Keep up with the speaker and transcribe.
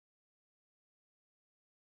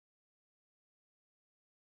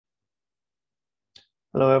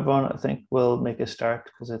Hello, everyone. I think we'll make a start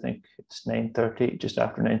because I think it's 9:30, just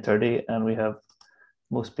after 9:30, and we have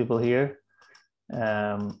most people here.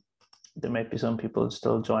 There might be some people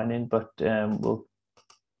still joining, but we'll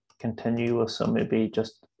continue with some maybe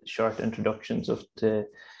just short introductions of the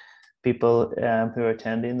people who are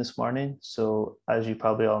attending this morning. So as you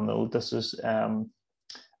probably all know, this is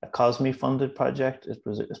a COSME funded project.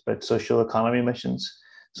 It's about social economy missions.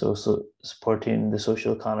 So supporting the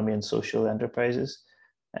social economy and social enterprises.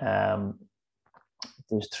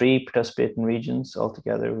 There's 3 participating regions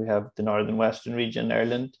altogether. We have the Northern Western region,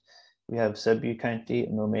 Ireland. We have Sibiu County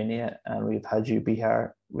in Romania, and we have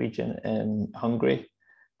Hajdu-Bihar region in Hungary.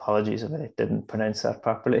 Apologies if I didn't pronounce that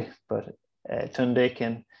properly, but Tunde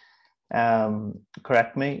can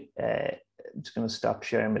correct me. I'm just going to stop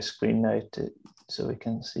sharing my screen now so we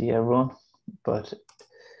can see everyone. But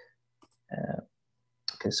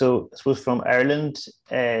okay, so I suppose from Ireland,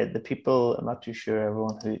 the people, I'm not too sure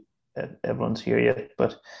everyone's here yet,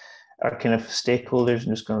 but our kind of stakeholders,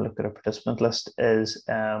 I'm just going to look at our participant list, is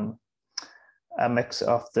a mix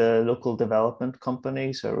of the local development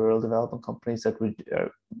companies or rural development companies that would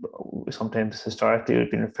sometimes historically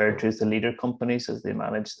would be referred to as the leader companies, as they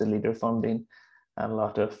manage the leader funding, and a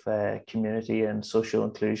lot of community and social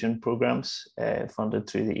inclusion programs funded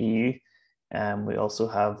through the EU. We also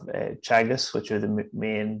have Chagas, which are the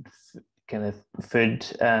main kind of food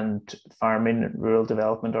and farming and rural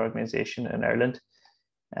development organization in Ireland.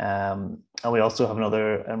 And we also have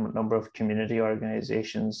a number of community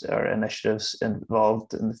organizations or initiatives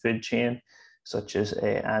involved in the food chain, such as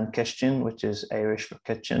An Kitchen, which is Irish for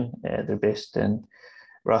kitchen. They're based in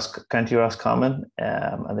County Roscommon,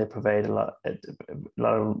 and they provide a lot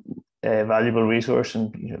of valuable resource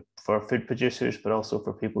and for food producers, but also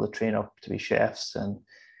for people to train up to be chefs and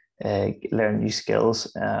learn new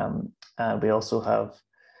skills. And we also have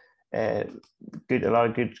a lot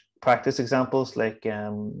of good practice examples, like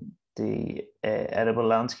the Edible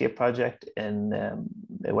Landscape Project in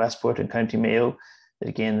Westport in County Mayo,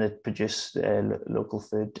 that produce local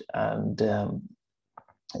food and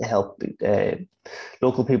help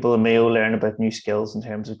local people in Mayo learn about new skills in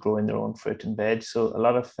terms of growing their own fruit and veg. So a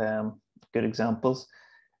lot of good examples.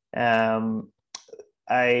 I'll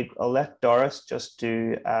let Doris just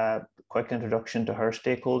do a quick introduction to her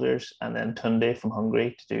stakeholders, and then Tunde from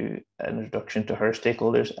Hungary to do an introduction to her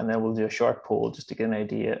stakeholders, and then we'll do a short poll just to get an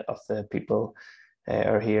idea of the people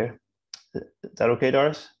are here. Is that okay,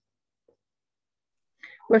 Doris?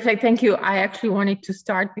 Perfect, thank you. I actually wanted to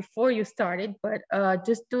start before you started, but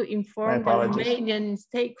just to inform the Romanian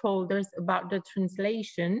stakeholders about the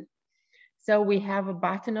translation. So we have a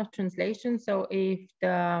button of translation. So if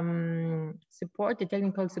the the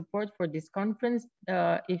technical support for this conference,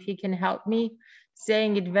 if he can help me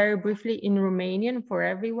saying it very briefly in Romanian for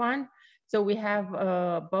everyone. So we have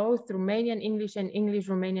both Romanian English and English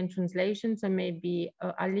Romanian translation. So maybe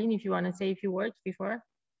Alin, if you want to say a few words before.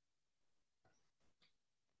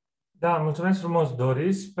 Da, mulțumesc frumos,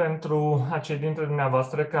 Doris, pentru acei dintre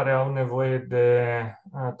dumneavoastră care au nevoie de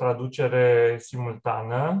traducere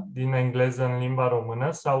simultană din engleză în limba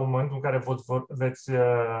română, sau în momentul în care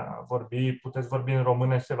puteți vorbi în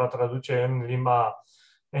română și se va traduce în limba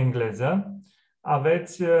engleză.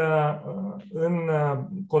 Aveți în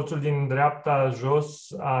colțul din dreapta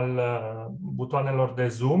jos al butoanelor de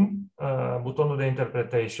Zoom, butonul de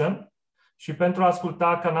Interpretation. Și pentru a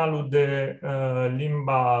asculta canalul de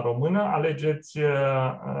limba română, alegeți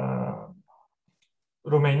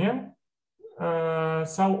Romanian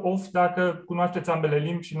sau off dacă cunoașteți ambele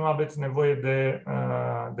limbi și nu aveți nevoie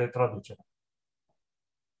de traducere.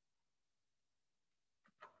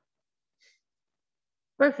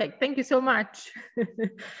 Perfect, thank you so much.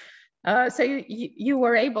 So you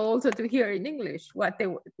were able also to hear in English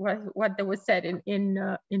what was said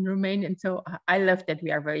in Romanian. So I love that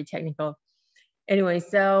we are very technical. Anyway,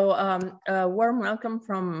 so a warm welcome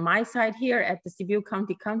from my side here at the Sibiu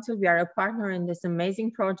County Council. We are a partner in this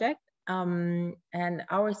amazing project, and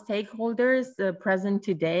our stakeholders present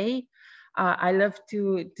today, I love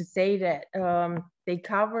to say that they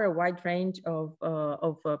cover a wide range of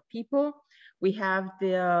people. We have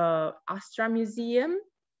the Astra Museum,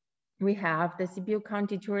 we have the Sibiu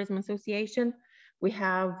County Tourism Association, we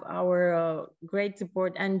have our great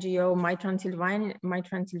support NGO, My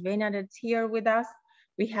Transylvania, that's here with us.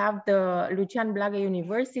 We have the Lucian Blaga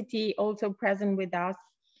University also present with us.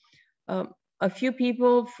 A few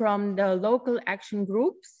people from the local action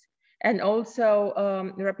groups, and also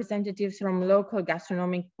representatives from local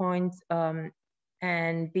gastronomic points.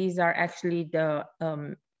 And these are actually the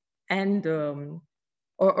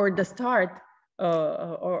the start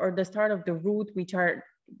or the start of the route, which are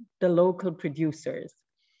the local producers.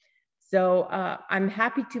 So I'm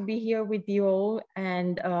happy to be here with you all,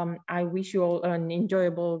 and I wish you all an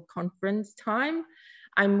enjoyable conference time.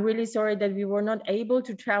 I'm really sorry that we were not able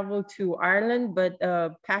to travel to Ireland, but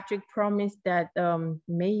Patrick promised that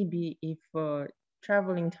maybe if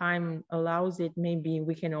traveling time allows it, maybe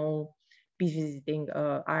we can all be visiting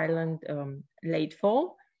Ireland late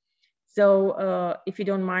fall. So if you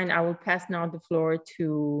don't mind, I will pass now the floor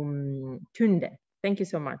to Tunde. Thank you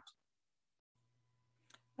so much.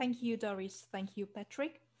 Thank you, Doris. Thank you,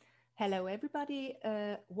 Patrick. Hello, everybody.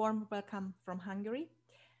 Warm welcome from Hungary.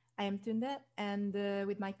 I am Tunde, and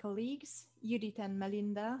with my colleagues, Judith and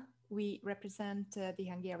Melinda, we represent the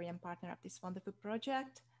Hungarian partner of this wonderful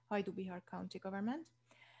project, Hajdu-Bihar County Government.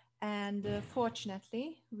 And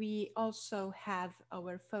fortunately, we also have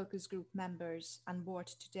our focus group members on board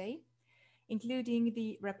today, including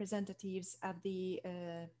the representatives of the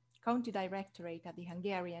County Directorate of the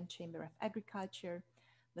Hungarian Chamber of Agriculture,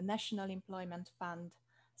 the National Employment Fund,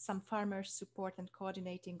 some farmers support and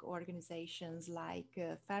coordinating organizations like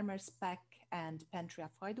Farmers Pack and Pantry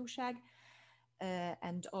of Hajdúság.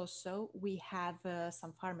 And also we have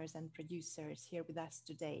some farmers and producers here with us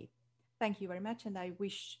today. Thank you very much, and I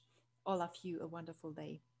wish all of you a wonderful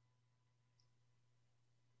day.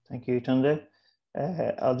 Thank you, Tunde.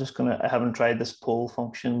 I haven't tried this poll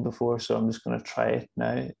function before, so I'm just gonna try it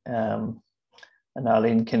now. And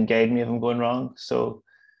Aline can guide me if I'm going wrong. So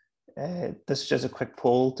this is just a quick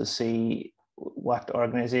poll to see what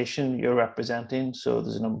organization you're representing. So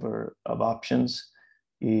there's a number of options.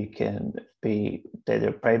 You can be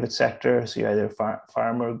either private sector, so you're either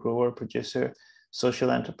farmer, grower, producer,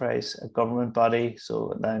 social enterprise, a government body,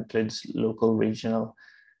 so that includes local, regional,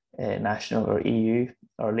 national or EU,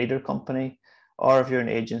 or leader company, or if you're an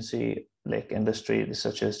agency like industry,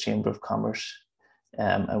 such as Chamber of Commerce,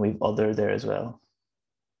 and we've other there as well.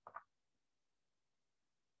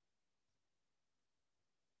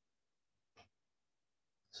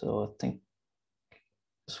 So I think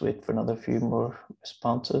just wait for another few more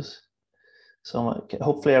responses. So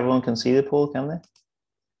hopefully everyone can see the poll, can they?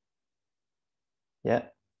 Yeah.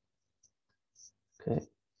 Okay.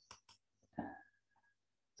 I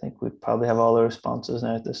think we probably have all the responses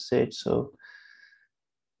now at this stage. So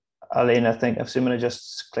Aline, I'm assuming I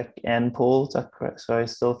just click end poll, is that correct? Sorry,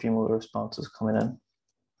 still a few more responses coming in.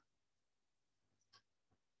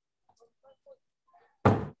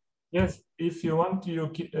 Yes, if you want, you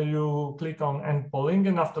click on end polling,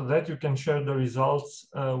 and after that you can share the results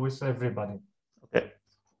with everybody. Okay.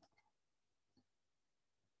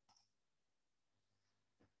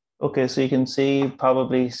 Okay, so you can see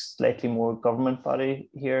probably slightly more government body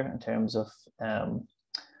here in terms of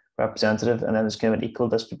representative, and then there's kind of an equal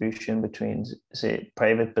distribution between, say,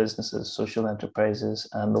 private businesses, social enterprises,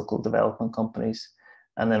 and local development companies.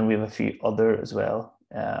 And then we have a few other as well.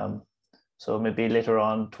 So maybe later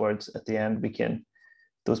on at the end,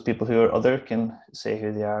 those people who are other can say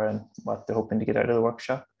who they are and what they're hoping to get out of the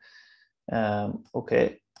workshop.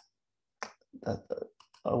 Okay,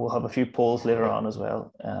 we'll have a few polls later on as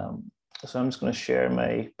well. So I'm just going to share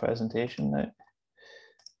my presentation now.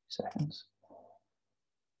 Seconds.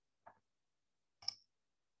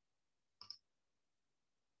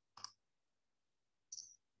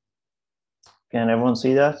 Can everyone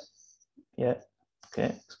see that? Yeah. Okay,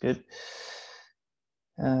 that's good.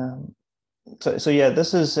 So yeah,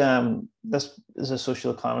 this is a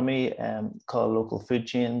social economy called local food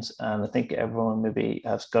chains, and I think everyone maybe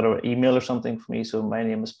has got an email or something for me. So my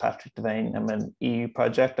name is Patrick Devine. I'm an EU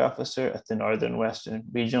project officer at the Northern Western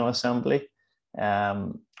Regional Assembly.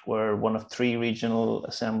 We're one of 3 regional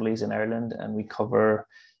assemblies in Ireland, and we cover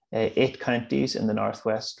 8 counties in the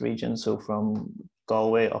northwest region. So from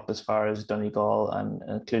Galway up as far as Donegal, and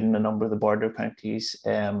including a number of the border counties,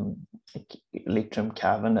 Leitrim,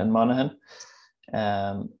 Cavan and Monaghan.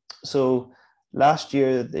 So last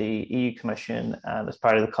year, the EU Commission, as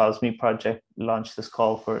part of the COSME project, launched this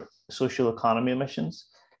call for social economy missions.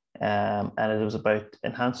 And it was about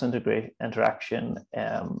enhanced interaction,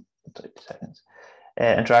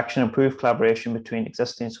 interaction, improved collaboration between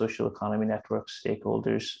existing social economy networks,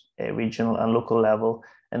 stakeholders, regional and local level,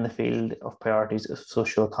 in the field of priorities of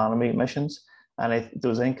social economy missions. And there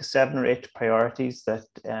was, I think, 7 or 8 priorities that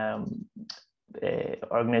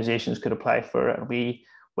organizations could apply for. And we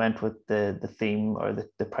went with the theme, or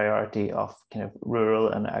the priority of kind of rural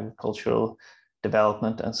and agricultural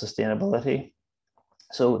development and sustainability.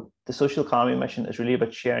 So the social economy mission is really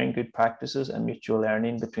about sharing good practices and mutual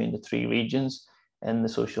learning between the 3 regions in the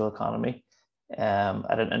social economy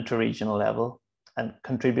at an interregional level, and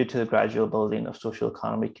contribute to the gradual building of social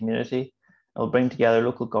economy community It'll bring together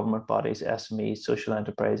local government bodies, SMEs, social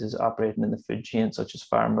enterprises operating in the food chain, such as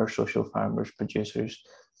farmers, social farmers, producers,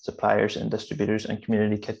 suppliers and distributors, and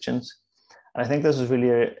community kitchens. And I think this is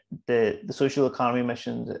really the social economy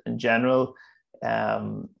mission in general.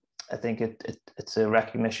 I think it's a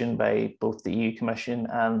recognition by both the EU Commission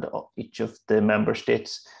and each of the member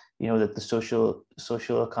states, you know, that the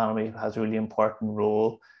social economy has a really important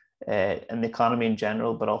role in the economy in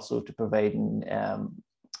general, but also to providing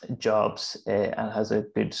jobs and has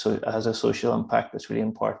a social impact that's really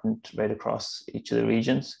important right across each of the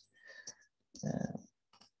regions.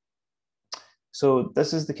 So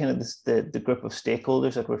this is the kind of the group of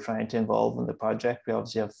stakeholders that we're trying to involve in the project. We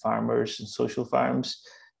obviously have farmers and social farms,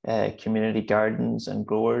 community gardens and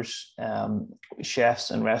growers, chefs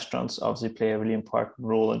and restaurants obviously play a really important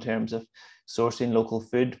role in terms of sourcing local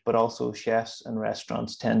food, but also chefs and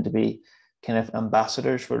restaurants tend to be kind of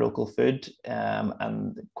ambassadors for local food,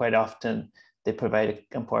 and quite often they provide an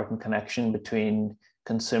important connection between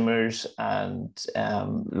consumers and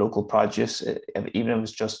local produce, even if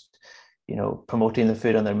it's just, you know, promoting the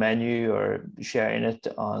food on their menu or sharing it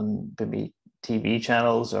on maybe TV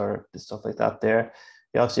channels or stuff like that. There,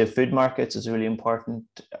 you obviously have food markets is a really important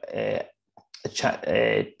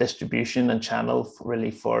distribution and channel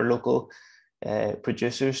really for local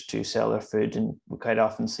producers to sell their food, and we quite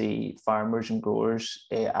often see farmers and growers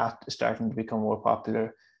starting to become more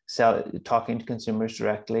popular, talking to consumers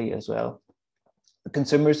directly as well. The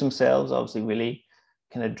consumers themselves obviously really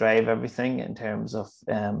kind of drive everything in terms of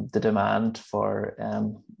the demand for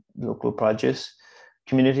local produce.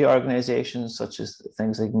 Community organizations such as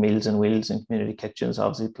things like Meals on Wheels and community kitchens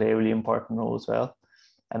obviously play a really important role as well.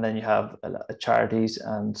 And then you have charities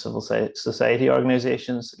and civil society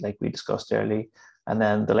organizations like we discussed earlier, and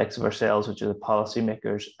then the likes of ourselves, which are the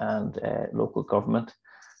policymakers and local government.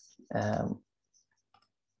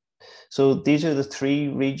 So these are the three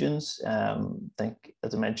regions. I think,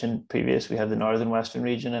 as I mentioned previous, we have the Northern Western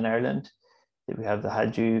region in Ireland. We have the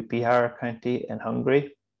Hajdu-Bihar county in Hungary,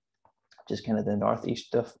 which is kind of the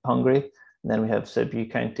northeast of Hungary. And then we have Sibiu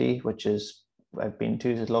county, which is, I've been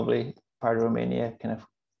to, is a lovely part of Romania, kind of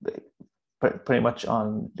pretty much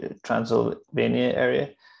on the Transylvania area.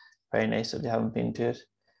 Very nice if you haven't been to it.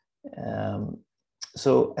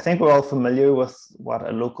 So I think we're all familiar with what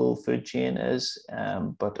a local food chain is,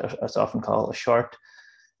 but it's often called a short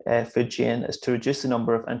food chain, is to reduce the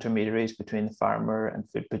number of intermediaries between the farmer and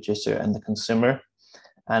food producer and the consumer.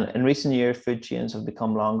 And in recent years, food chains have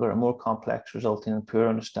become longer and more complex, resulting in poor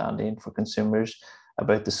understanding for consumers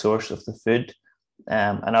about the source of the food.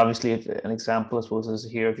 And obviously, if an example, I suppose, is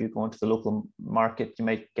here, if you go into the local market, you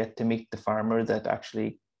might get to meet the farmer that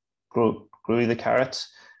actually grew the carrots.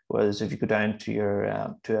 Whereas if you go down to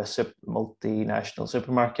your to a multinational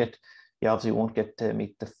supermarket, you obviously won't get to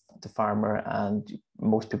meet the farmer, and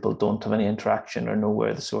most people don't have any interaction or know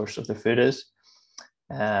where the source of the food is.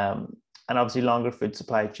 And obviously, longer food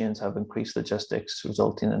supply chains have increased logistics,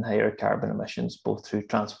 resulting in higher carbon emissions, both through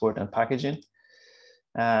transport and packaging.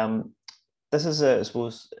 This is, I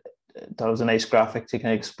suppose, that was a nice graphic to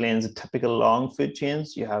kind of explain the typical long food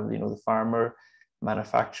chains. You have, you know, the farmer,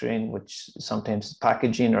 manufacturing, which sometimes is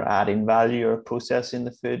packaging or adding value or processing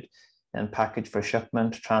the food, and package for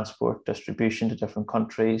shipment, transport, distribution to different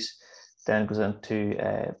countries, then goes into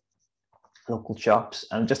local shops.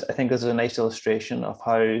 And just, I think this is a nice illustration of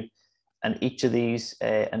how, and each of these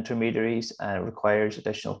intermediaries requires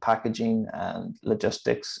additional packaging and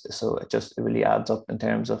logistics. So it really adds up in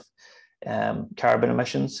terms of carbon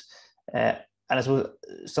emissions. And I suppose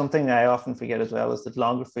something I often forget as well is that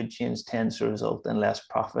longer food chains tends to result in less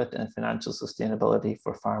profit and financial sustainability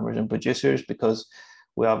for farmers and producers, because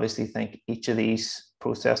we obviously think each of these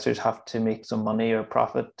processors have to make some money or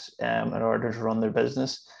profit in order to run their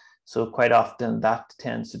business. So quite often that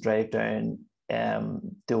tends to drive down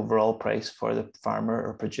the overall price for the farmer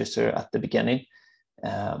or producer at the beginning.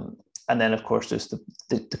 And then, of course, there's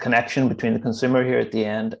the connection between the consumer here at the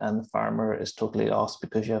end and the farmer is totally lost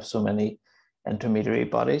because you have so many intermediary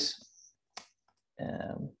bodies.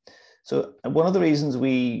 So one of the reasons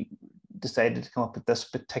we decided to come up with this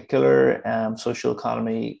particular social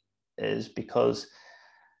economy is because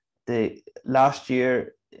last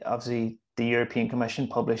year, obviously, the European Commission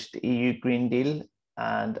published the EU Green Deal,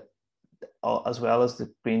 and as well as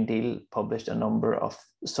the Green Deal published a number of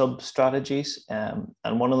sub-strategies,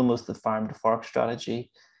 and one of them was the Farm to Fork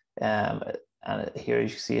strategy. And here you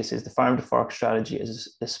see it says the Farm to Fork strategy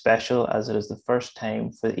is special as it is the first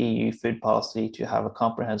time for the EU food policy to have a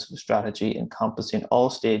comprehensive strategy encompassing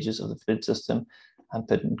all stages of the food system and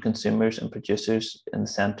putting consumers and producers in the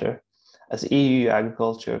centre. As EU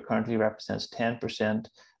agriculture currently represents 10%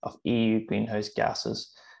 of EU greenhouse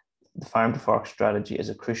gases. The Farm to Fork strategy is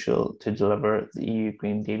crucial to deliver the EU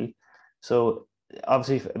Green Deal. So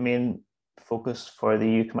obviously, the main focus for the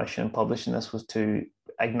EU Commission publishing this was to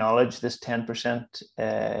acknowledge this 10%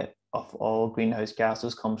 of all greenhouse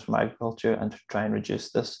gases comes from agriculture and to try and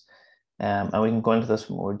reduce this. And we can go into this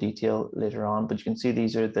in more detail later on, but you can see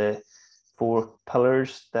these are the 4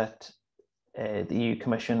 pillars that the EU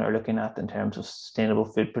Commission are looking at in terms of sustainable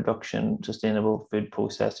food production, sustainable food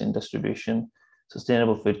processing, distribution,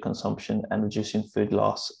 sustainable food consumption, and reducing food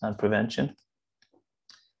loss and prevention.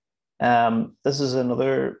 This is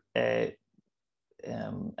another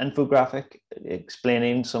infographic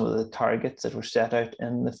explaining some of the targets that were set out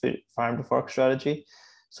in the Farm to Fork strategy.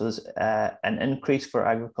 So there's an increase for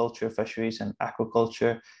agriculture, fisheries, and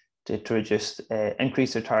aquaculture to reduce,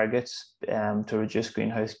 increase their targets to reduce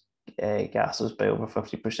greenhouse gases by over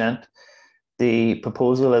 50%. The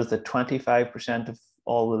proposal is that 25% of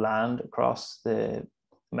all the land across the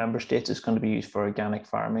member states is going to be used for organic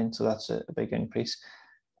farming. So that's a big increase.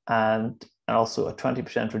 And also a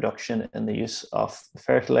 20% reduction in the use of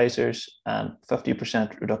fertilizers and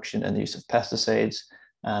 50% reduction in the use of pesticides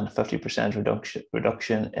and 50%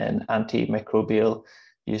 reduction in antimicrobial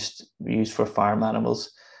used for farm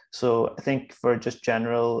animals. So I think for just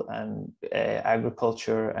general and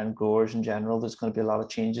agriculture and growers in general, there's going to be a lot of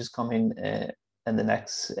changes coming in the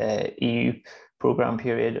next EU program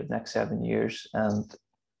period of the next 7 years, and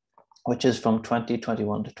which is from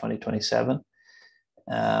 2021 to 2027.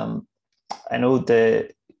 I know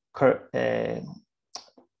the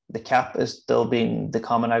CAP is still being the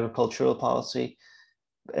Common Agricultural Policy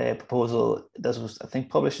proposal. This was, I think,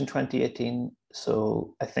 published in 2018.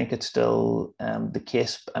 So I think it's still the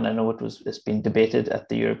case, and I know it's been debated at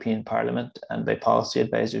the European Parliament and by policy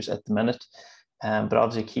advisors at the minute. But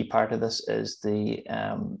obviously, a key part of this is the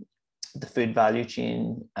food value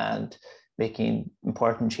chain and making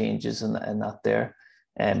important changes in that there,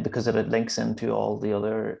 because it links into all the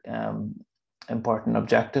other important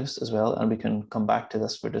objectives as well. And we can come back to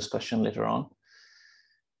this for discussion later on.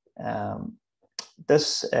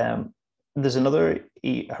 There's another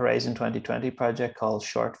Horizon 2020 project called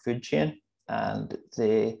Short Food Chain, and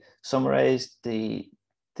they summarized the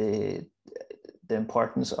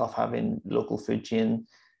importance of having local food chain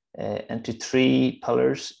into 3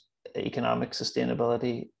 pillars: economic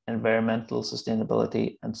sustainability, environmental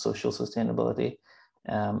sustainability, and social sustainability.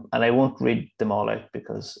 And I won't read them all out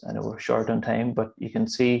because I know we're short on time, but you can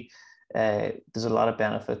see there's a lot of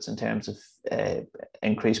benefits in terms of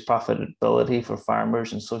increased profitability for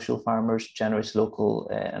farmers and social farmers, generates local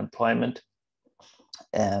employment.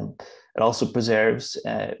 It also preserves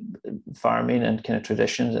farming and kind of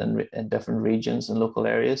traditions in different regions and local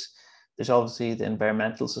areas. There's obviously the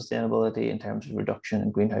environmental sustainability in terms of reduction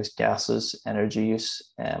in greenhouse gases, energy use,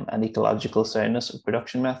 and ecological soundness of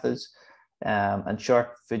production methods. And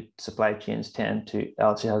short food supply chains tend to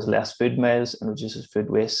obviously has less food miles and reduces food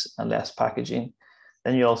waste and less packaging.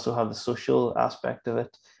 Then you also have the social aspect of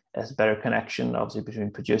it, as better connection obviously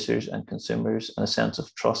between producers and consumers, and a sense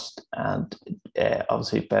of trust, and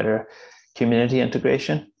obviously better community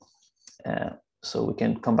integration. So we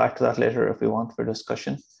can come back to that later if we want for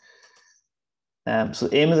discussion. So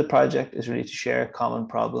the aim of the project is really to share common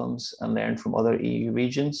problems and learn from other EU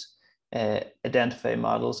regions. Identify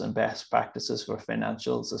models and best practices for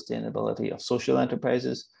financial sustainability of social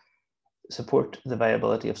enterprises, support the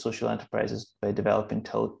viability of social enterprises by developing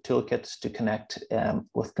toolkits to connect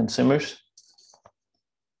with consumers.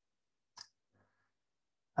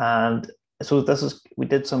 And so we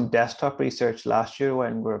did some desktop research last year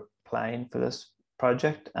when we were applying for this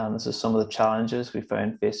project, and this is some of the challenges we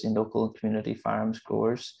found facing local and community farms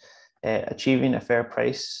growers. Achieving a fair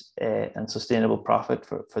price and sustainable profit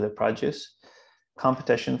for the produce,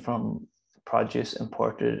 competition from produce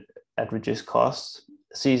imported at reduced costs,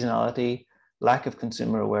 seasonality, lack of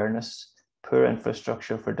consumer awareness, poor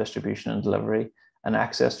infrastructure for distribution and delivery, and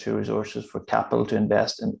access to resources for capital to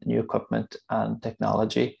invest in new equipment and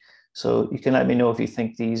technology. So you can let me know if you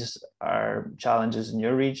think these are challenges in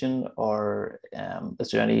your region, or is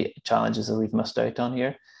there any challenges that we've missed out on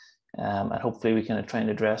here? And hopefully we can try and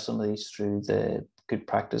address some of these through the good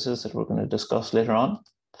practices that we're going to discuss later on.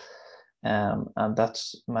 And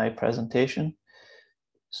that's my presentation.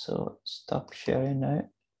 So stop sharing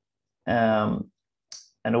now.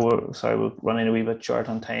 I know we're running a wee bit short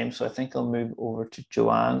on time, so I think I'll move over to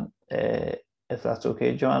Joanne, if that's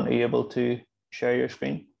okay. Joanne, are you able to share your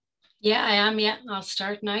screen? Yeah, I am. Yeah, I'll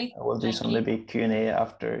start now. We'll do some maybe Q&A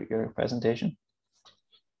after your presentation.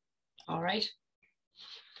 All right.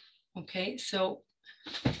 Okay, so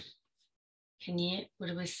what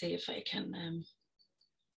do we see if I can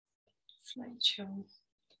slideshow.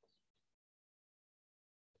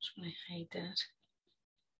 Just want to hide that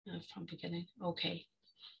from beginning. Okay.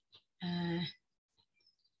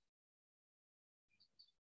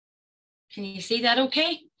 Can you see that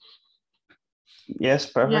okay? Yes,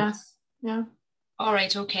 perfect. Yes, yeah. All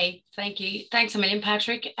right, okay, thank you. Thanks a million,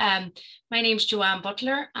 Patrick. My name's Joanne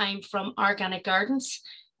Butler. I'm from Organic Gardens,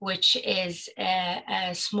 which is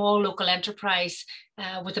a small local enterprise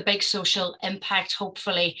with a big social impact,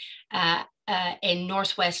 hopefully, in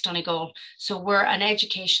Northwest Donegal. So we're an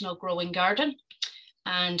educational growing garden,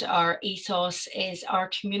 and our ethos is our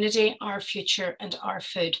community, our future, and our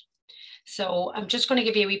food. So I'm just going to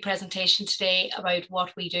give you a wee presentation today about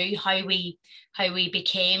what we do, how we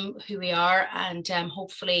became who we are, and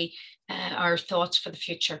hopefully our thoughts for the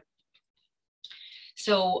future.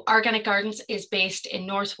 So Organic Gardens is based in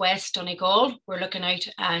Northwest Donegal. We're looking out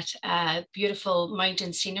at beautiful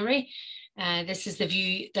mountain scenery. This is the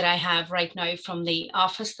view that I have right now from the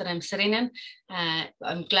office that I'm sitting in.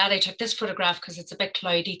 I'm glad I took this photograph because it's a bit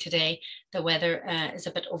cloudy today. The weather is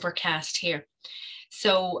a bit overcast here.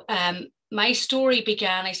 So my story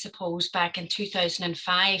began, I suppose, back in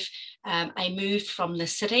 2005. I moved from the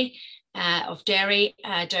city of Derry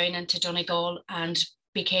down into Donegal and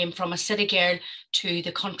became from a city girl to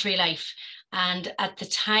the country life. And at the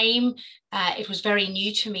time, it was very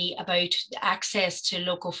new to me about access to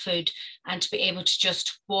local food and to be able to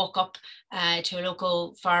just walk up to a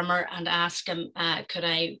local farmer and ask him, could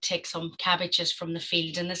I take some cabbages from the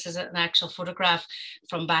field? And this is an actual photograph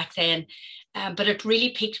from back then. But it really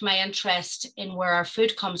piqued my interest in where our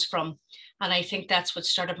food comes from. And I think that's what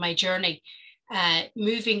started my journey.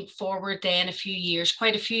 Moving forward then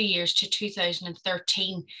quite a few years to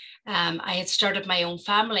 2013, I had started my own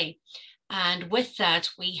family. And with that,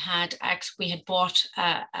 we had bought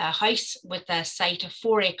a house with a site of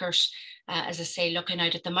 4 acres, as I say, looking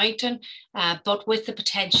out at the mountain, but with the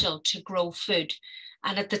potential to grow food.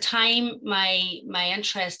 And at the time, my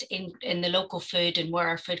interest in the local food and where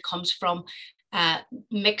our food comes from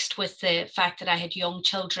mixed with the fact that I had young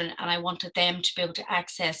children and I wanted them to be able to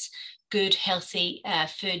access good, healthy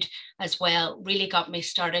food as well, really got me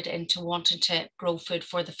started into wanting to grow food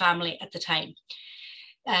for the family at the time.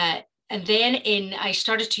 And then I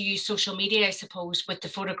started to use social media, I suppose, with the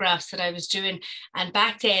photographs that I was doing. And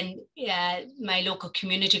back then, my local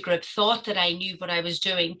community group thought that I knew what I was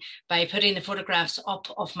doing by putting the photographs up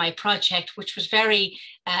of my project, which was very,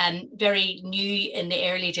 very new in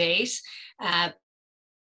the early days.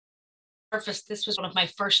 This was one of my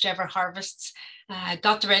first ever harvests,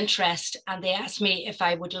 got their interest, and they asked me if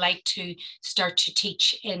I would like to start to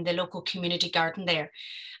teach in the local community garden there.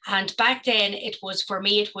 And back then for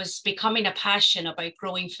me, it was becoming a passion about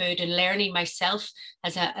growing food and learning myself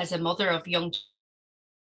as a mother of young.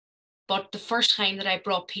 But the first time that I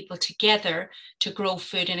brought people together to grow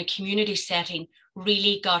food in a community setting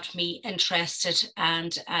really got me interested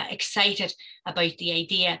and excited about the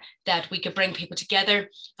idea that we could bring people together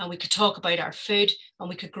and we could talk about our food and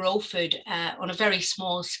we could grow food on a very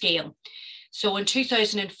small scale. So in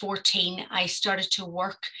 2014, I started to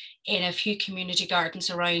work in a few community gardens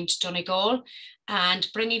around Donegal and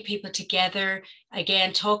bringing people together,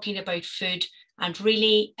 again, talking about food and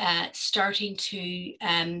really starting to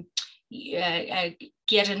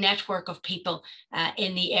get a network of people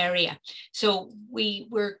in the area. So we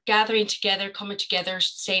were gathering together, coming together,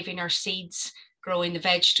 saving our seeds, growing the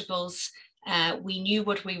vegetables. We knew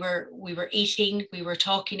what we were eating. We were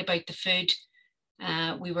talking about the food.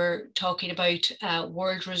 We were talking about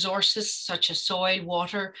world resources such as soil,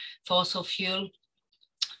 water, fossil fuel,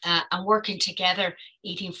 and working together,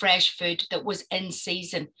 eating fresh food that was in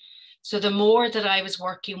season. So the more that I was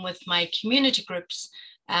working with my community groups,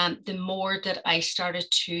 the more that I started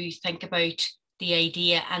to think about the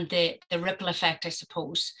idea and the ripple effect, I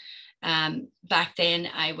suppose. Back then,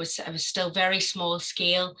 I was still very small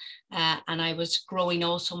scale, and I was growing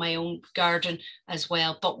also my own garden as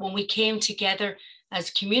well. But when we came together as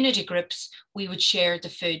community groups, we would share the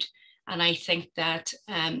food. And I think that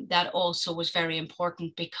that also was very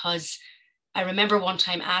important, because I remember one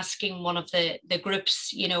time asking one of the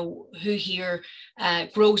groups, you know, who here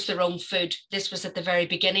grows their own food. This was at the very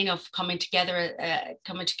beginning of coming together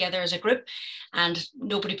as a group, and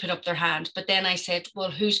nobody put up their hand. But then I said,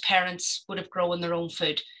 well, whose parents would have grown their own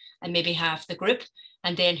food? And maybe half the group.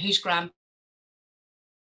 And then whose grandparents?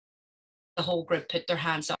 The whole group put their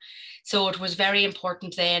hands up. So it was very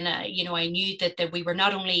important then, you know, I knew that we were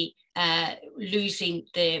not only losing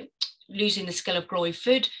the skill of growing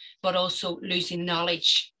food, but also losing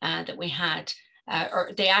knowledge that we had,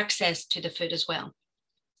 or the access to the food as well.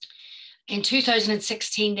 In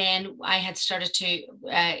 2016, then I had started to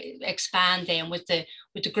expand then with the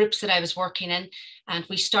groups that I was working in, and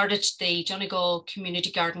we started the Donegal Community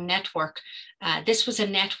Garden Network. This was a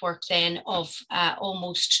network then of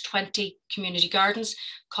almost 20 community gardens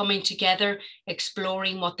coming together,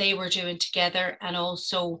 exploring what they were doing together, and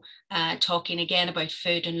also talking again about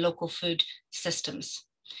food and local food systems.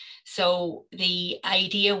 So the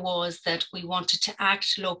idea was that we wanted to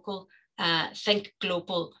act local, think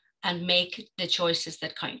global, and make the choices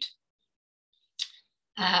that count.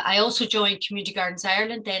 I also joined Community Gardens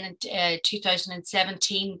Ireland then in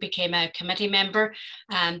 2017, became a committee member.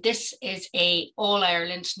 This is a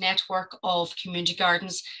all-Ireland network of community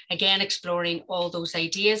gardens, again exploring all those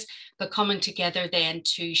ideas, but coming together then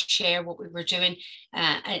to share what we were doing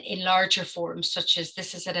in larger forums, such as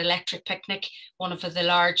this is at Electric Picnic, one of the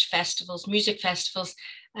large festivals, music festivals,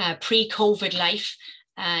 pre-COVID life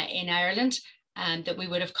in Ireland. That we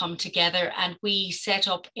would have come together, and we set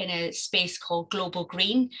up in a space called Global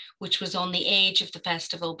Green, which was on the edge of the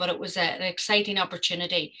festival, but it was an exciting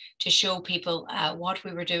opportunity to show people what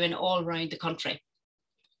we were doing all around the country.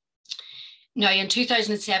 Now in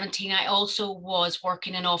 2017, I also was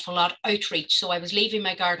working an awful lot outreach. So I was leaving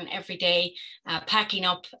my garden every day, packing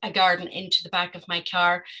up a garden into the back of my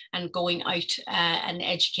car and going out and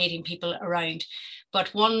educating people around.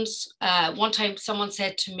 But one time someone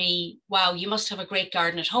said to me, wow, you must have a great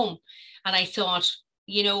garden at home. And I thought,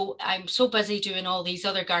 you know, I'm so busy doing all these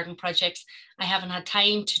other garden projects, I haven't had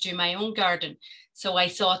time to do my own garden. So I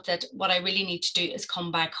thought that what I really need to do is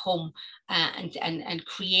come back home and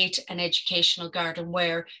create an educational garden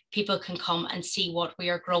where people can come and see what we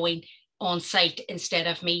are growing on site instead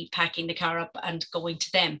of me packing the car up and going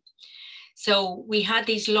to them. So we had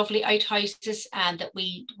these lovely outhouses that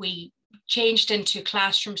we changed into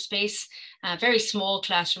classroom space, a very small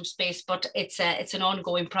classroom space, but it's an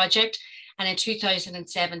ongoing project. And in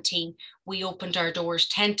 2017, we opened our doors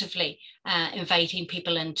tentatively, inviting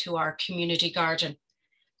people into our community garden.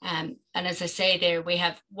 And as I say there, we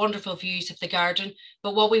have wonderful views of the garden,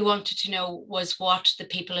 but what we wanted to know was what the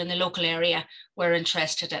people in the local area were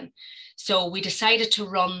interested in. So we decided to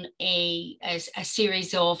run a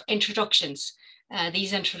series of introductions,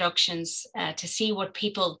 these introductions to see what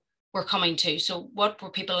people were coming to. So what were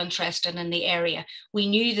people interested in the area? We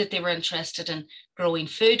knew that they were interested in growing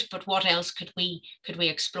food, but what else could we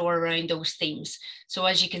explore around those themes? So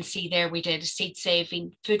as you can see there, we did seed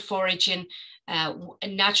saving, food foraging,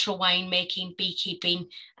 natural winemaking, beekeeping,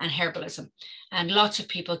 and herbalism. And lots of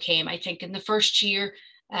people came. I think in the first year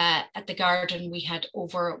at the garden, we had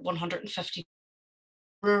over 150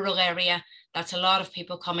 rural area. That's a lot of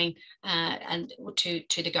people coming and to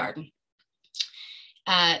the garden.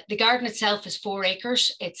 The garden itself is 4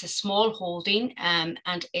 acres. It's a small holding, and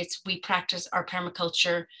we practice our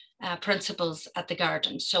permaculture principles at the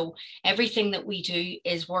garden. So everything that we do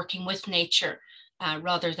is working with nature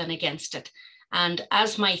rather than against it. And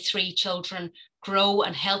as my 3 children grow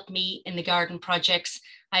and help me in the garden projects,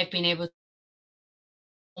 I've been able to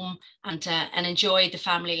home and enjoy the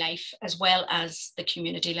family life as well as the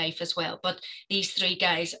community life as well. But these 3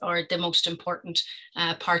 guys are the most important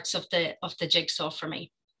parts of the jigsaw for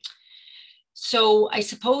me. So I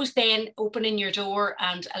suppose then opening your door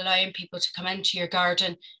and allowing people to come into your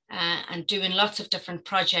garden and doing lots of different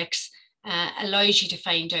projects allows you to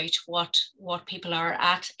find out what people are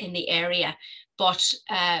at in the area. But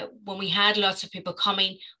when we had lots of people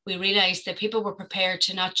coming, we realized that people were prepared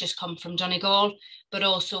to not just come from Donegal, but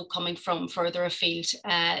also coming from further afield.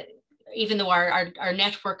 Even though our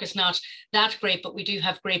network is not that great, but we do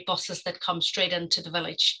have great buses that come straight into the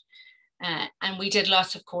village. And we did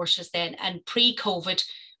lots of courses then. And pre-COVID,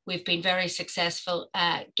 we've been very successful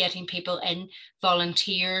getting people in,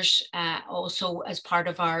 volunteers, also as part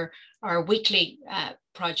of our weekly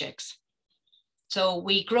projects. So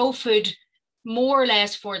we grow food more or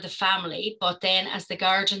less for the family, but then as the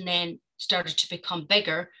garden then started to become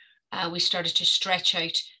bigger, we started to stretch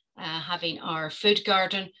out having our food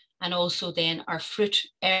garden and also then our fruit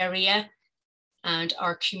area and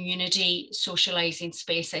our community socializing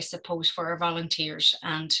space, I suppose, for our volunteers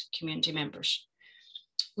and community members.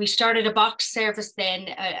 We started a box service then,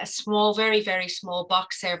 a small, very, very small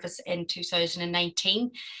box service in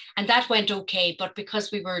 2019. And that went okay, but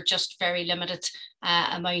because we were just very limited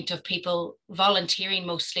amount of people volunteering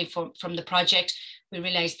mostly from the project, we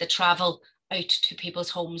realized the travel out to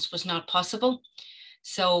people's homes was not possible.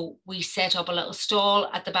 So we set up a little stall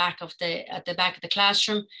at the back of the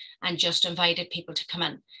classroom and just invited people to come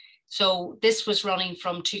in. So this was running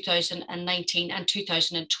from 2019 and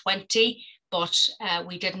 2020. but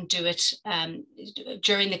we didn't do it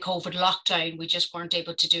during the COVID lockdown. We just weren't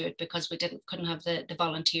able to do it because we couldn't have the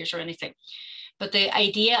volunteers or anything. But the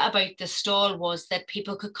idea about the stall was that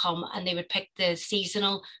people could come and they would pick the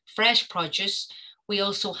seasonal fresh produce. We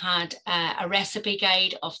also had a recipe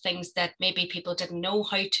guide of things that maybe people didn't know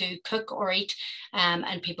how to cook or eat,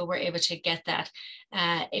 and people were able to get that.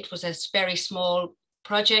 It was a very small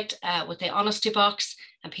project with the honesty box,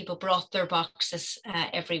 and people brought their boxes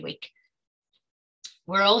every week.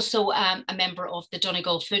 We're also a member of the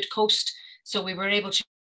Donegal Food Coast, so we were able to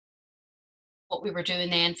what we were doing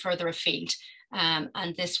then further afield.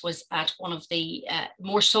 And this was at one of the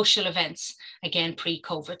more social events, again,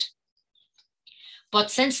 pre-COVID. But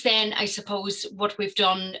since then, I suppose what we've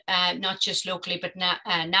done, not just locally, but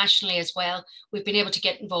nationally as well, we've been able to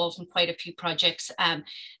get involved in quite a few projects.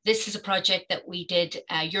 This is a project that we did,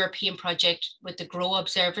 a European project with the Grow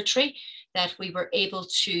Observatory, that we were able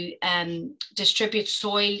to distribute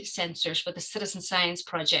soil sensors with a citizen science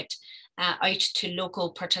project out to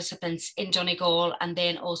local participants in Donegal and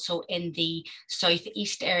then also in the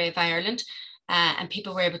southeast area of Ireland. And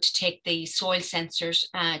people were able to take the soil sensors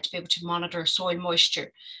to be able to monitor soil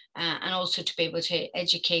moisture and also to be able to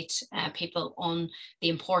educate people on the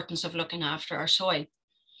importance of looking after our soil.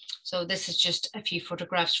 So this is just a few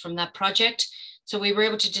photographs from that project. So we were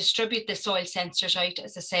able to distribute the soil sensors out,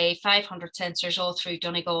 as I say, 500 sensors all through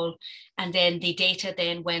Donegal. And then the data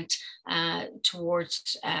then went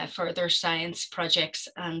towards further science projects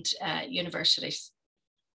and universities.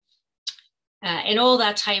 In all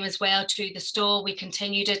that time as well, through the stall, we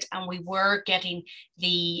continued it, and we were getting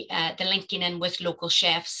the linking in with local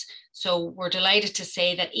chefs. So we're delighted to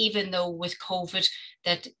say that even though with COVID,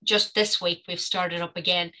 that just this week we've started up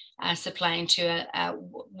again supplying to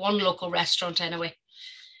one local restaurant anyway.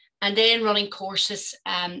 And then running courses.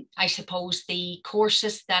 I suppose the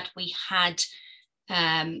courses that we had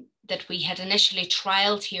initially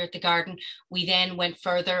trialed here at the garden, we then went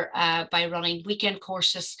further by running weekend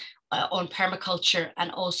courses on permaculture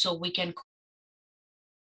and also weekend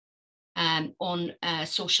on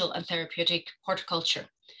social and therapeutic horticulture.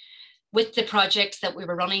 With the projects that we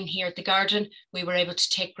were running here at the garden, we were able to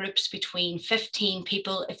take groups between 15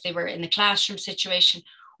 people if they were in the classroom situation,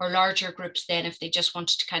 or larger groups then if they just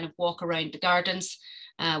wanted to kind of walk around the gardens,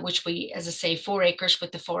 which we, as I say, 4 acres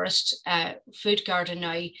with the forest food garden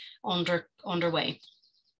now underway.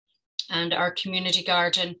 And our community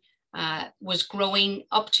garden was growing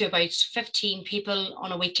up to about 15 people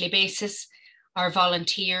on a weekly basis. Our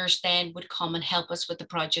volunteers then would come and help us with the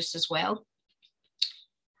produce as well.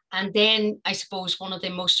 And then I suppose one of the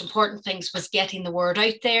most important things was getting the word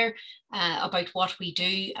out there about what we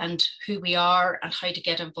do and who we are and how to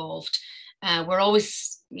get involved. We're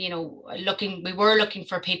always, we were looking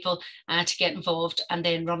for people to get involved, and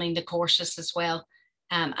then running the courses as well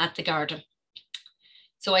at the garden.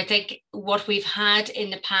 So I think what we've had in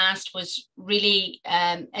the past was really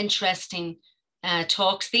interesting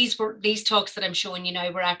talks. These talks that I'm showing you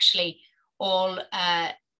now were actually all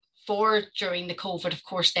for during the COVID. Of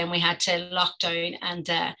course, then we had to lock down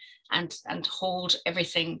and hold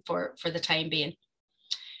everything for the time being.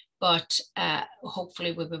 But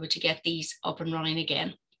hopefully we'll be able to get these up and running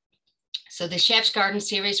again. So the Chef's Garden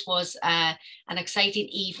series was an exciting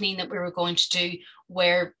evening that we were going to do,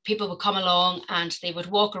 where people would come along and they would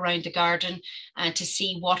walk around the garden to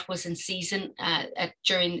see what was in season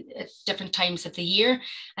during different times of the year.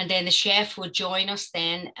 And then the chef would join us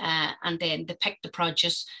then, and then they pick the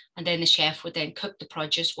produce, and then the chef would then cook the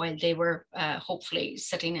produce while they were hopefully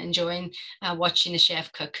sitting enjoying watching the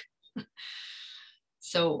chef cook.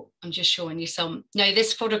 So I'm just showing you some. Now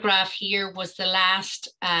this photograph here was the last,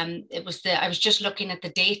 I was just looking at the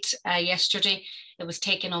date yesterday. It was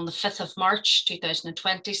taken on the 5th of March,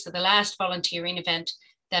 2020. So the last volunteering event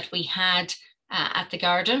that we had at the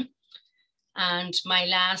garden. And my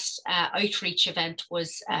last outreach event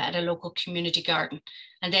was at a local community garden.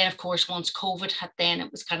 And then of course, once COVID hit, then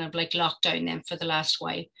it was kind of like lockdown then for the last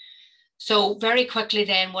while. So very quickly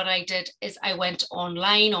then what I did is I went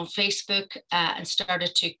online on Facebook and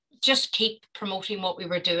started to just keep promoting what we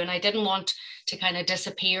were doing. I didn't want to kind of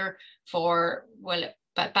disappear for,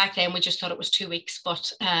 but back then we just thought it was 2 weeks,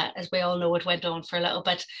 but as we all know, it went on for a little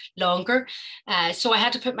bit longer. So I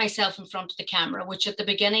had to put myself in front of the camera, which at the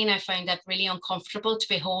beginning I found that really uncomfortable, to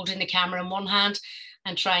be holding the camera in one hand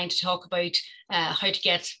and trying to talk about how to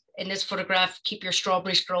get, in this photograph, keep your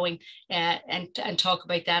strawberries growing and talk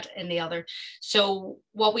about that in the other. So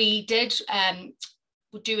what we did,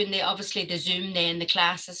 doing obviously the Zoom then, the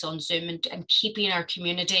classes on Zoom, and keeping our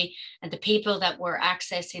community and the people that were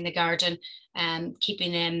accessing the garden,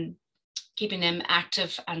 keeping them keeping them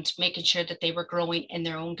active and making sure that they were growing in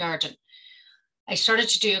their own garden. I started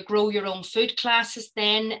to do a grow your own food classes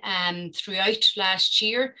then throughout last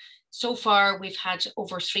year. So far, we've had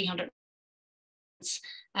over 300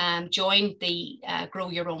 join the grow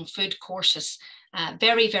your own food courses.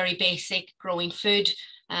 Very, very basic growing food,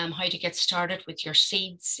 how to get started with your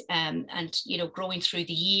seeds and, you know, growing through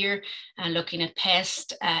the year and looking at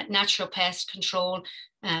pest, natural pest control,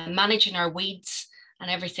 managing our weeds and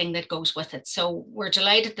everything that goes with it. So we're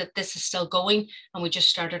delighted that this is still going, and we just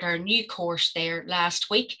started our new course there last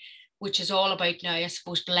week, which is all about now, I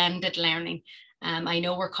suppose, blended learning. I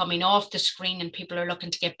know we're coming off the screen and people are looking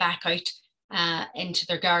to get back out into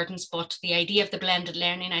their gardens, but the idea of the blended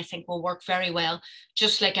learning, I think, will work very well,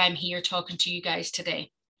 just like I'm here talking to you guys today.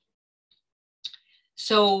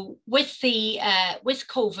 So with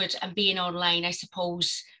COVID and being online, I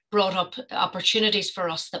suppose, brought up opportunities for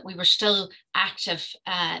us that we were still active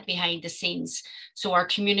behind the scenes. So our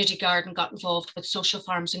community garden got involved with Social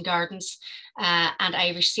Farms and Gardens and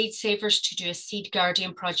Irish Seed Savers to do a Seed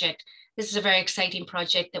Guardian project. This is a very exciting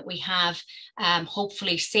project that we have,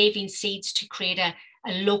 hopefully saving seeds to create a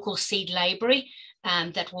local seed library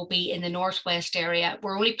that will be in the Northwest area.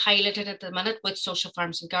 We're only piloted at the minute with Social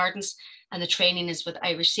Farms and Gardens, and the training is with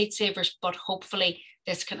Irish Seed Savers, but hopefully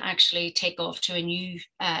this can actually take off to a new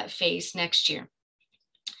phase next year.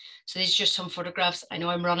 So these are just some photographs. I know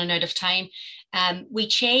I'm running out of time. We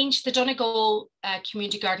changed the Donegal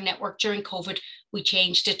Community Garden Network during COVID. We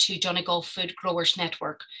changed it to Donegal Food Growers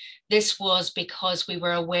Network. This was because we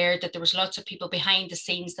were aware that there was lots of people behind the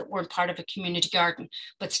scenes that weren't part of a community garden,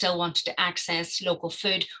 but still wanted to access local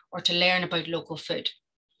food or to learn about local food.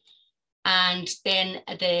 And then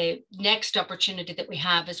the next opportunity that we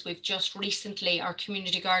have is we've just recently, our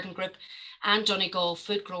community garden group and Donegal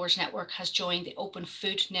Food Growers Network has joined the Open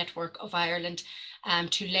Food Network of Ireland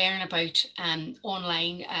to learn about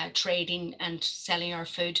online trading and selling our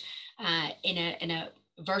food in a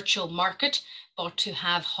virtual market, but to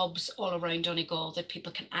have hubs all around Donegal that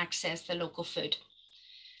people can access the local food.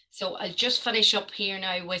 So I'll just finish up here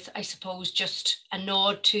now with, I suppose, just a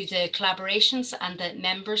nod to the collaborations and the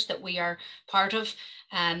members that we are part of.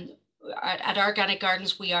 At Organic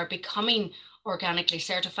Gardens, we are becoming organically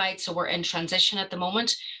certified, so we're in transition at the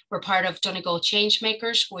moment. We're part of Donegal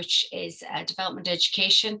Changemakers, which is development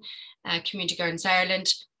education, Community Gardens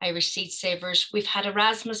Ireland, Irish Seed Savers. We've had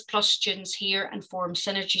Erasmus Plus students here and Forum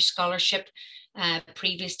Synergy Scholarship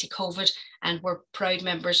previous to COVID, and we're proud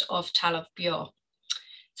members of Talamh Beá.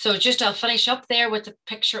 So just I'll finish up there with a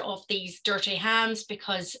picture of these dirty hands,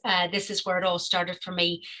 because this is where it all started for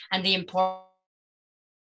me, and the importance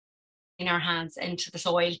in our hands into the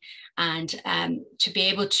soil, and to be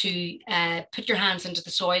able to put your hands into the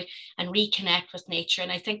soil and reconnect with nature.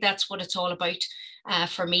 And I think that's what it's all about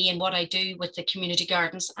for me and what I do with the community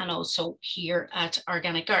gardens and also here at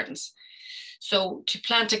Organic Gardens. So to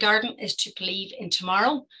plant a garden is to believe in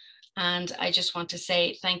tomorrow. And I just want to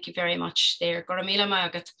say thank you very much there. Goramila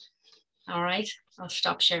Magat. All right, I'll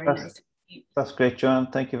stop sharing now. That's great, Joanne.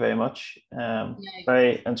 Thank you very much.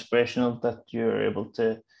 Very inspirational that you're able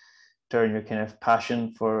to turn your kind of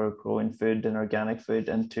passion for growing food and organic food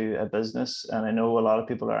into a business. And I know a lot of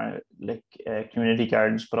people are like community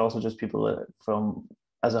gardens, but also just people from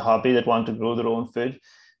as a hobby that want to grow their own food.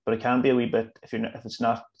 But it can be a wee bit, if it's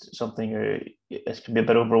not something it can be a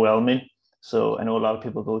bit overwhelming. So I know a lot of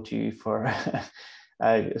people go to you for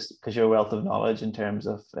because you're a wealth of knowledge in terms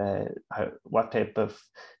of what type of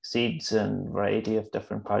seeds and variety of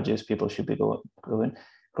different produce people should be growing.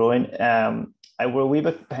 We're a wee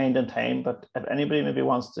bit behind in time, but if anybody maybe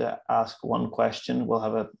wants to ask one question, we'll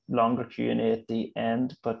have a longer Q&A at the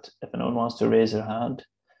end. But if anyone wants to raise their hand,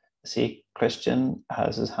 I see Christian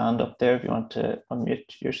has his hand up there. If you want to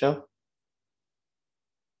unmute yourself.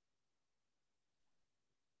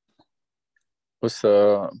 O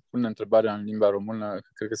să pun întrebarea în limba română,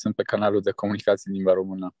 cred că sunt pe canalul de comunicații în limba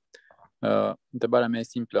română. Întrebarea mea e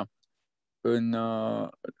simplă. În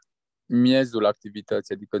miezul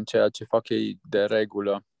activității, adică în ceea ce fac ei de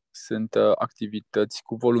regulă, sunt activități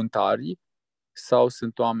cu voluntarii sau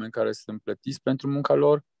sunt oameni care sunt plătiți pentru munca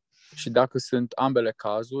lor? Și dacă sunt ambele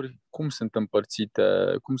cazuri, cum sunt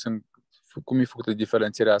împărțite, cum e făcută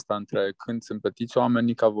diferențierea asta între când sunt plătiți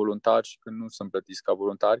oamenii ca voluntari și când nu sunt plătiți ca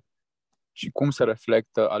voluntari? Și cum se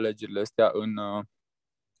reflectă alegerile astea în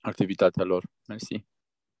activitatea lor? Mersi.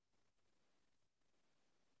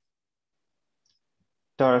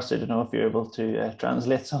 Doris, I don't know if you're able to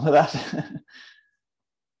translate some of that.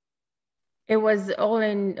 It was all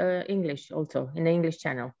in English also, in the English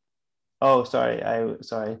channel. Oh, sorry.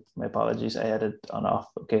 Sorry. My apologies. I had it on off.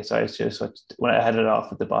 Okay, sorry. So when I had it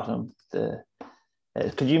off at the bottom,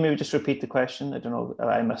 could you maybe just repeat the question? I don't know.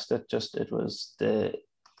 I missed it. Just it was the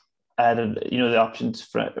added. You know, the options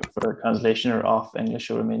for translation are off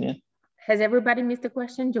English or Romanian. Has everybody missed the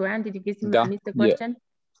question? Joanne, did you miss the Yeah. question?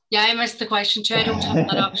 Yeah, I missed the question too. I don't have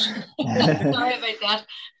that option. Sorry about that.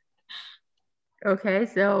 Okay,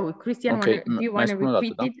 so Christian, Okay, do you want to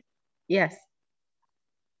repeat it? Yes.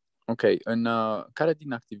 Ok, în care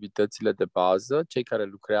din activitățile de bază, cei care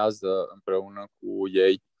lucrează împreună cu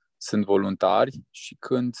ei sunt voluntari și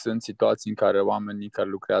când sunt situații în care oamenii care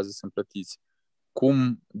lucrează sunt plătiți?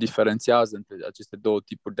 Cum diferențiază între aceste două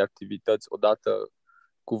tipuri de activități, odată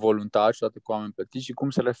cu voluntari și odată cu oameni plătiți, și cum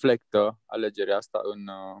se reflectă alegerea asta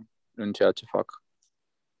în ceea ce fac?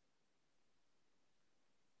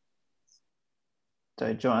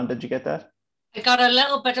 Sorry, Joanne, did you get that? I got a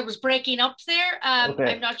little bit, it was breaking up there.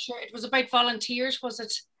 Okay. I'm not sure. It was about volunteers, was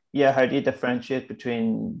it? Yeah, how do you differentiate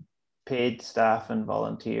between paid staff and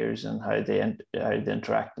volunteers and how they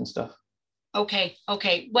interact and stuff? Okay.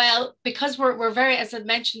 Well, because we're very, as I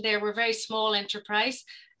mentioned there, we're a very small enterprise.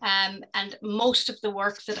 And most of the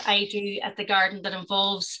work that I do at the garden that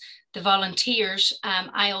involves the volunteers,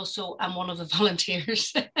 I also am one of the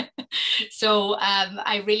volunteers. So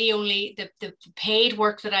I really only, the paid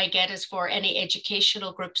work that I get is for any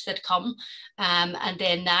educational groups that come, and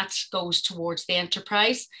then that goes towards the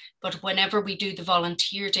enterprise. But whenever we do the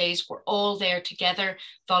volunteer days, we're all there together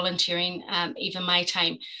volunteering, even my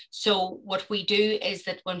time. So what we do is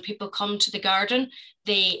that when people come to the garden,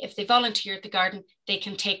 if they volunteer at the garden, they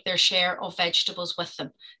can take their share of vegetables with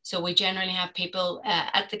them. So we generally have people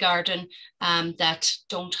at the garden that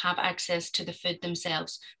don't have access to the food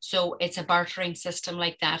themselves. So it's a bartering system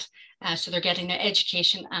like that. So they're getting their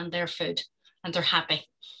education and their food, and they're happy.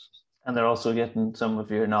 And they're also getting some of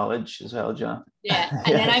your knowledge as well, John. Yeah,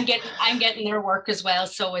 and then I'm getting their work as well.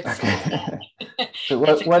 So it's okay. So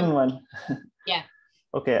it's one. Yeah.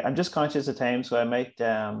 Okay, I'm just conscious of time, so I might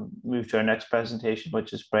move to our next presentation,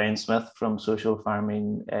 which is Brian Smith from Social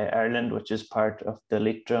Farming Ireland, which is part of the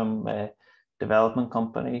Leitrim Development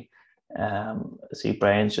Company. I see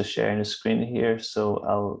Brian's just sharing his screen here,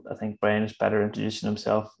 so I think Brian is better introducing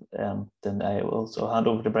himself than I will. So I'll hand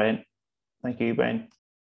over to Brian. Thank you, Brian.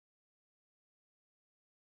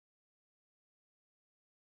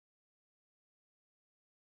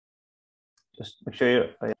 Just make sure you're...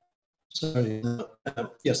 Oh, yeah. Sorry.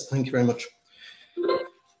 Yes, thank you very much.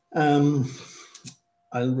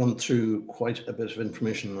 I'll run through quite a bit of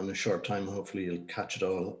information in a short time. Hopefully you'll catch it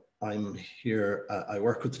all. I'm here, I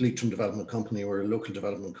work with the Leitrim Development Company. We're a local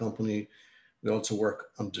development company. We also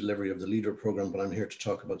work on delivery of the LEADER program, but I'm here to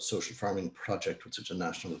talk about Social Farming Project, which is a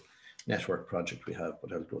national network project we have,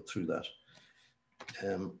 but I'll go through that.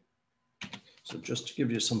 So just to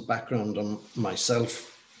give you some background on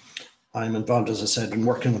myself, I'm involved, as I said, in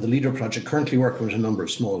working with the LEADER project, currently working with a number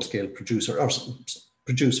of small scale producers,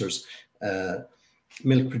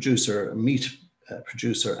 milk producer, meat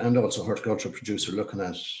producer, and also horticultural producer, looking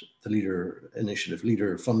at the LEADER initiative,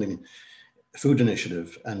 LEADER funding food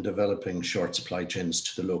initiative, and developing short supply chains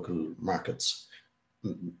to the local markets.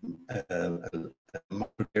 A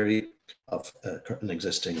dairy of an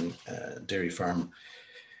existing dairy farm,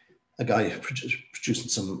 a guy producing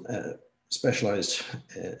some specialized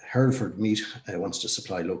Hereford meat wants to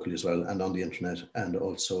supply locally as well and on the internet, and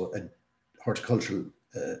also a horticultural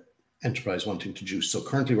enterprise wanting to juice. So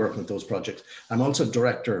currently working with those projects. I'm also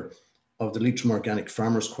director of the Leitrim Organic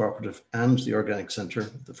Farmers Cooperative and the Organic Centre.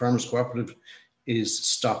 The Farmers Cooperative is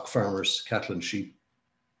stock farmers, cattle and sheep,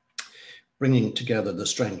 bringing together the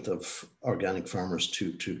strength of organic farmers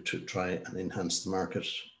to try and enhance the market,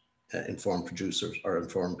 inform producers or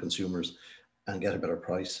inform consumers and get a better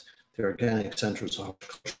price. The Organic Centre is a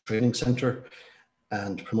horticultural training centre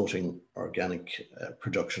and promoting organic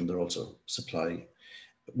production. They're also supply.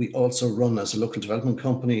 We also run as a local development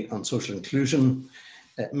company on social inclusion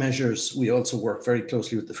measures. We also work very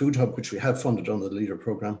closely with the Food Hub, which we have funded under the LEADER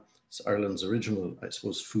programme. It's Ireland's original, I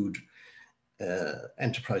suppose, food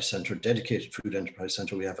enterprise centre, dedicated food enterprise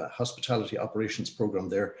centre. We have a hospitality operations programme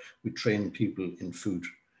there. We train people in food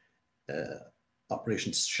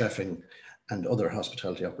operations, chefing, and other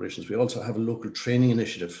hospitality operations. We also have a local training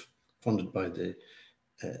initiative funded by the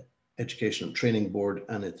Education and Training Board,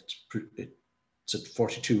 and it's a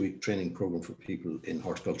 42-week training program for people in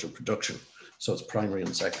horticultural production. So it's primary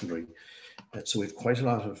and secondary. So we have quite a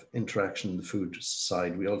lot of interaction in the food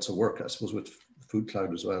side. We also work, I suppose, with Food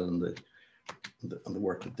Cloud as well, and the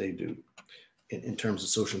work that they do in terms of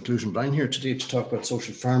social inclusion. But I'm here today to talk about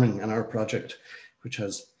social farming and our project, which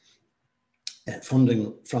has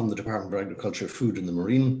funding from the Department of Agriculture, Food and the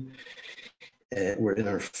Marine. We're in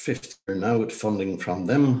our 5th year now with funding from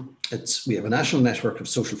them. We have a national network of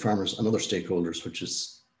social farmers and other stakeholders, which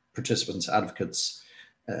is participants, advocates,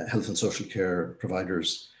 health and social care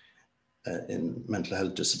providers in mental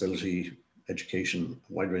health, disability, education,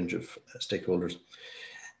 a wide range of stakeholders.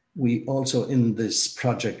 We also, in this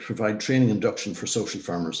project, provide training induction for social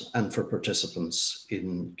farmers and for participants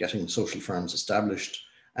in getting social farms established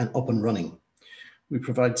and up and running. We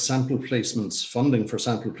provide sample placements, funding for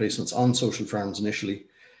sample placements on social farms initially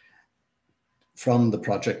from the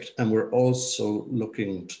project. And we're also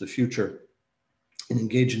looking to the future in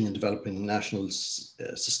engaging in developing national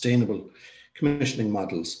sustainable commissioning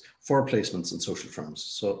models for placements in social farms.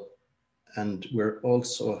 So, and we're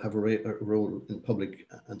also have a role in public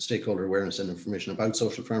and stakeholder awareness and information about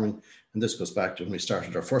social farming. And this goes back to when we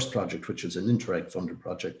started our first project, which is an Interreg funded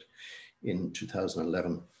project in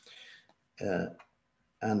 2011.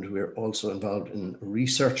 And we're also involved in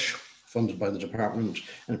research funded by the department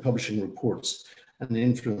and publishing reports and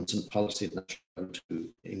influence in policy to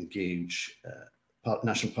engage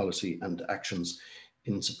national policy and actions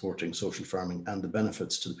in supporting social farming and the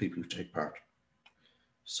benefits to the people who take part.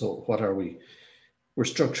 So what are we? We're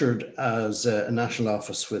structured as a national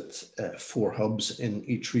office with 4 hubs in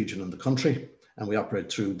each region in the country, and we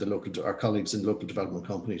operate through our colleagues in local development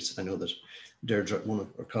companies. I know that Deirdre, one of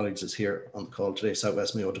our colleagues, is here on the call today,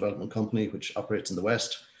 Southwest Mayo Development Company, which operates in the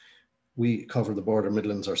west. We cover the border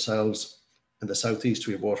Midlands ourselves. In the southeast,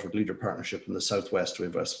 we have Waterford Leader Partnership. In the southwest, we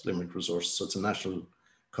have West Limerick Resource. So it's a national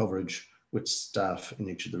coverage with staff in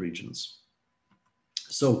each of the regions.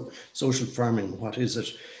 So social farming, what is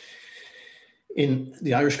it? In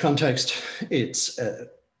the Irish context, it's,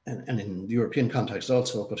 and in the European context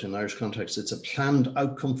also, but in Irish context, it's a planned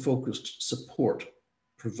outcome-focused support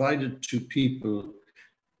provided to people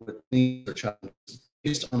with needs or challenges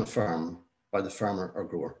based on a farm by the farmer or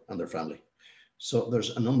grower and their family. So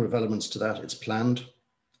there's a number of elements to that. It's planned.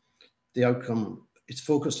 The outcome, it's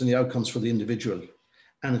focused on the outcomes for the individual,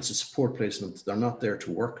 and it's a support placement. They're not there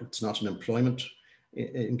to work. It's not an employment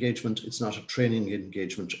engagement. It's not a training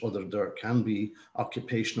engagement, although there can be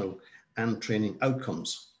occupational and training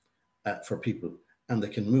outcomes for people, and they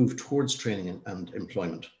can move towards training and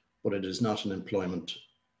employment, but it is not an employment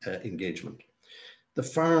engagement. The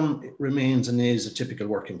farm remains and is a typical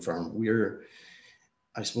working farm. We're,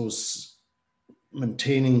 I suppose,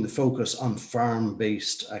 maintaining the focus on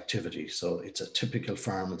farm-based activity. So it's a typical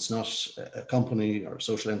farm. It's not a company or a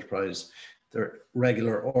social enterprise. They're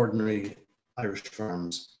regular, ordinary Irish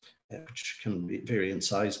farms, which can vary in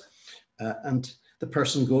size. And the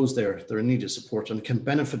person goes there, they're in need of support and can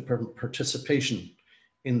benefit from participation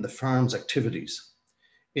in the farm's activities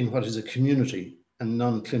in what is a community and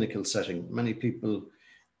non-clinical setting. Many people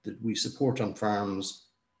that we support on farms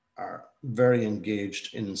are very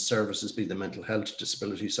engaged in services, be the mental health,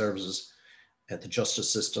 disability services, the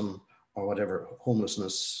justice system, or whatever,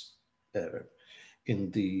 homelessness,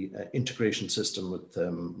 in the integration system with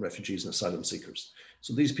refugees and asylum seekers.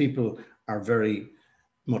 So these people are very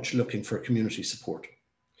much looking for community support.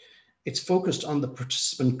 It's focused on the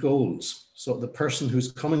participant goals. So the person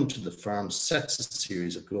who's coming to the farm sets a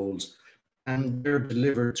series of goals, and they're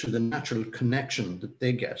delivered through the natural connection that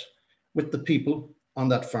they get with the people on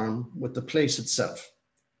that farm, with the place itself,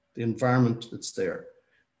 the environment that's there,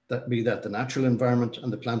 that be that the natural environment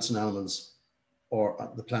and the plants and animals,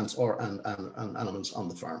 or the plants and animals on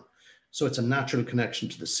the farm. So it's a natural connection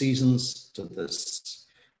to the seasons, to the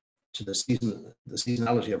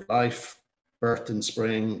seasonality of life, birth in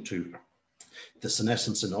spring to the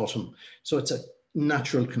senescence in autumn. So it's a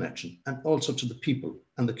natural connection, and also to the people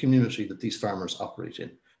and the community that these farmers operate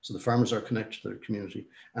in. So the farmers are connected to their community,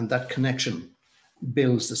 and that connection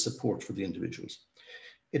builds the support for the individuals.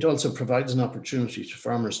 It also provides an opportunity to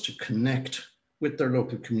farmers to connect with their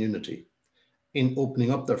local community in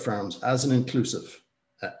opening up their farms as an inclusive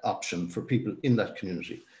option for people in that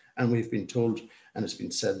community. And we've been told, and it's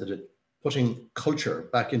been said, that putting culture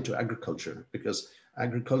back into agriculture, because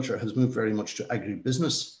agriculture has moved very much to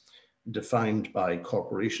agribusiness, defined by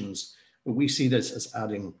corporations, but we see this as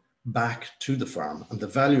adding back to the farm and the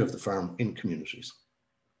value of the farm in communities.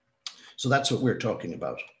 So that's what we're talking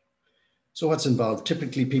about. So what's involved?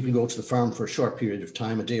 Typically, people go to the farm for a short period of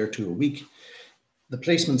time, a day or two a week. The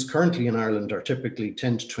placements currently in Ireland are typically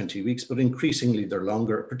 10 to 20 weeks, but increasingly they're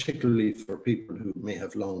longer, particularly for people who may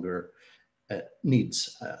have longer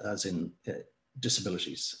needs, as in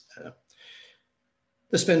disabilities.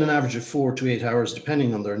 They spend an average of 4 to 8 hours,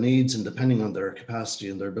 depending on their needs and depending on their capacity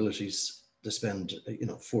and their abilities. They spend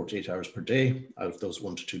 4 to 8 hours per day out of those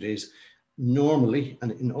 1 to 2 days. normally,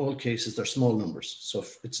 and in all cases, they're small numbers. So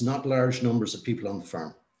it's not large numbers of people on the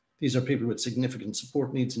farm. These are people with significant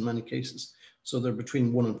support needs in many cases. So they're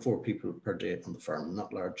between 1 and 4 people per day on the farm,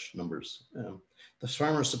 not large numbers. The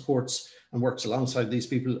farmer supports and works alongside these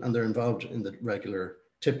people, and they're involved in the regular,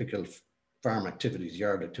 typical farm activities,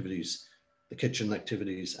 yard activities, the kitchen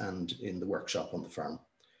activities, and in the workshop on the farm.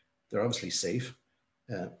 They're obviously safe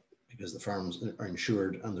because the farms are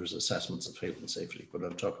insured and there's assessments of health and safety, but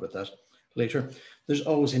I'll talk about that later. There's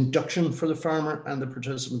always induction for the farmer and the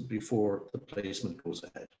participant before the placement goes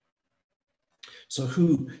ahead. So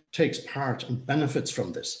who takes part and benefits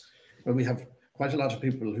from this? Well, we have quite a lot of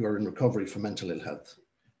people who are in recovery from mental ill health,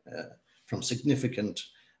 from significant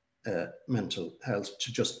mental health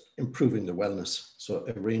to just improving their wellness. So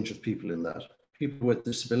a range of people in that. People with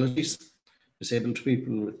disabilities, disabled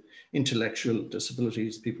people with intellectual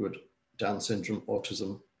disabilities, people with Down syndrome,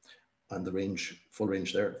 autism, and the range, full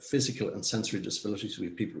range there. Physical and sensory disabilities. We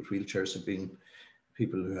have people with wheelchairs, have been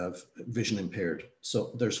people who have vision impaired.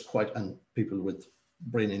 So there's quite, and people with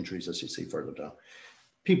brain injuries, as you see further down.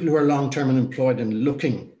 People who are long-term unemployed and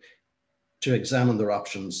looking to examine their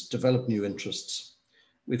options, develop new interests.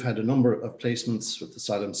 We've had a number of placements with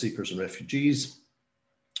asylum seekers and refugees.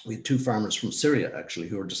 We had 2 farmers from Syria, actually,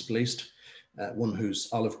 who were displaced. One whose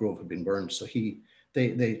olive grove had been burned. So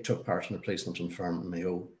they took part in a placement on the farm in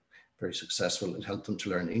Mayo, very successful. It helped them to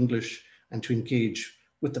learn English and to engage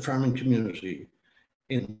with the farming community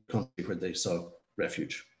in the country where they sought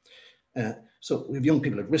refuge. So we have young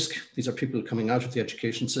people at risk. These are people coming out of the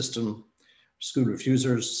education system, school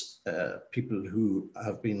refusers, people who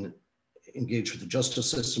have been engaged with the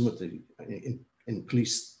justice system, with the in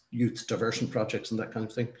police youth diversion projects and that kind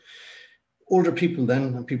of thing. Older people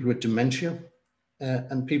then, and people with dementia,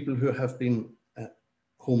 and people who have been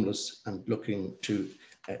homeless and looking to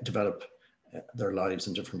develop their lives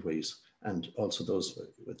in different ways, and also those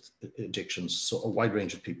with addictions. So a wide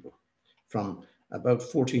range of people from about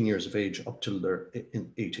 14 years of age up till their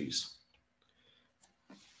 80s.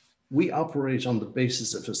 We operate on the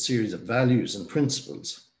basis of a series of values and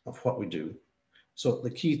principles of what we do. So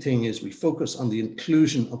the key thing is we focus on the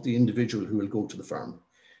inclusion of the individual who will go to the farm.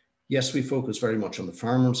 Yes, we focus very much on the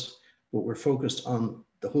farmers, but we're focused on,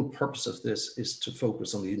 the whole purpose of this is to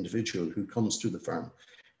focus on the individual who comes to the farm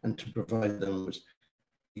and to provide them with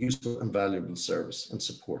useful and valuable service and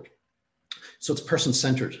support. So it's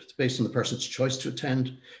person-centered. It's based on the person's choice to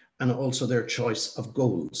attend and also their choice of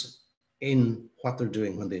goals in what they're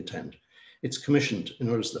doing when they attend. It's commissioned. In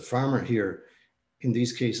other words, the farmer here, in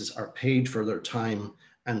these cases, are paid for their time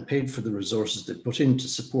and paid for the resources they put into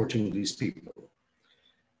supporting these people.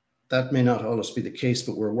 That may not always be the case,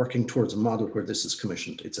 but we're working towards a model where this is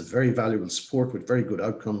commissioned. It's a very valuable support with very good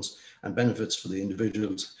outcomes and benefits for the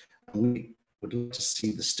individuals. And we would like to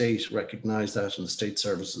see the state recognize that in the state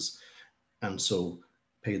services, and so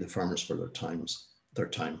pay the farmers for their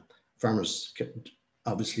time. Farmers can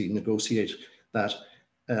obviously negotiate that.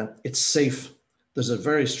 It's safe. There's a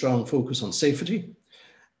very strong focus on safety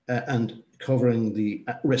and covering the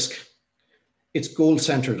risk. It's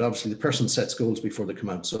goal-centered. Obviously, the person sets goals before they come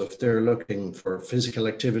out. So if they're looking for physical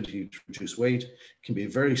activity to reduce weight, it can be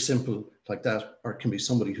very simple like that, or it can be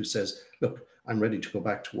somebody who says, look, I'm ready to go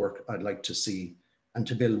back to work. I'd like to see, and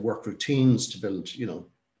to build work routines, to build,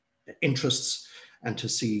 interests, and to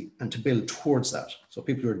see, and to build towards that. So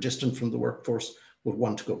people who are distant from the workforce would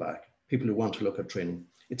want to go back. People who want to look at training.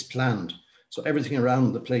 It's planned. So everything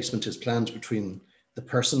around the placement is planned between the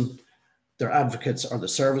person, their advocates, or the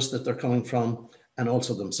service that they're coming from, and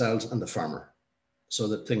also themselves and the farmer, so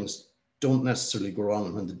that things don't necessarily go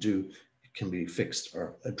wrong. When they do, it can be fixed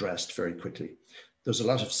or addressed very quickly. There's a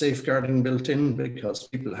lot of safeguarding built in because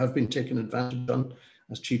people have been taken advantage of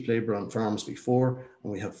as cheap labor on farms before,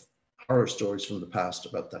 and we have horror stories from the past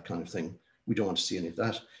about that kind of thing. We don't want to see any of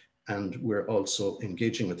that. And we're also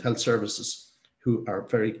engaging with health services who are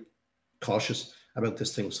very cautious about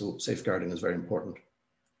this thing. So safeguarding is very important.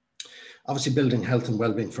 Obviously, building health and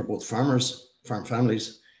well-being for both farmers, farm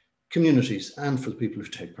families, communities, and for the people who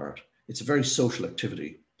take part. It's a very social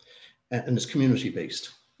activity, and it's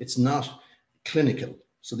community-based. It's not clinical.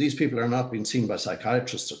 So these people are not being seen by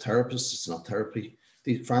psychiatrists or therapists. It's not therapy.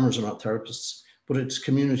 These farmers are not therapists, but it's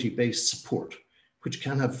community-based support, which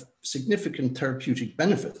can have significant therapeutic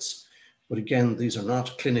benefits. But again, these are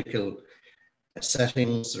not clinical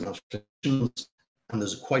settings, they're not clinicians, and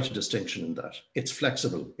there's quite a distinction in that. It's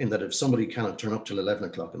flexible in that if somebody cannot turn up till 11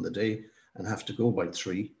 o'clock in the day and have to go by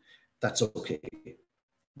 3, that's okay.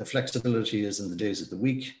 The flexibility is in the days of the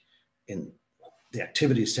week, in the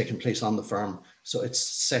activities taking place on the farm, so it's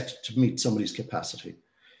set to meet somebody's capacity.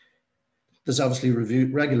 There's obviously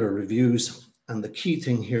regular reviews, and the key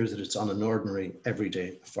thing here is that it's on an ordinary,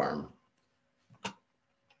 everyday farm.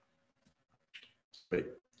 Great.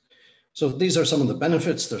 So these are some of the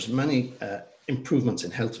benefits. There's many improvements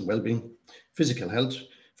in health and well-being. Physical health,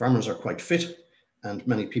 farmers are quite fit, and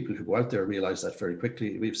many people who go out there realize that very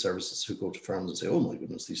quickly. We have services who go to farms and say, oh my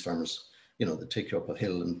goodness, these farmers, you know, they take you up a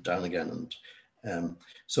hill and down again. And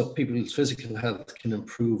so people's physical health can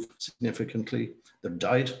improve significantly. Their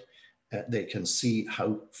diet, they can see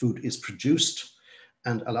how food is produced.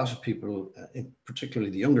 And a lot of people,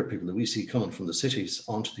 particularly the younger people that we see coming from the cities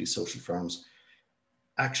onto these social farms,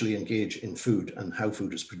 actually engage in food and how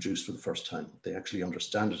food is produced for the first time. They actually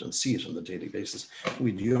understand it and see it on a daily basis.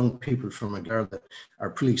 We had young people from Agarda, our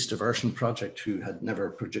police diversion project, who had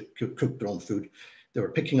never cooked their own food. They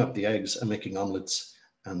were picking up the eggs and making omelets,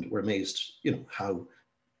 and were amazed, you know,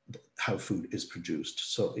 how food is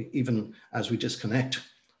produced. So even as we disconnect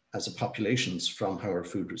as a populations from how our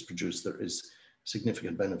food is produced, there is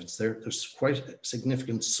significant benefits there. There's quite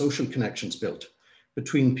significant social connections built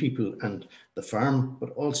between people and the farm,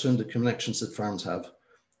 but also in the connections that farms have.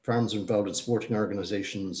 Farms are involved in sporting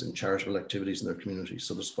organizations and charitable activities in their community.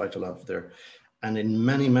 So there's quite a lot there. And in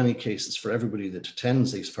many, many cases, for everybody that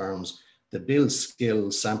attends these farms, they build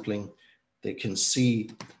skills, sampling. They can see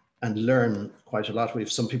and learn quite a lot. We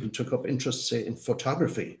have some people who took up interest, say, in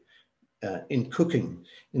photography, in cooking,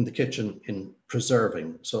 in the kitchen, in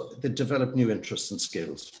preserving. So they develop new interests and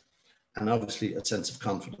skills. And obviously a sense of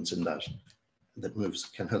confidence in that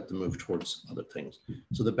can help them move towards other things.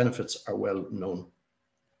 So the benefits are well known.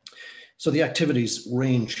 So the activities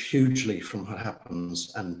range hugely from what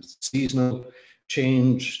happens, and seasonal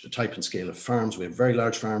change, the type and scale of farms. We have very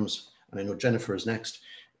large farms, and I know Jennifer is next.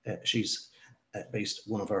 She's based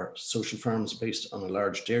one of our social farms based on a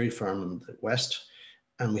large dairy farm in the west,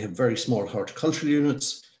 and we have very small horticultural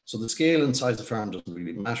units. So the scale and size of the farm doesn't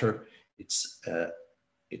really matter. It's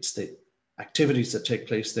the activities that take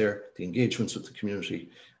place there, the engagements with the community,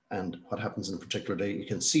 and what happens in a particular day. You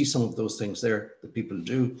can see some of those things there that people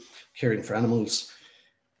do: caring for animals,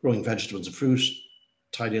 growing vegetables and fruit,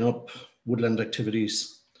 tidying up, woodland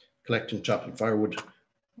activities, collecting, chopping firewood,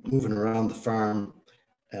 moving around the farm,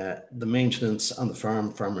 the maintenance on the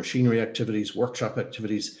farm, farm machinery activities, workshop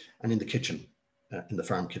activities, and in the kitchen, in the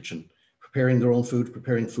farm kitchen, preparing their own food,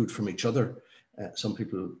 preparing food from each other. Some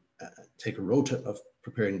people take a rota of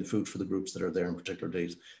preparing the food for the groups that are there on particular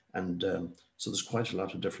days. And so there's quite a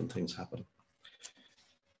lot of different things happen.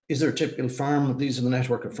 Is there a typical farm? These are the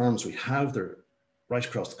network of farms we have. They're right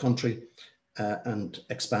across the country and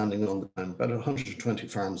expanding on the time. About 120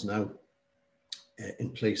 farms now in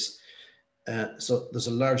place. So there's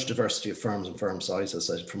a large diversity of farms and farm size, as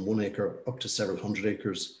I said, from 1 acre up to several hundred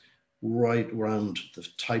acres, right around the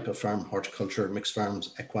type of farm: horticulture, mixed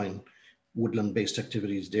farms, equine, woodland-based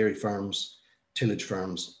activities, dairy farms, tillage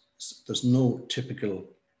farms. There's no typical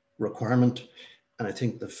requirement. And I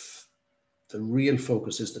think the real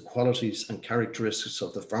focus is the qualities and characteristics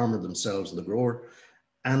of the farmer themselves and the grower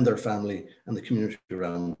and their family and the community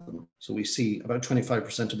around them. So we see about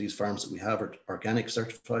 25% of these farms that we have are organic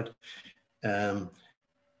certified,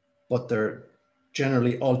 but they're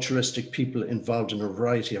generally altruistic people involved in a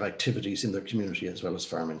variety of activities in their community as well as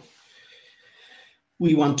farming.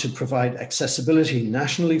 We want to provide accessibility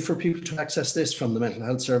nationally for people to access this, from the mental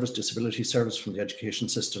health service, disability service, from the education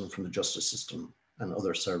system, from the justice system, and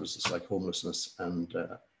other services like homelessness.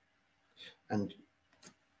 And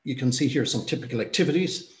you can see here some typical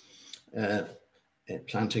activities: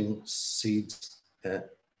 planting seeds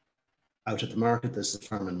out at the market. This is the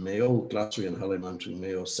farm in Mayo, Glossary and Holly Mountain,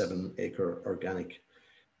 Mayo, 7 acre organic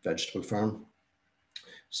vegetable farm.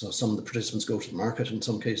 So some of the participants go to the market in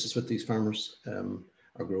some cases with these farmers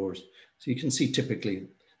or growers. So you can see typically,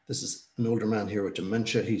 this is an older man here with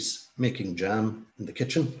dementia. He's making jam in the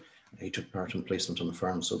kitchen. He took part in placement on the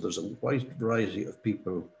farm. So there's a wide variety of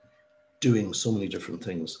people doing so many different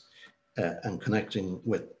things and connecting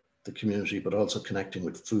with the community, but also connecting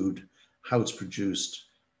with food, how it's produced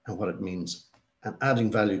and what it means, and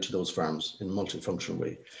adding value to those farms in a multifunctional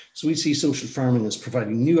way. So we see social farming as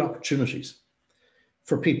providing new opportunities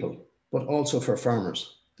for people, but also for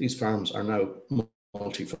farmers. These farms are now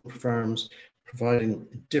multifunctional farms, providing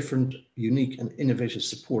different, unique and innovative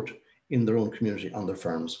support in their own community on their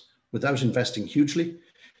farms without investing hugely.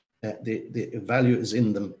 The value is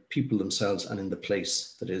in the people themselves and in the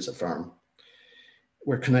place that is a farm.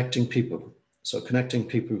 We're connecting people. So connecting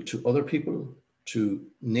people to other people, to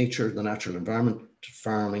nature, the natural environment, to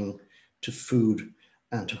farming, to food,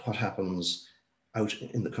 and to what happens out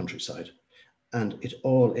in the countryside. And it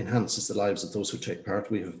all enhances the lives of those who take part.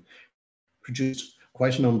 We have produced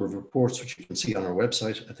quite a number of reports, which you can see on our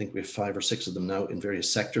website. I think we have 5 or 6 of them now in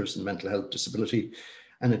various sectors in mental health, disability,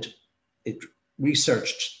 and it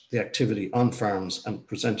researched the activity on farms and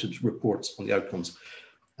presented reports on the outcomes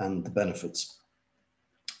and the benefits.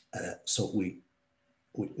 So we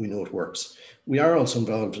know it works. We are also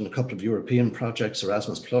involved in a couple of European projects,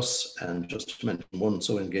 Erasmus Plus, and just to mention one,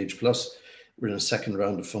 So Engage Plus. We're in a second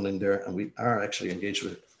round of funding there, and we are actually engaged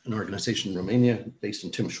with an organization in Romania based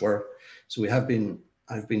in Timișoara. So I've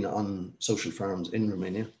been on social farms in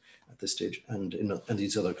Romania at this stage, and in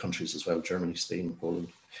these other countries as well, Germany, Spain, Poland.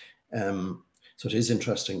 So it is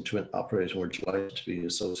interesting to operate, and we're delighted to be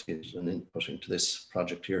associated and inputting to this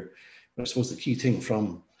project here. But I suppose the key thing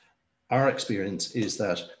from our experience is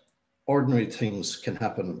that ordinary things can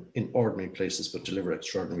happen in ordinary places, but deliver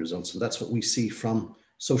extraordinary results. And that's what we see from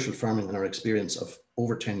social farming and our experience of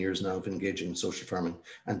over 10 years now of engaging in social farming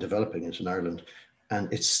and developing it in Ireland.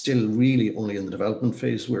 And it's still really only in the development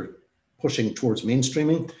phase. We're pushing towards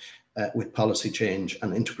mainstreaming with policy change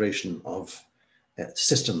and integration of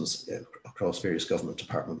systems across various government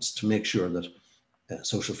departments to make sure that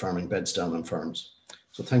social farming beds down on farms.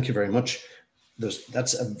 So thank you very much.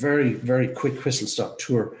 That's a very, very quick whistle-stop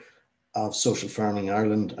tour of social farming in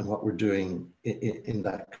Ireland and what we're doing in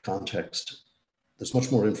that context. There's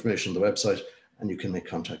much more information on the website, and you can make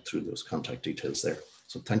contact through those contact details there.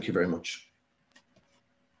 So thank you very much.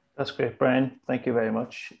 That's great, Brian. Thank you very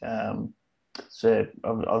much. It's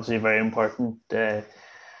obviously a very important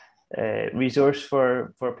resource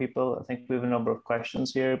for people. I think we have a number of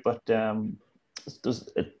questions here, but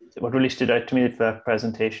what really stood out to me for that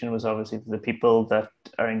presentation was obviously the people that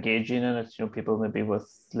are engaging in it. You know, people maybe with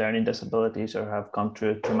learning disabilities or have gone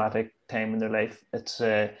through a traumatic time in their life.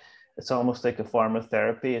 It's almost like a form of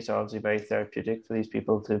therapy. It's obviously very therapeutic for these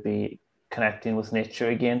people to be connecting with nature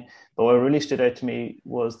again. But what really stood out to me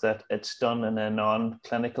was that it's done in a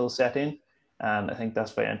non-clinical setting. And I think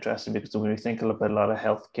that's very interesting, because when we think about a lot of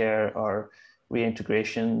healthcare or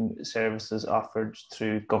reintegration services offered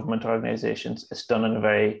through government organizations, it's done in a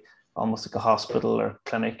very, almost like a hospital or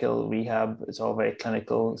clinical rehab. It's all very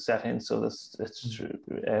clinical setting. So it's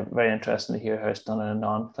very interesting to hear how it's done in a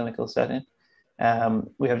non-clinical setting.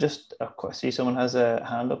 We have just, I see someone has a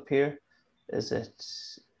hand up here. Is it,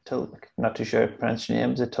 not too sure how to pronounce your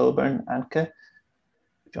name, is it Tilburn Anke?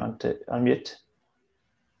 Do you want to unmute?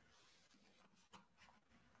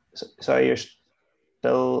 Sorry, you're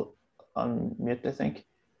still on mute, I think.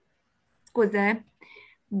 Scuze.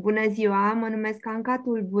 Bună ziua, mă numesc Anca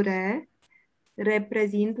Tulbure,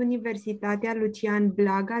 reprezint Universitatea Lucian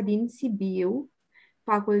Blaga din Sibiu,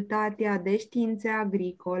 Facultatea de Științe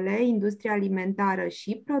Agricole, Industria Alimentară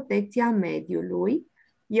și Protecția Mediului.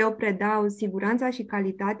 Eu predau siguranța și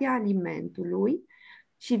calitatea alimentului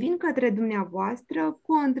și vin către dumneavoastră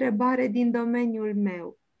cu o întrebare din domeniul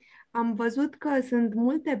meu. Am văzut că sunt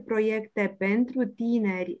multe proiecte pentru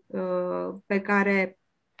tineri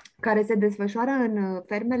care se desfășoară în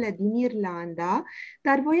fermele din Irlanda,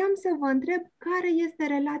 dar voiam să vă întreb care este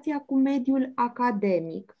relația cu mediul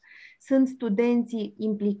academic. Sunt studenții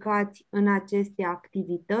implicați în aceste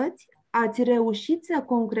activități? Ați reușit să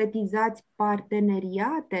concretizați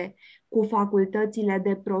parteneriate cu facultățile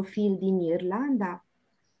de profil din Irlanda?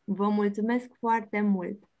 Vă mulțumesc foarte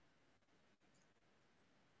mult!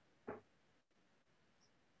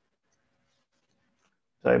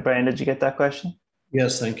 Sorry, Brian, did you get that question?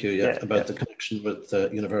 Yes, thank you. Yeah, about the connection with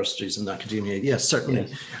universities and academia. Yes, certainly.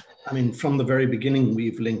 Yes. I mean, from the very beginning,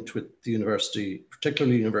 we've linked with the university,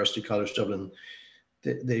 particularly University College Dublin.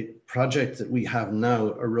 The project that we have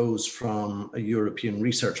now arose from a European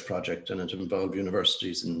research project, and it involved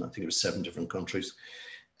universities in, I think it was 7 different countries,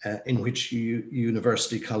 in which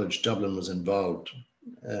University College Dublin was involved.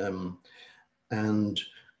 And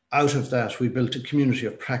out of that, we built a community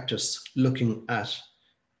of practice looking at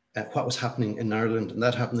what was happening in Ireland, and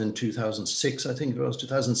that happened in 2006, I think it was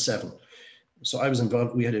 2007. So I was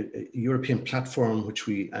involved. We had a European platform, which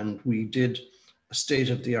we did a state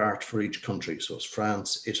of the art for each country. So it's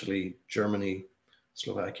France, Italy, Germany,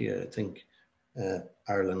 Slovakia, I think,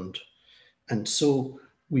 Ireland. And so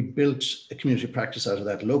we built a community practice out of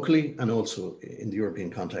that locally and also in the European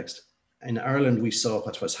context. In Ireland, we saw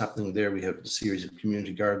what was happening there. We had a series of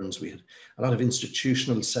community gardens. We had a lot of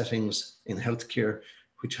institutional settings in healthcare,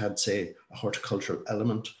 which had, say, a horticultural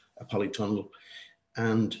element, a polytunnel.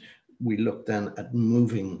 And we looked then at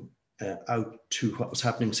moving out to what was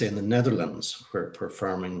happening, say, in the Netherlands, where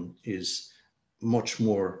farming is much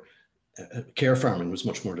more, care farming was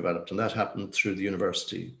much more developed. And that happened through the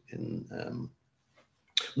university in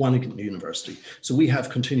Wageningen University. So we have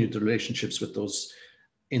continued the relationships with those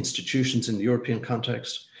institutions in the European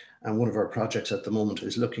context. And one of our projects at the moment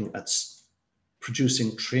is looking at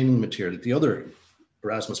producing training material. The other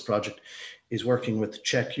Erasmus project is working with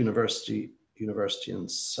Czech University in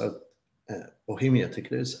South Bohemia, I think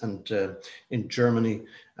it is, and in Germany,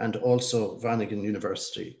 and also Wageningen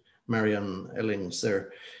University, Marianne Ellings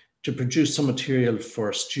there, to produce some material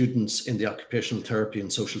for students in the occupational therapy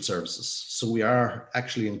and social services. So we are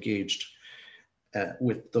actually engaged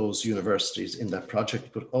with those universities in that project,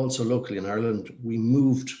 but also locally in Ireland. We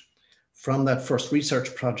moved from that first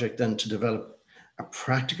research project then to develop a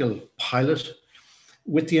practical pilot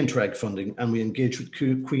with the Interreg funding, and we engaged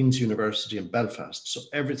with Queen's University in Belfast. So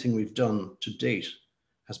everything we've done to date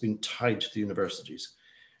has been tied to the universities.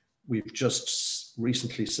 We've just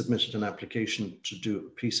recently submitted an application to do a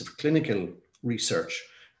piece of clinical research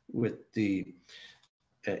with the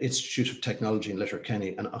Institute of Technology in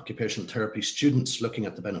Letterkenny and occupational therapy students looking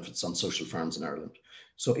at the benefits on social farms in Ireland.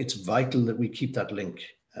 So it's vital that we keep that link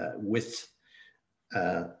with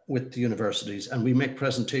the universities, and we make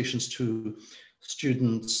presentations to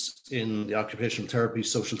students in the occupational therapy,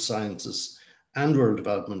 social sciences and rural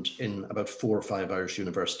development in about 4 or 5 Irish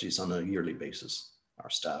universities on a yearly basis. Our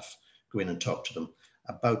staff go in and talk to them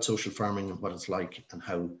about social farming and what it's like and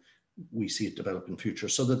how we see it develop in future,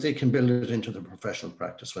 so that they can build it into their professional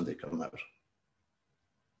practice when they come out.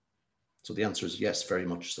 So the answer is yes, very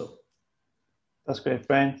much so. That's great,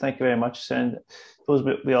 Brian. Thank you very much. And I suppose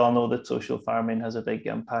we all know that social farming has a big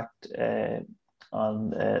impact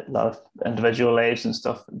on a lot of individual lives and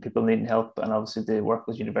stuff, and people needing help. And obviously the work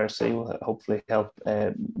with university will hopefully help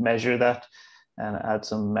measure that and add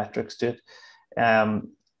some metrics to it.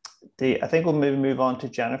 I think we'll maybe move on to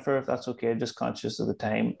Jennifer, if that's okay. I'm just conscious of the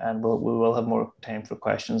time, and we will have more time for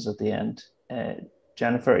questions at the end.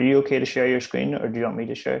 Jennifer, are you okay to share your screen, or do you want me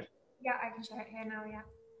to share it? Yeah, I can share it here now, yeah.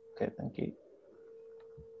 Okay, thank you.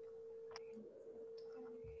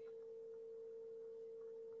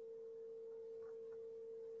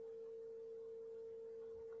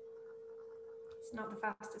 It's not the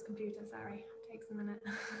fastest computer, sorry. It takes a minute.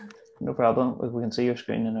 No problem. We can see your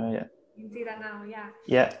screen now, yeah. You can see that now, yeah.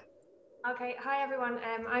 Yeah. Okay, hi everyone.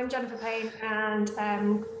 I'm Jennifer Payne, and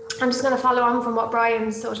I'm just going to follow on from what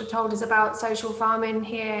Brian sort of told us about social farming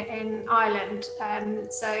here in Ireland.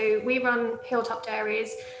 So we run Hilltop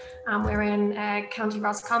Dairies, and we're in County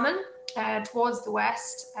Roscommon. Towards the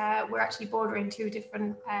west, we're actually bordering 2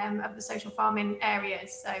 different of the social farming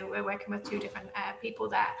areas. So we're working with 2 different people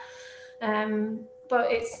there.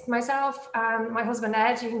 But it's myself and my husband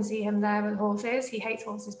Ed. You can see him there with horses. He hates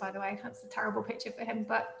horses, by the way. That's a terrible picture for him.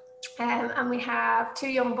 But and we have 2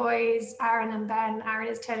 young boys, Aaron and Ben. Aaron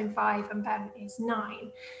is turning 5 and Ben is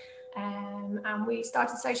 9. And we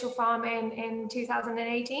started social farming in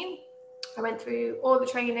 2018. I went through all the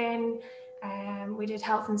training. We did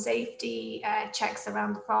health and safety checks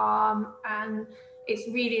around the farm, and it's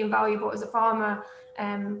really invaluable as a farmer.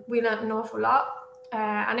 We learned an awful lot,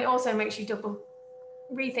 and it also makes you double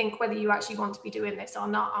rethink whether you actually want to be doing this or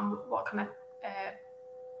not, and what kind of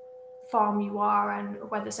farm you are, and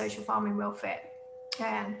whether social farming will fit.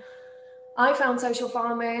 I found social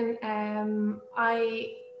farming,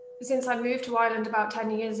 since I moved to Ireland about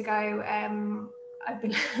 10 years ago, I've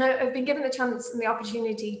been given the chance and the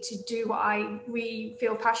opportunity to do what I really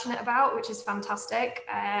feel passionate about, which is fantastic.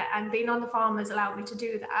 And being on the farm has allowed me to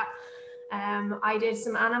do that. I did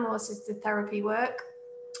some animal assisted therapy work.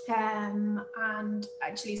 And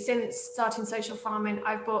actually, since starting social farming,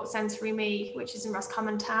 I've bought Sensory Me, which is in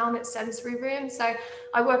Roscommon Town. It's sensory room. So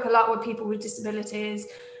I work a lot with people with disabilities.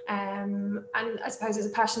 And I suppose it's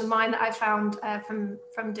a passion of mine that I found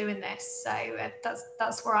from doing this. So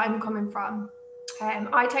that's where I'm coming from.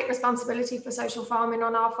 I take responsibility for social farming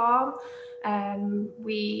on our farm.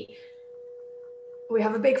 We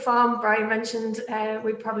have a big farm. Brian mentioned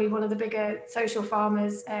we're probably one of the bigger social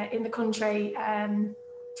farmers in the country.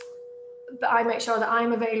 But I make sure that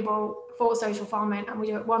I'm available for social farming, and we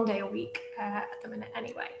do it 1 day a week at the minute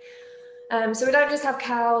anyway. So we don't just have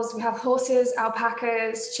cows, we have horses,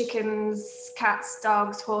 alpacas, chickens, cats,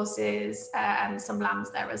 dogs, horses, and some lambs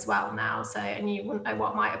there as well now. So, and you wouldn't know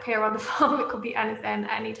what might appear on the farm. It could be anything,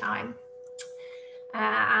 anytime.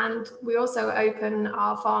 And we also open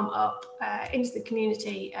our farm up into the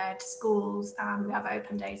community to schools, and we have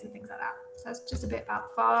open days and things like that. So that's just a bit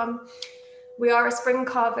about the farm. We are a spring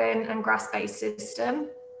calving and grass-based system.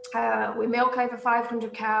 We milk over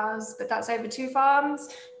 500 cows, but that's over 2 farms.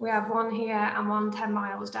 We have one here and one 10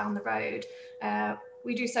 miles down the road.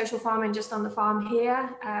 We do social farming just on the farm here.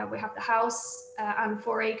 We have the house and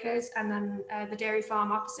 4 acres, and then the dairy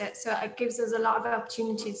farm opposite. So it gives us a lot of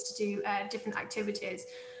opportunities to do different activities.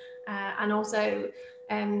 And also,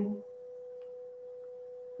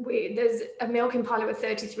 there's a milking parlour with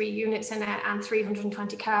 33 units in it and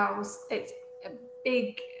 320 cows. It's a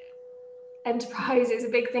big enterprise. It's a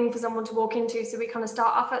big thing for someone to walk into. So we kind of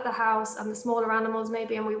start off at the house and the smaller animals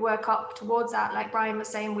maybe, and we work up towards that. Like Brian was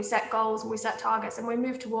saying, we set goals and we set targets and we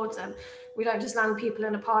move towards them. We don't just land people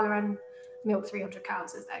in a parlour and milk 300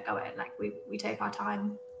 cows as they're going. Like we take our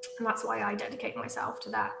time, and that's why I dedicate myself to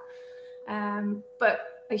that. But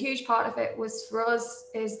a huge part of it was for us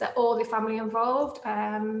is that all the family involved.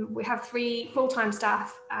 We have 3 full-time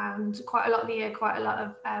staff and quite a lot of the year, quite a lot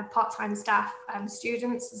of part-time staff and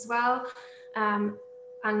students as well.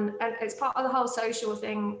 And it's part of the whole social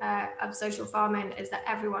thing of social farming is that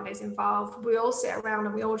everyone is involved. We all sit around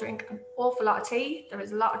and we all drink an awful lot of tea. There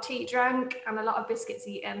is a lot of tea drank and a lot of biscuits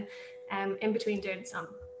eaten in between doing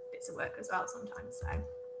some bits of work as well sometimes.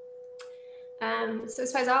 So I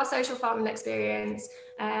suppose our social farming experience,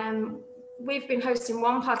 we've been hosting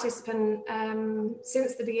one participant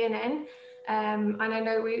since the beginning. And I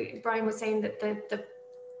know Brian was saying that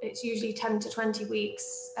it's usually 10 to 20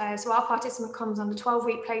 weeks. So our participant comes on the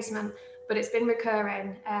 12-week placement, but it's been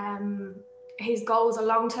recurring. His goals are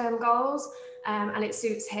long-term goals, and it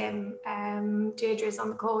suits him. Deirdre's on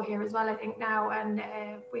the call here as well, I think now, and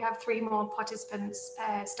we have 3 more participants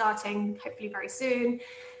starting hopefully very soon.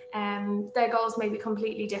 Their goals may be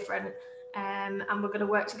completely different, and we're going to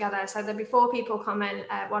work together. So there'll be 4 people coming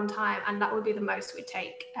at one time, and that would be the most we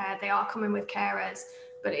take. They are coming with carers,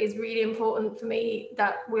 but it is really important for me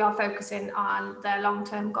that we are focusing on their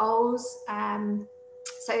long-term goals.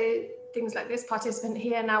 So things like this participant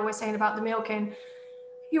here, now we're saying about the milking,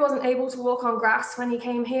 he wasn't able to walk on grass when he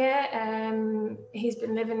came here. He's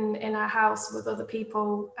been living in a house with other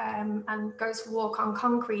people and goes for a walk on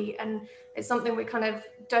concrete. And it's something we kind of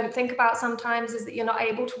don't think about sometimes, is that you're not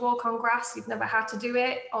able to walk on grass. You've never had to do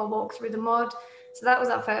it or walk through the mud. So that was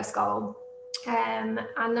our first goal. And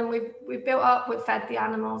then we've built up, we've fed the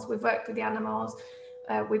animals, we've worked with the animals.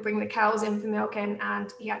 We bring the cows in for milking,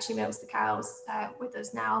 and he actually milks the cows with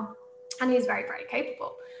us now. And he's very, very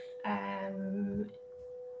capable.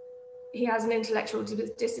 He has an intellectual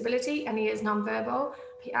disability and he is non-verbal.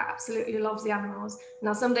 He absolutely loves the animals.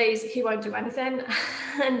 Now, some days he won't do anything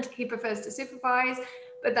and he prefers to supervise,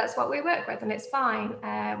 but that's what we work with and it's fine.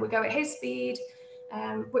 We go at his speed,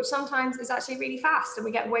 which sometimes is actually really fast and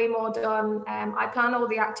we get way more done. I plan all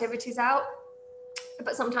the activities out,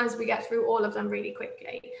 but sometimes we get through all of them really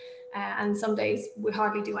quickly. And some days we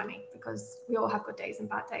hardly do any because we all have good days and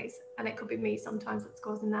bad days. And it could be me sometimes that's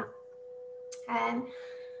causing that.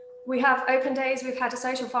 We have open days. We've had a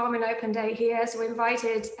social farming open day here. So we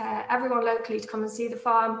invited everyone locally to come and see the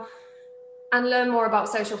farm and learn more about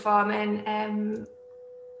social farming.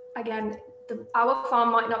 Again, our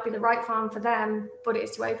farm might not be the right farm for them, but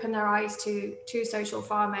it's to open their eyes to social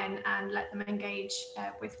farming and let them engage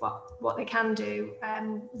with what they can do.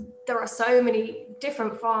 There are so many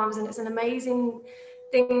different farms, and it's an amazing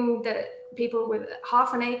thing that people with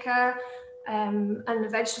half an acre and a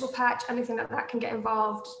vegetable patch, anything like that, can get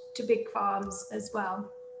involved to big farms as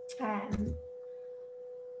well.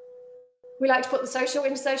 We like to put the social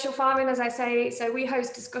into social farming, as I say. So we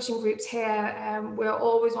host discussion groups here. We're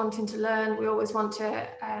always wanting to learn. We always want to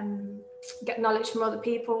get knowledge from other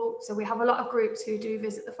people. So we have a lot of groups who do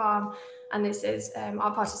visit the farm, and this is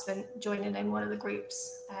our participant joining in one of the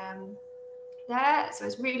groups there. So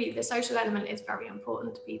it's really, the social element is very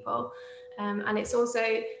important to people, and it's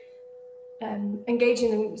also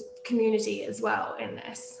engaging the community as well in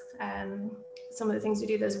this. Some of the things we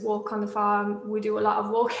do, there's walk on the farm. We do a lot of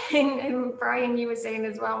walking, and Brian, you were saying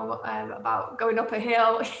as well about going up a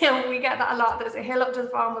hill. We get that a lot. There's a hill up to the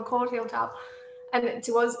farm, we're called Hilltop, and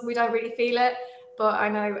to us, we don't really feel it. But I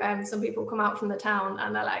know some people come out from the town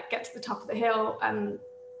and they're like, get to the top of the hill, and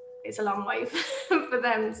it's a long way for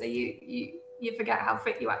them. So you forget how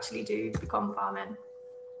fit you actually do become farming.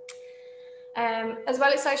 As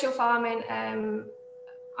well as social farming,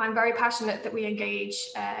 I'm very passionate that we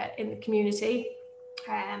engage in the community.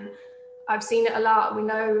 I've seen it a lot. We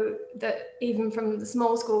know that even from the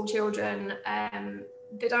small school children,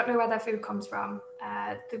 they don't know where their food comes from.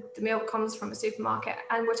 The milk comes from a supermarket.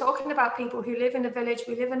 And we're talking about people who live in a village.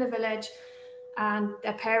 We live in a village, and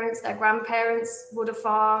their parents, their grandparents would have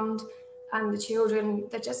farmed, and the children,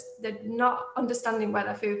 they're not understanding where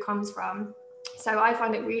their food comes from. So I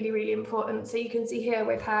find it really, really important. So you can see here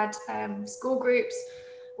we've had school groups.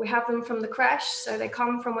 We have them from the creche, so they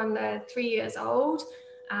come from when they're 3 years old,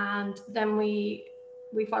 and then we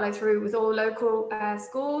follow through with all local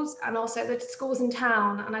schools and also the schools in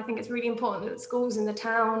town. And I think it's really important that schools in the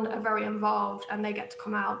town are very involved and they get to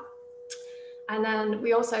come out. And then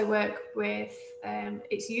we also work with,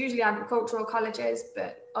 it's usually agricultural colleges,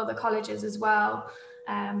 but other colleges as well.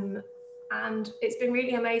 And it's been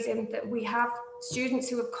really amazing that we have students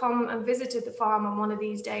who have come and visited the farm on one of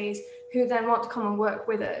these days who then want to come and work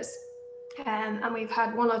with us. And we've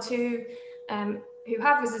had one or two who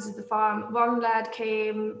have visited the farm. One lad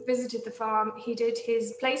came, visited the farm, he did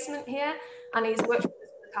his placement here, and he's worked with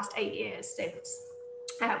us for the past 8 years since.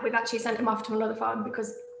 We've actually sent him off to another farm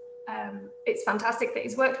because it's fantastic that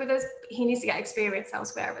he's worked with us. He needs to get experience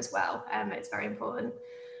elsewhere as well. It's very important.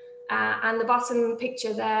 And the bottom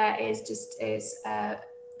picture there is just a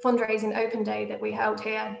fundraising open day that we held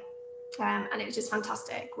here. And it was just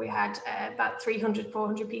fantastic. We had about 300,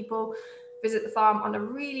 400 people visit the farm on a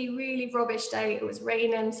really, really rubbish day. It was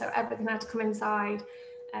raining, so everything had to come inside.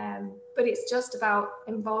 But it's just about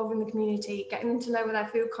involving the community, getting them to know where their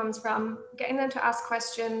food comes from, getting them to ask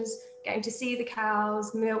questions, getting to see the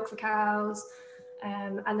cows, milk the cows.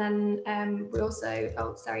 And then we also,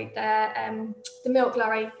 the milk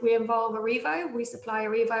lorry, we involve Arrivo. We supply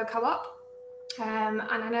Arrivo co-op. And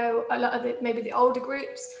I know a lot of maybe the older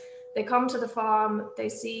groups, they come to the farm, they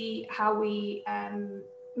see how we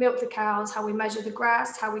milk the cows, how we measure the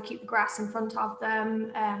grass, how we keep the grass in front of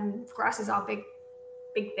them. Grass is our big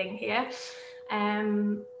thing here.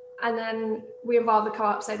 And then we involve the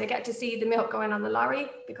co-op, so they get to see the milk going on the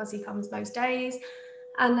lorry because he comes most days.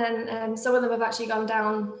 And then some of them have actually gone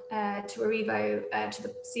down to Arrivo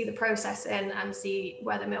to see the processing and see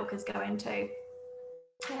where the milk is going to.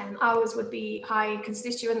 Ours would be high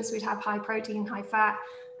constituents, we'd have high protein, high fat,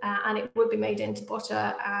 and it would be made into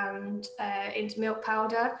butter and into milk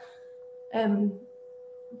powder.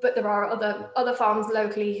 But there are other farms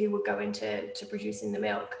locally who would go into producing the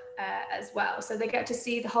milk as well. So they get to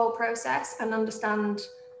see the whole process and understand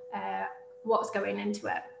what's going into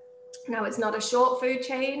it. Now, it's not a short food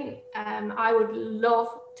chain. I would love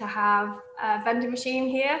to have a vending machine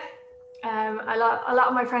here. A lot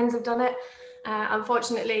of my friends have done it.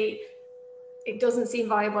 Unfortunately, it doesn't seem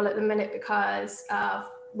viable at the minute because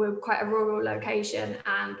we're quite a rural location,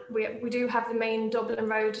 and we do have the main Dublin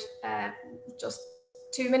road just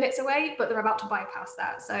 2 minutes away, but they're about to bypass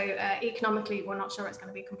that. So economically, we're not sure it's going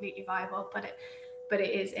to be completely viable, but it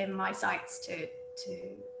is in my sights to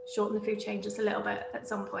shorten the food chain just a little bit at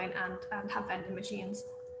some point and have vending machines.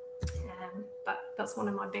 But that's one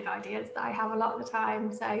of my big ideas that I have a lot of the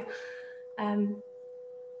time. So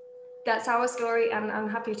that's our story, and I'm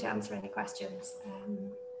happy to answer any questions.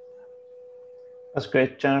 That's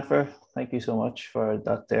great, Jennifer. Thank you so much for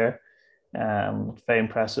that there. It's very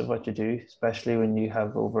impressive what you do, especially when you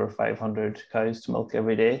have over 500 cows to milk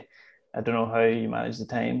every day. I don't know how you manage the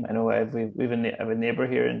time. I know I have a neighbour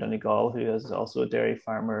here in Donegal who is also a dairy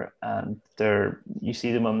farmer, and you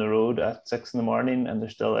see them on the road at 6 in the morning and they're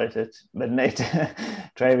still out at midnight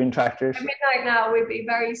driving tractors. At midnight now, we'd be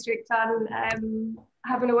very strict on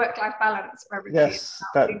having a work-life balance for everybody. Yes,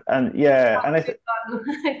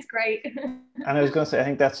 it's great. And I was going to say, I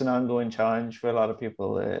think that's an ongoing challenge for a lot of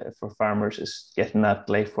people, for farmers, is getting that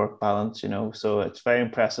life-work balance, So it's very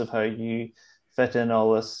impressive how you fit in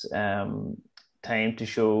all this time to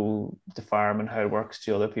show the farm and how it works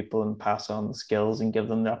to other people and pass on the skills and give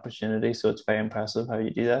them the opportunity. So it's very impressive how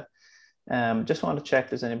you do that. Just want to check,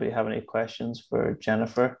 does anybody have any questions for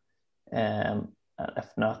Jennifer? If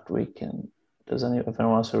not, we can, if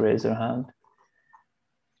anyone wants to raise their hand.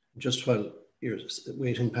 Just while you're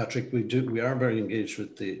waiting, Patrick, we are very engaged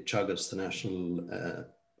with the Teagasc, the National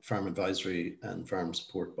Farm Advisory and Farm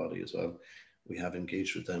Support Body as well. We have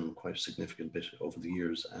engaged with them quite a significant bit over the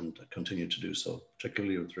years and continue to do so,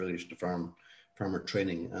 particularly with relation to farmer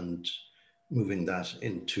training and moving that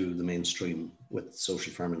into the mainstream with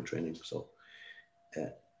social farming training. So,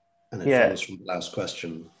 and it follows from the last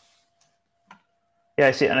question. Yeah,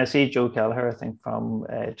 I see Joe Kelleher, I think, from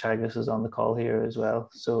Teagasc is on the call here as well.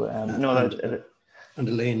 So and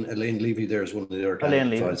Elaine Levy there is one of the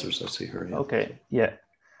organic advisors. I see her. Yeah. Okay, yeah.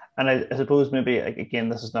 And I suppose maybe, again,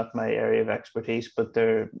 this is not my area of expertise, but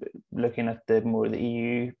they're looking at the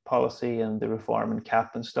EU policy and the reform and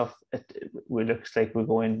CAP and stuff. It looks like we're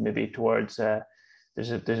going maybe towards, there's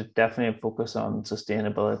definitely a focus on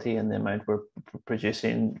sustainability and the amount we're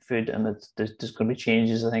producing food, and there's going to be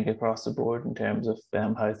changes, I think, across the board in terms of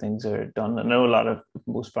how things are done. I know a lot of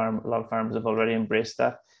farmers have already embraced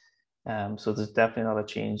that. So there's definitely a lot of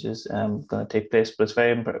changes going to take place, but it's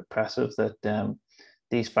very impressive that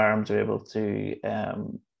these farms are able to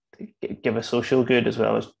give a social good as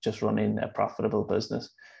well as just running a profitable business.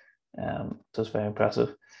 So it's very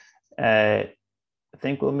impressive. I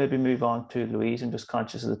think we'll maybe move on to Louise. I'm just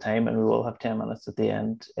conscious of the time, and we will have 10 minutes at the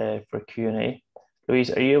end for Q&A. Louise,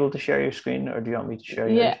 are you able to share your screen, or do you want me to share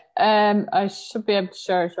yours? Yeah, I should be able to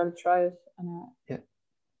share it. I'll try it. Yeah.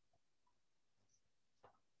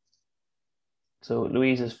 So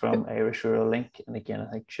Louise is from Irish Rural Link, and again, I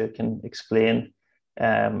think she can explain.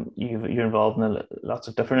 You're involved in lots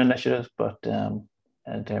of different initiatives, but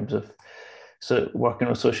in terms of working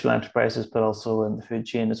with social enterprises, but also in the food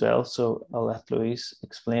chain as well. So I'll let Louise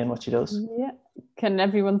explain what she does. Yeah. Can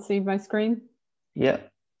everyone see my screen? Yeah.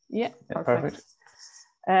 Yeah. Perfect.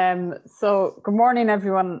 So good morning,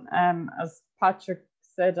 everyone. As Patrick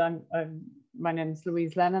said, my name is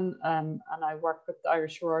Louise Lennon, and I work with the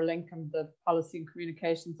Irish Rural Link. I'm the Policy and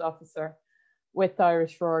Communications Officer with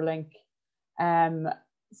Irish Rural Link.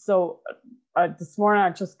 So this morning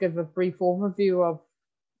I'll just give a brief overview of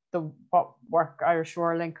what work Irish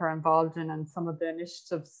Rural Link are involved in and some of the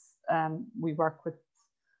initiatives we work with.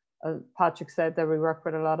 Patrick said that we work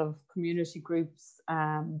with a lot of community groups,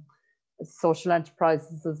 social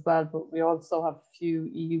enterprises as well, but we also have a few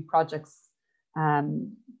EU projects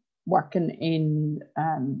working in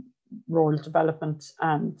rural development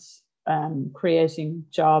and creating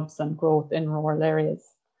jobs and growth in rural areas.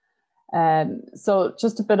 So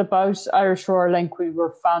just a bit about Irish Rural Link. We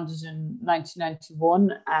were founded in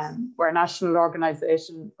 1991, and we're a national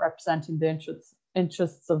organisation representing the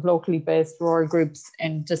interests of locally based rural groups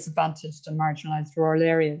in disadvantaged and marginalised rural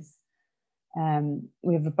areas.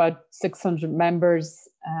 We have about 600 members.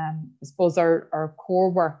 I suppose our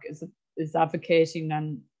core work is advocating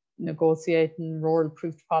and negotiating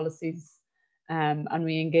rural-proofed policies, and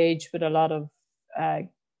we engage with a lot of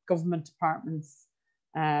government departments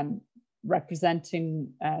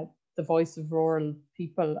representing the voice of rural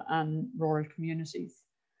people and rural communities.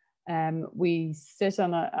 We sit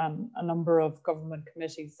on a number of government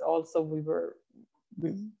committees. Also, we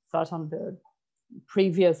sat on the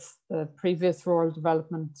previous Rural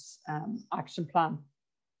Development Action Plan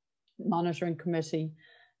Monitoring Committee.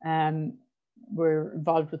 We're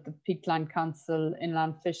involved with the Peakland Council,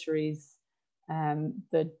 Inland Fisheries,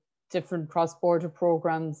 the different cross-border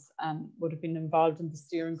programs, and would have been involved in the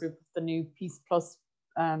steering group of the new Peace Plus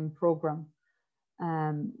program.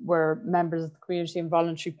 We're members of the Community and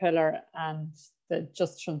Voluntary Pillar and the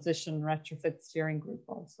Just Transition Retrofit Steering Group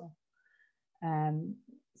also.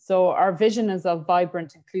 So our vision is of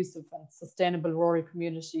vibrant, inclusive and sustainable rural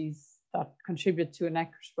communities that contribute to an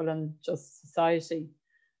equitable and just society.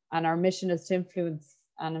 And our mission is to influence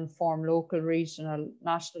and inform local, regional,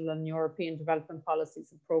 national and European development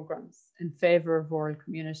policies and programs in favour of rural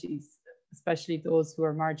communities, especially those who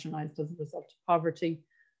are marginalised as a result of poverty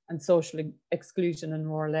and social exclusion in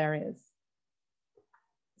rural areas.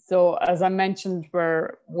 So as I mentioned,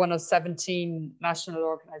 we're one of 17 national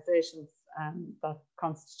organisations that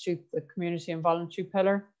constitute the Community and Voluntary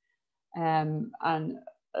Pillar, and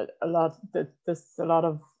a lot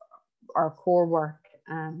of our core work.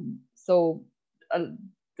 So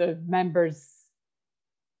the members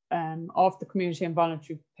of the Community and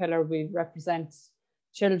Voluntary Pillar, we represent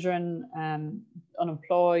children,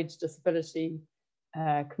 unemployed, disability,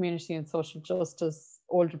 community and social justice,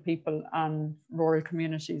 older people and rural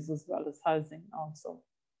communities, as well as housing also.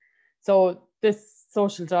 So this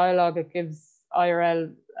social dialogue, it gives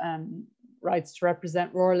IRL rights to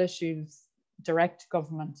represent rural issues direct to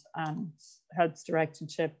government and helps direct and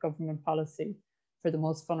shape government policy for the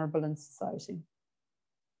most vulnerable in society.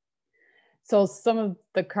 So some of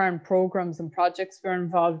the current programs and projects we're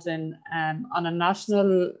involved in on a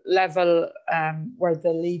national level, we're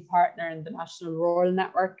the lead partner in the National Rural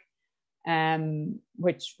Network,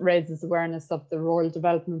 which raises awareness of the Rural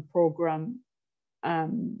Development Programme,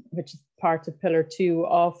 which is part of Pillar 2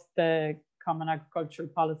 of the Common Agricultural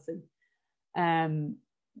Policy.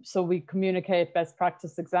 So we communicate best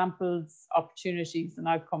practice examples, opportunities and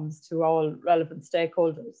outcomes to all relevant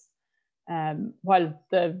stakeholders. While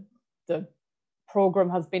the programme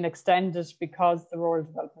has been extended, because the Rural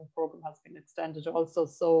Development Programme has been extended also,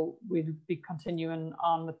 so we'll be continuing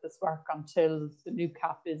on with this work until the new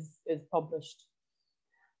CAP is published.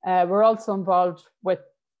 We're also involved with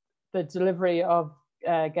the delivery of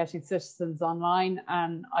Getting Citizens Online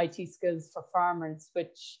and IT skills for farmers,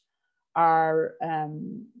 which are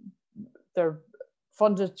they're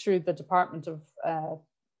funded through the Department of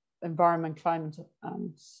Environment, Climate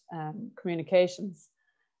and Communications,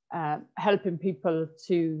 helping people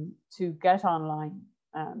to get online,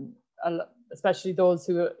 especially those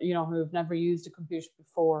who have never used a computer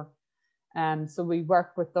before. So we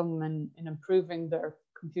work with them in improving their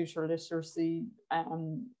computer literacy,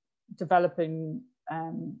 developing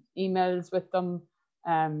emails with them,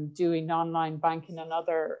 doing online banking and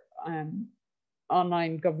other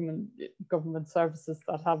online government services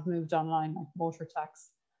that have moved online, like motor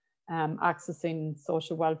tax, accessing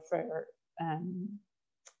social welfare,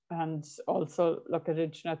 and also look at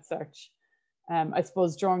internet search. I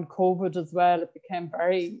suppose during COVID as well, it became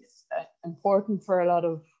very important for a lot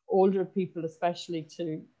of older people, especially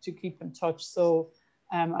to keep in touch. So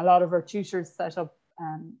a lot of our tutors set up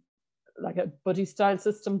like a buddy style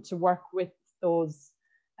system to work with those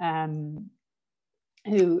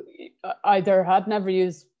who either had never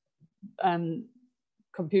used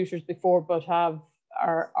computers before, but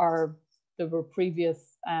there were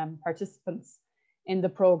previous participants in the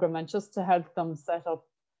program, and just to help them set up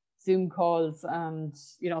Zoom calls, and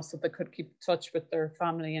so they could keep in touch with their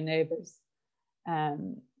family and neighbors.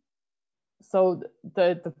 So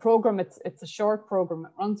the program, it's a short program.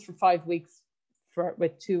 It runs for 5 weeks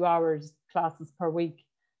with 2 hours classes per week,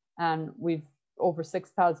 and we've over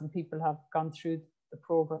 6,000 people have gone through the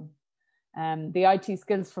program. The IT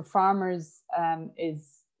skills for farmers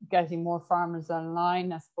is getting more farmers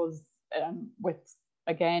online. I suppose with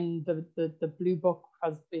again the blue book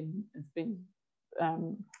has been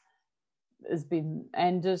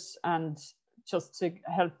ended, and just to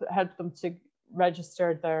help them to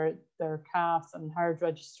register their calves and herd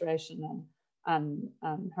registration and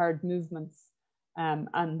herd movements,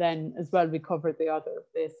 and then as well we cover the other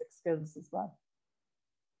basic skills as well.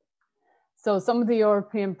 So some of the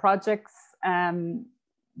European projects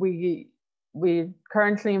we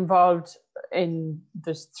currently involved in,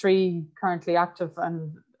 there's 3 currently active,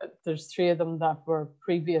 and there's 3 of them that were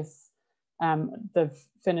previous, they've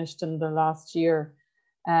finished in the last year.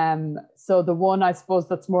 So the one I suppose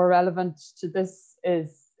that's more relevant to this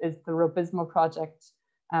is the Robismo project,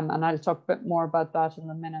 and I'll talk a bit more about that in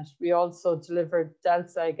a minute. We also delivered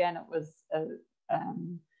DELSA. Again, it was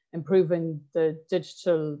improving the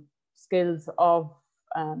digital skills of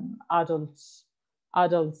adults,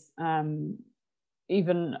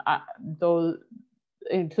 even those,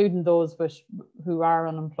 including those who are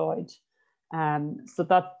unemployed. So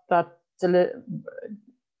that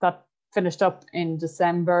finished up in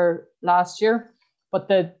December last year, but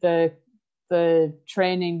the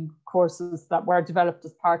training courses that were developed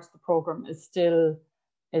as part of the program is still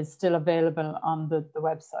available on the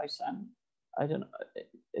website. And I don't know,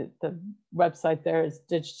 the website there is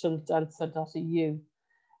digitaldelsa.eu.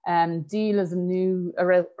 Deal is a new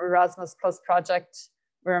Erasmus Plus project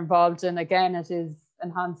we're involved in. Again, it is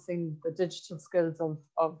enhancing the digital skills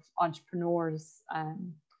of entrepreneurs,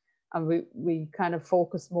 and we kind of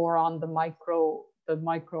focus more on the micro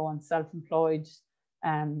and self-employed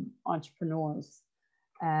entrepreneurs.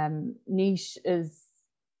 Niche is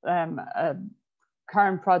a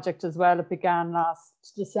current project as well. It began last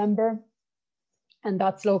December, and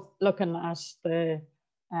that's looking at the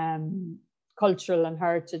cultural and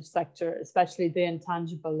heritage sector, especially the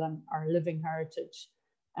intangible and our living heritage,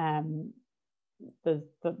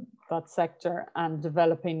 that sector, and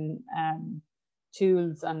developing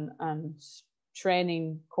tools and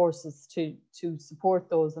training courses to support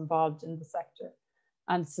those involved in the sector.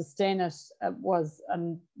 And Sustain It was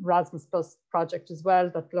an Erasmus Plus project as well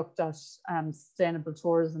that looked at sustainable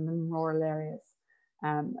tourism in rural areas.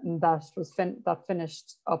 And that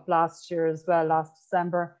finished up last year as well, last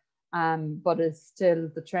December. But is still,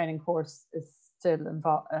 the training course is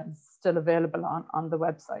still available on the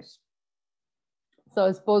website. So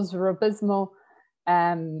I suppose Robismo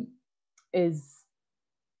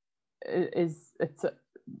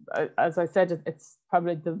as I said, it's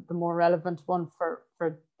probably the more relevant one for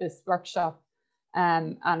this workshop,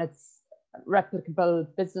 and it's replicable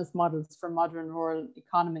business models for modern rural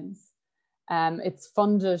economies. It's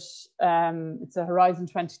funded, it's a Horizon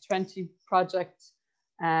 2020 project.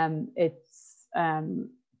 It's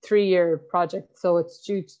 3-year project, so it's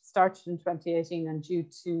started in 2018 and due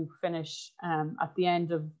to finish at the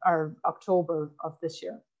end of October of this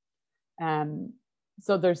year.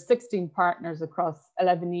 So there's 16 partners across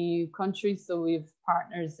 11 EU countries. So we have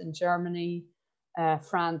partners in Germany,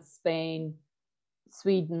 France, Spain,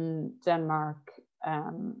 Sweden, Denmark,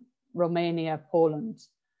 Romania, Poland.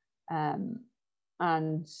 And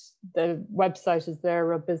the website is there,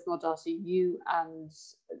 robismo.eu, and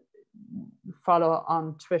follow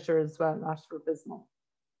on Twitter as well, @Robismo.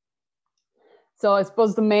 So I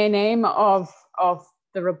suppose the main aim of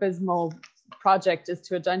the Robismo project is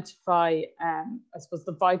to identify, I suppose,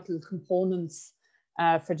 the vital components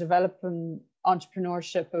for developing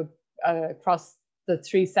entrepreneurship across the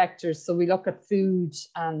 3 sectors. So we look at food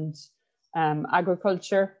and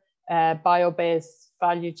agriculture, bio-based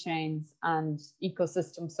value chains, and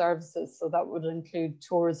ecosystem services. So that would include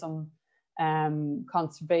tourism,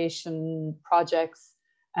 conservation projects,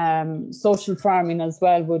 Social farming as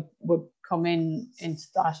well would come into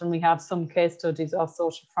that, and we have some case studies of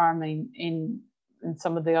social farming in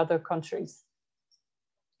some of the other countries.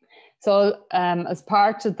 So as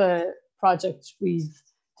part of the project, we've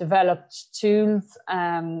developed tools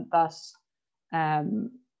that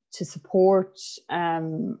to support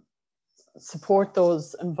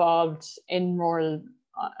those involved in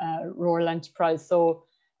rural enterprise. So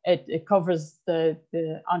it covers the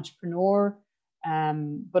entrepreneur,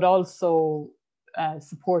 but also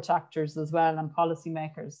support actors as well, and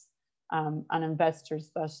policymakers and investors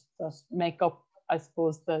that make up, I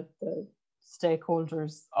suppose, the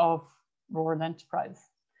stakeholders of rural enterprise.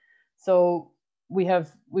 So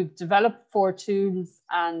we've developed 4 tools,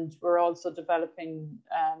 and we're also developing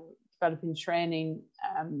training,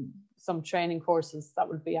 some training courses that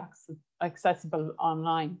will be accessible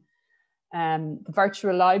online. The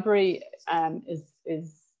virtual library is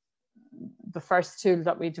the first tool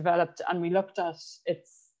that we developed, and we looked at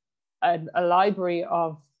it's a library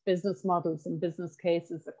of business models and business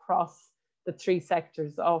cases across the 3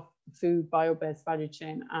 sectors of food, bio-based value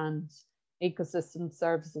chain, and ecosystem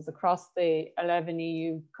services across the 11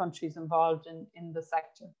 EU countries involved in the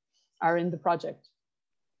sector or in the project.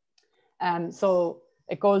 So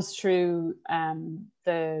it goes through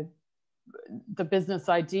the business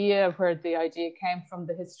idea, where the idea came from,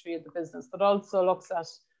 the history of the business, but also looks at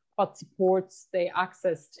what supports they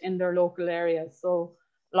accessed in their local area. So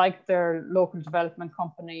like their local development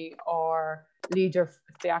company or leader, if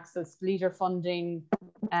they access leader funding,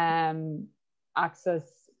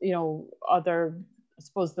 access, other, I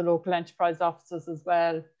suppose, the local enterprise offices as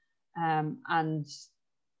well, and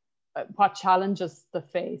what challenges they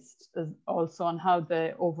faced also, and how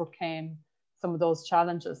they overcame some of those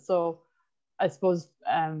challenges. So I suppose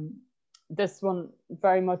this one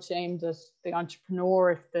very much aimed at the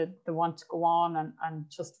entrepreneur, if they want to go on and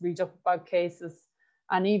just read up about cases,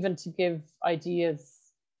 and even to give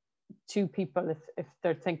ideas to people if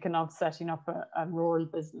they're thinking of setting up a rural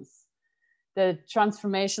business. The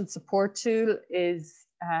transformation support tool is,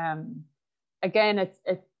 again,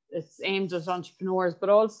 it's aimed at entrepreneurs, but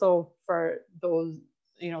also for those,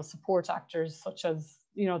 support actors such as,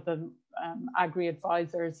 the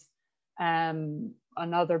agri-advisors and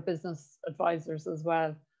other business advisors as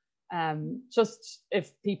well. Just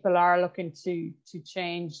if people are looking to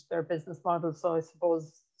change their business model. So I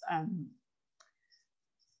suppose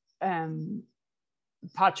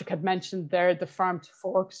Patrick had mentioned there the farm to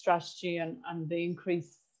fork strategy and the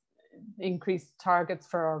increased targets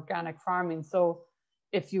for organic farming. So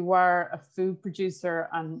if you were a food producer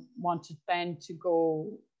and wanted then to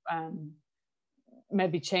go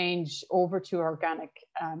maybe change over to organic,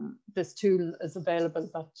 this tool is available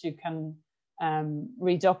that you can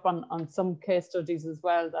read up on some case studies as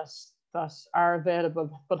well that are available,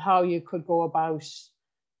 but how you could go about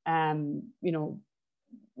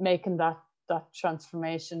making that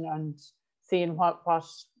transformation and seeing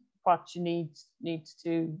what you need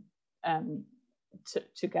to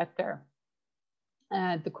to get there.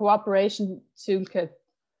 The cooperation toolkit,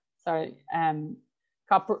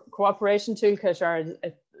 cooperation toolkit, or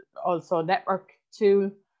also a network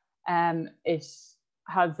tool. It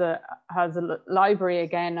has a library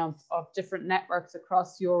again of different networks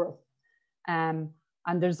across Europe, and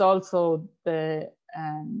there's also the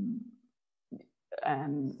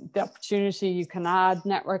opportunity you can add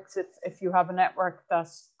networks if you have a network that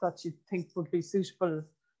you think would be suitable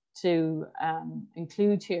to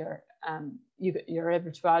include here. You're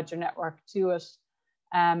able to add your network to it,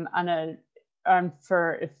 and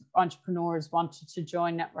for if entrepreneurs wanted to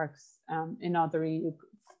join networks in other EU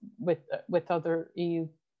with other EU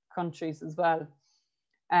countries as well.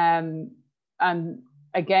 And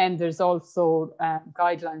again, there's also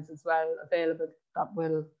guidelines as well available that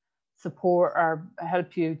will support or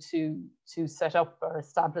help you to set up or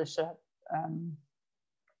establish a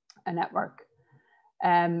network.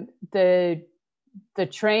 The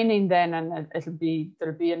training then, and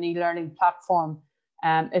there'll be an e-learning platform.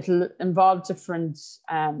 It'll involve different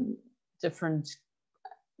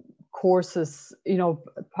courses,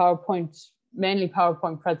 mainly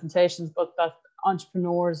PowerPoint presentations, but that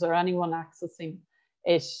entrepreneurs or anyone accessing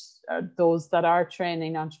it, those that are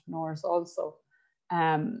training entrepreneurs also,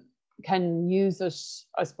 can use it,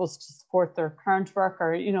 I suppose, to support their current work,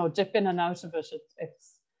 or dip in and out of it.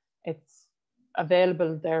 It's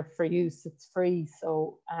available there for use. It's free,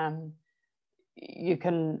 so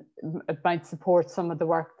it might support some of the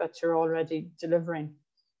work that you're already delivering.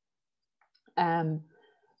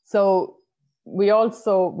 So we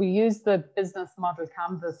use the business model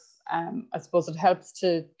canvas. I suppose it helps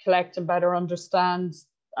to collect and better understand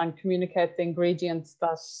and communicate the ingredients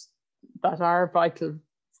that are vital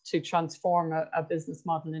to transform a business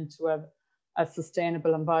model into a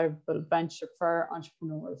sustainable and viable venture for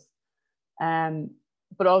entrepreneurs.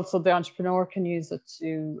 But also the entrepreneur can use it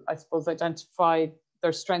to, I suppose, identify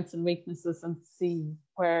their strengths and weaknesses and see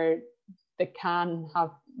where they can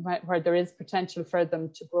have, where there is potential for them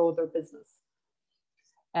to grow their business.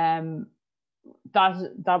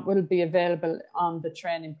 That will be available on the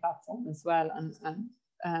training platform as well,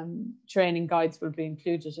 and training guides will be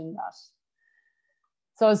included in that.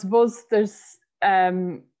 So I suppose there's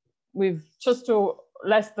we've just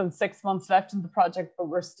less than 6 months left in the project, but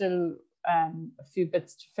we're still a few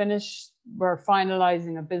bits to finish. We're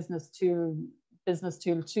finalizing a business tool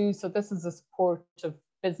 2. So this is a supportive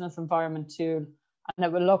business environment tool, and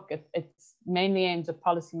it will look at, it's mainly aimed at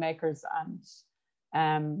policymakers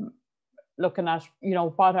and looking at, you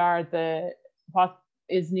know, what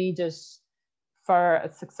is needed for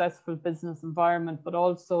a successful business environment, but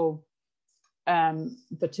also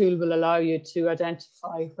the tool will allow you to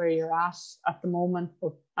identify where you're at the moment,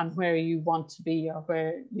 and where you want to be or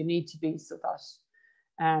where you need to be, so that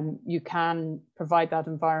you can provide that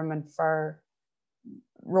environment for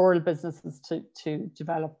rural businesses to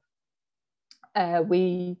develop.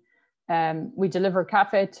 We deliver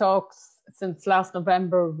cafe talks. Since last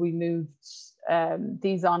November, we moved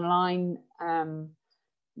these online.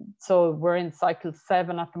 So we're in cycle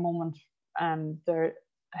 7 at the moment. They're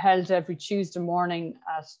held every Tuesday morning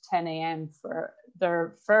at 10 a.m.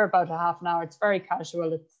 They're for about a half an hour. It's very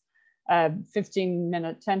casual. It's 10-15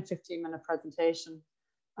 minute presentation,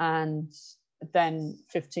 and then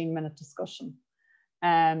 15-minute discussion.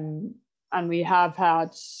 And we have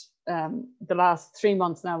had the last 3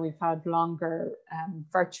 months now, we've had longer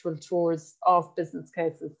virtual tours of business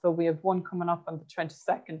cases. So we have one coming up on the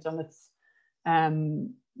 22nd, and it's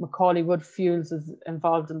Macaulay Wood Fuels is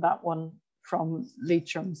involved in that one from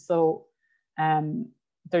Leitrim. So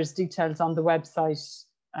there's details on the website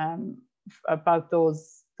about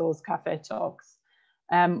those cafe talks.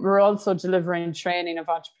 We're also delivering training of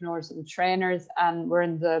entrepreneurs and trainers, and we're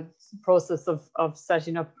in the process of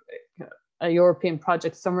setting up a European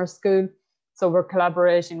project summer school. So we're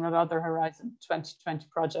collaborating with other Horizon 2020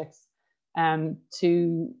 projects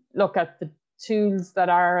to look at the tools that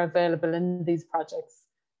are available in these projects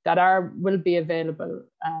that will be available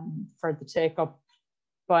for the take up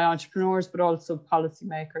by entrepreneurs, but also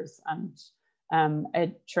policymakers and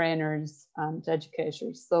trainers and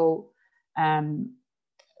educators. So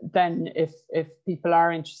then if people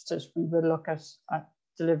are interested, we will look at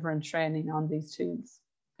delivering training on these tools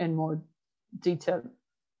in more detail.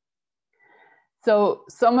 So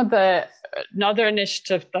another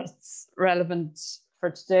initiative that's relevant for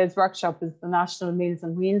today's workshop is the National Meals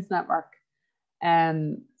on Wheels Network.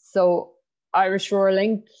 So Irish Rural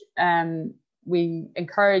Link, we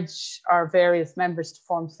encourage our various members to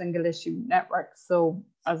form single issue networks. So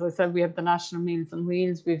as I said, we have the National Meals on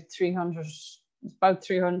Wheels. We have about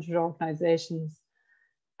 300 organisations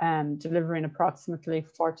delivering approximately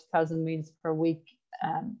 40,000 meals per week.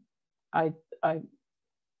 I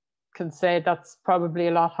can say that's probably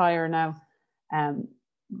a lot higher now,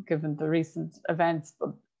 given the recent events,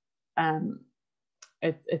 but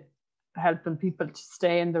it helping people to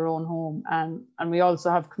stay in their own home. And we also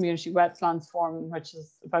have Community Wetlands Forum, which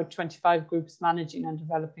is about 25 groups managing and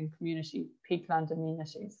developing community peatland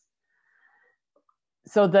amenities.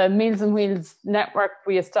 So the Meals on Wheels network,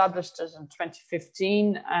 we established it in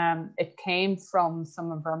 2015. It came from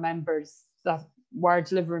some of our members that were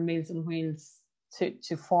delivering Meals on Wheels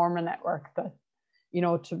to form a network that, you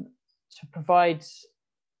know, to provide,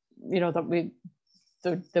 you know, that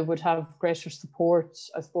they would have greater support,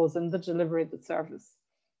 I suppose, in the delivery of the service.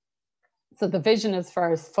 So the vision is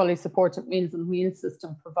for a fully supported Meals on Wheels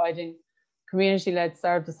system, providing community-led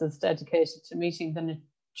services dedicated to meeting the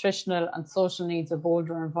nutritional and social needs of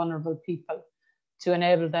older and vulnerable people to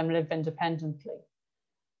enable them to live independently.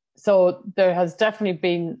 So there has definitely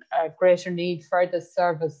been a greater need for this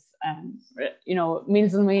service. You know,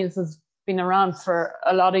 Meals on Wheels has been around for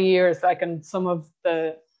a lot of years, like, and some of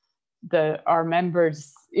our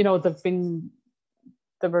members, you know, they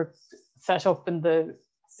were set up in the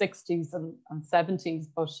 60s and 70s,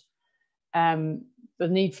 but the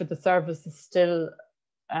need for the service is still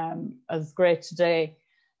as great today.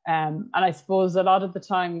 And I suppose a lot of the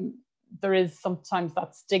time there is sometimes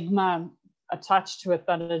that stigma attached to it,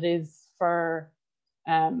 that it is for,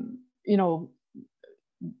 you know,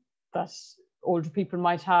 that older people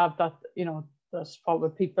might have, that, you know, that's what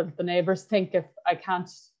would the neighbours think if I can't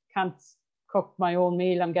cook my own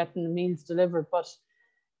meal, I'm getting the meals delivered. But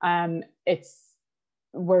it's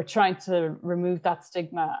we're trying to remove that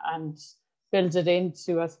stigma and build it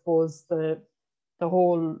into, I suppose, the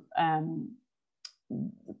whole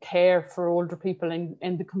care for older people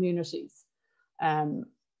in the communities. And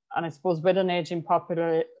I suppose with an aging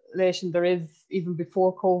population, there is, even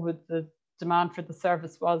before COVID, the demand for the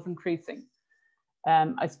service was increasing.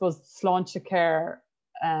 I suppose the Sláinte Care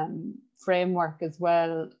framework as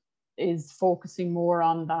well is focusing more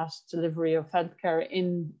on that delivery of healthcare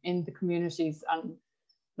in the communities, and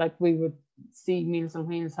like we would see Meals on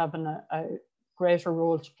Wheels having a greater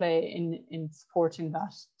role to play in supporting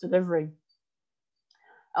that delivery.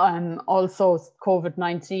 Also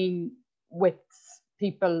COVID-19, with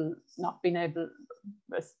people not being able,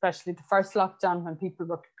 especially the first lockdown when people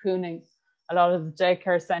were cocooning, a lot of the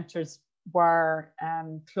daycare centres were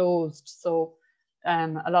closed. So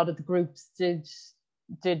a lot of the groups did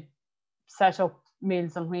set up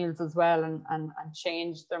Meals on Wheels as well, and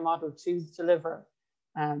change their model to deliver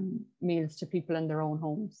meals to people in their own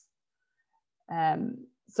homes.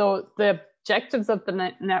 So the objectives of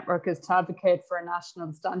the network is to advocate for a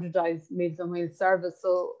national standardized Meals on Wheels service.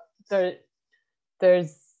 So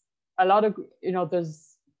there's a lot of,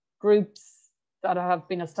 there's groups that have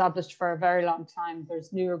been established for a very long time.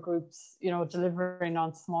 There's newer groups, delivering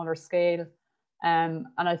on smaller scale. And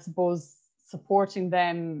I suppose supporting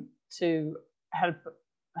them to help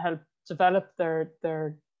develop their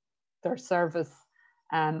service,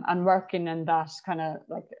 and working in that kind of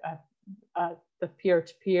like the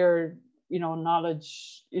peer-to-peer,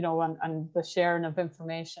 knowledge, and the sharing of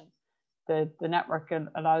information. The network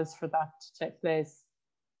allows for that to take place.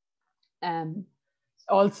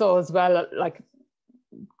 Also as well, like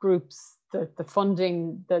groups, the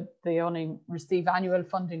funding, that they only receive annual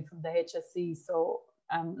funding from the HSE. So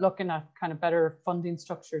looking at kind of better funding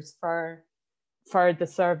structures for the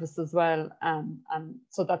service as well, and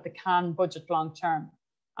so that they can budget long term.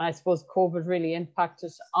 And I suppose COVID really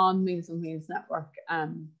impacted on Meals on Wheels network.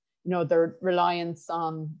 Their reliance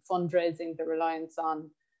on fundraising, their reliance on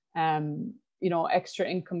extra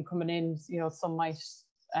income coming in. Some might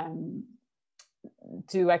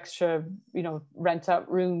do extra, rent out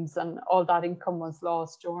rooms, and all that income was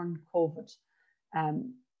lost during COVID.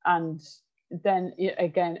 And then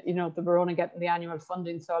again, they were only getting the annual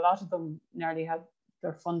funding, so a lot of them nearly had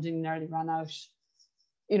their funding nearly ran out,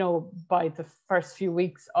 by the first few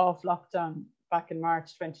weeks of lockdown back in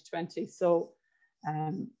March 2020. So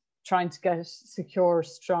trying to secure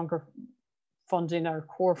stronger funding or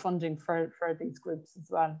core funding for these groups as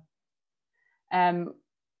well.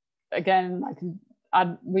 Again,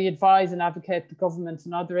 we advise and advocate the government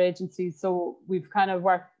and other agencies. So we've kind of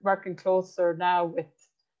working closer now with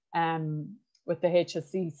the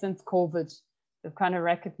HSE since COVID. They've kind of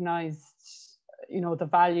recognised, the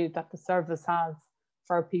value that the service has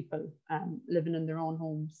for people living in their own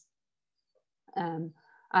homes,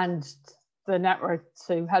 and the network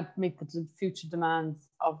to help meet the future demands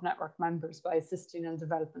of network members by assisting in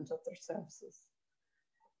development of their services.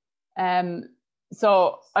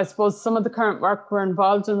 So I suppose some of the current work we're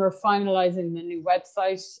involved in, we're finalising the new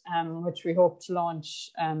website, which we hope to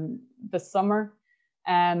launch this summer.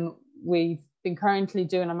 We've been currently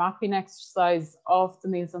doing a mapping exercise of the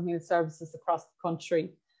Meals on Wheels services across the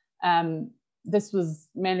country. This was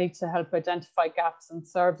mainly to help identify gaps in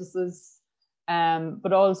services,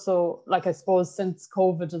 but also, like I suppose since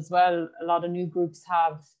COVID as well, a lot of new groups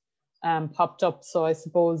have popped up. So I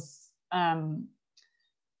suppose,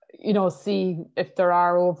 see if there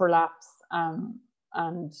are overlaps,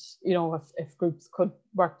 and if groups could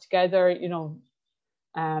work together,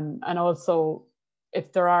 and also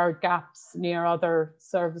if there are gaps near other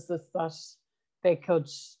services that they could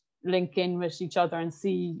link in with each other and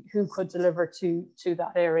see who could deliver to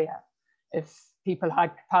that area, if people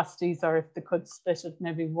had capacities, or if they could split it,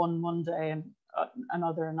 maybe one day and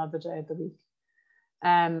another day of the week.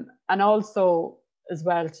 And also as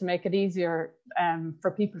well, to make it easier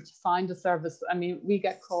for people to find a service. I mean, we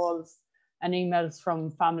get calls and emails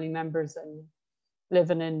from family members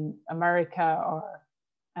living in America or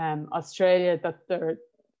Australia, that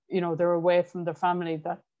they're away from their family,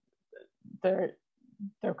 that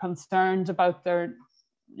they're concerned about their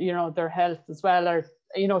health as well, or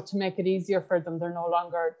to make it easier for them. They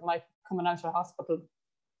might be coming out of hospital,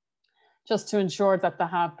 just to ensure that they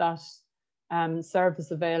have that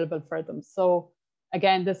service available for them. So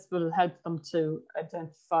again, this will help them to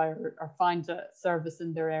identify or find a service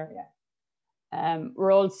in their area.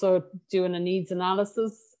 We're also doing a needs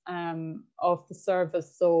analysis of the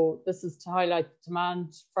service. So this is to highlight the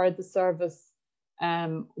demand for the service,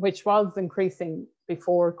 which was increasing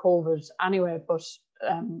before COVID anyway, but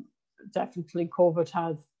definitely COVID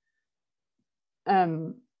has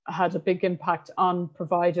had a big impact on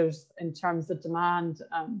providers in terms of demand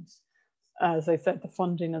and, as I said, the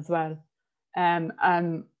funding as well. And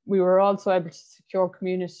we were also able to secure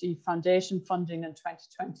community foundation funding in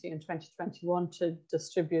 2020 and 2021 to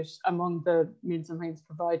distribute among the Meals on Wheels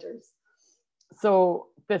providers. So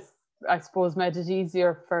this, I suppose, made it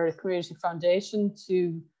easier for a community foundation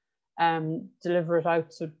to deliver it out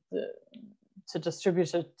to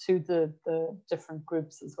distribute it to the different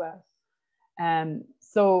groups as well.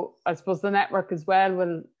 So I suppose the network as well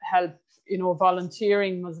will help. You know,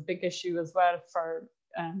 volunteering was a big issue as well for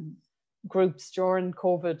groups during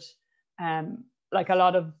COVID. Like a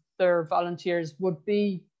lot of their volunteers would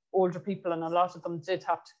be older people, and a lot of them did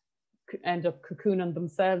have to end up cocooning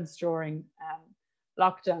themselves during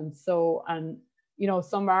lockdown. So, and you know,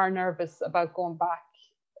 some are nervous about going back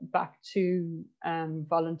to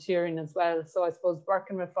volunteering as well. So I suppose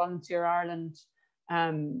working with Volunteer Ireland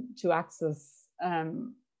to access,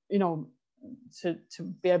 you know, to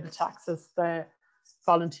be able to access the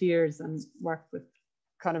volunteers and work with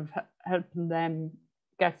kind of helping them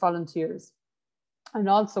get volunteers, and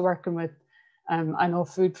also working with, I know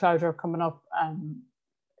Food Cloud are coming up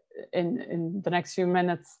in the next few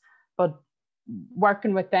minutes, but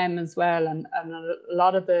working with them as well, and a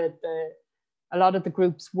lot of the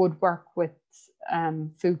groups would work with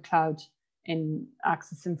Food Cloud in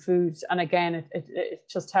accessing food, and again it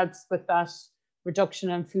just helps with that reduction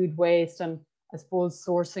in food waste, and I suppose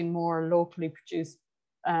sourcing more locally produced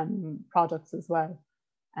products as well,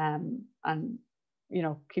 and you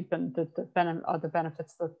know, keeping the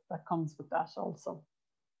benefits that comes with that also.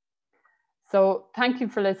 So thank you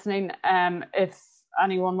for listening. If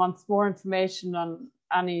anyone wants more information on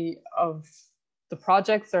any of the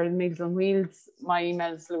projects or Meals on Wheels, my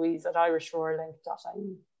email is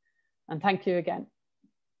louise@irishroarlink.ie. And thank you again.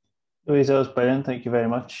 Louise, that was brilliant. Thank you very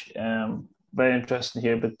much. Very interesting to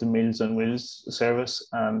hear about the Meals on Wheels service,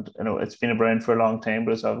 and you know, it's been around for a long time,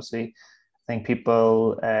 but it's obviously, I think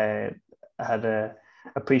people had a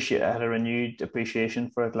renewed appreciation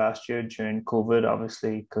for it last year during COVID,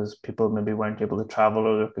 obviously, because people maybe weren't able to travel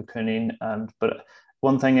or they're cocooning. But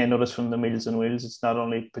one thing I noticed from the Meals on Wheels, it's not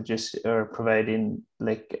only providing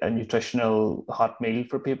like a nutritional hot meal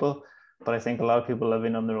for people, but I think a lot of people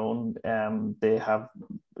living on their own, they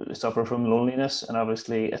suffer from loneliness, and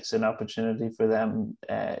obviously it's an opportunity for them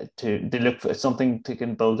to look for something to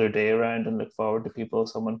can build their day around and look forward to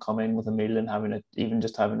someone coming with a meal and even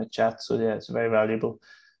just having a chat. So yeah, it's a very valuable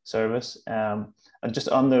service. And just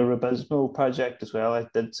on the Rubismo project as well, I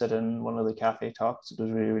did sit in one of the cafe talks. It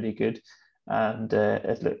was really, really good. And I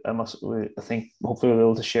think hopefully we'll be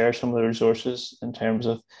able to share some of the resources in terms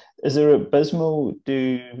of, is there a Bismo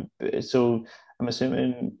so I'm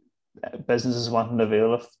assuming businesses wanting to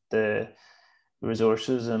avail of the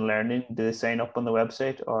resources and learning, do they sign up on the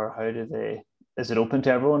website, or how do they, is it open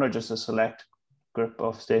to everyone or just a select group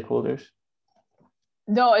of stakeholders?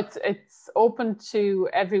 No, it's open to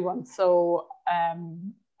everyone. So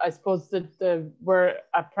I suppose that we're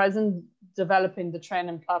at present developing the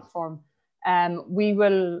training platform.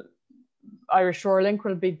 Irish Rural Link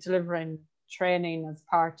will be delivering training as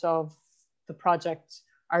part of the project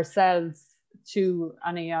ourselves to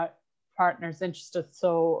any partners interested,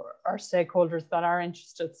 so our stakeholders that are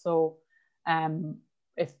interested. So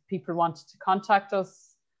if people wanted to contact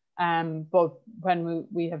us, but when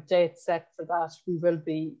we have dates set for that, we will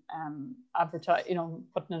be advertising, you know,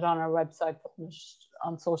 putting it on our website, putting it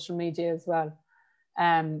on social media as well.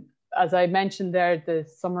 As I mentioned there, the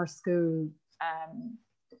summer school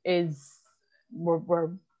we're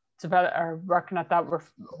working at that. We're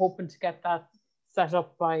hoping to get that set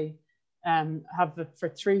up by have it for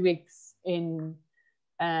 3 weeks in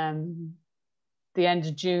the end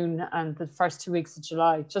of June and the first 2 weeks of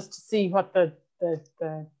July, just to see what the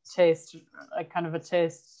taste, like kind of a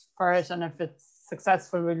taste for it, and if it's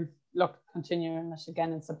successful, we'll look at continuing it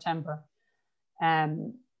again in September.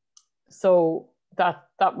 So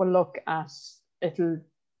that will look at, it'll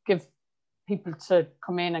give people to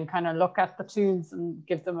come in and kind of look at the tools and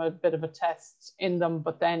give them a bit of a test in them.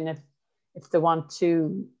 But then if they want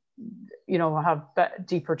to, you know, have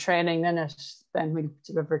deeper training in it, then we'll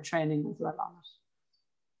deliver training as well on it.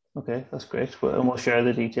 Okay, that's great. And we'll share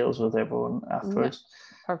the details with everyone afterwards.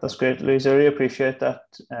 Yeah, that's great, Louise. I really appreciate that.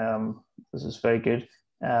 This is very good.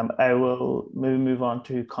 I will maybe move on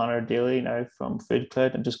to Connor Daly now from Food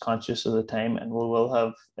Cloud. I'm just conscious of the time, and we will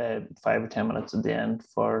have 5 or 10 minutes at the end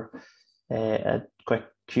for a quick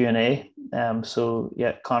Q&A. So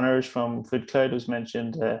yeah, Connor's from Food Cloud, was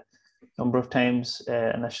mentioned a number of times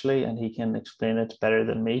initially, and he can explain it better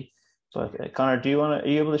than me. So, Connor, are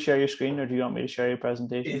you able to share your screen, or do you want me to share your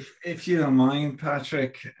presentation? If you don't mind,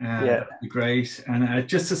 Patrick, that'd be great. And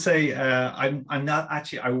just to say, I'm not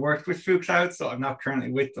actually, I worked with Food Cloud, so I'm not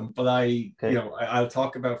currently with them, but I'll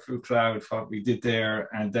talk about Food Cloud, what we did there,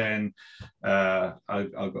 and then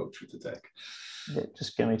I'll go through the deck. Yeah,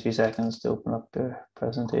 just give me 2 seconds to open up the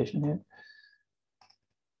presentation here.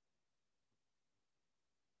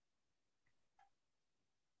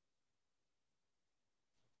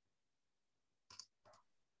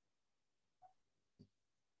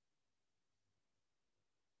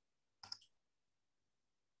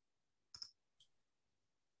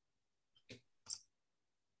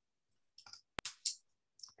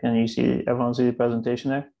 Can you see, everyone see the presentation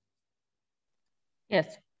there?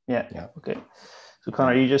 Yes. Yeah. Okay. So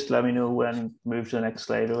Connor, you just let me know when move to the next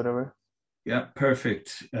slide or whatever. Yeah,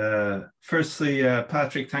 perfect. Firstly,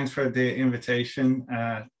 Patrick, thanks for the invitation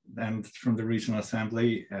and from the Regional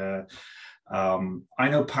Assembly. I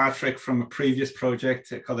know Patrick from a previous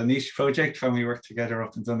project called a niche project when we worked together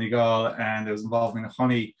up in Donegal, and it was involving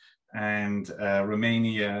honey, and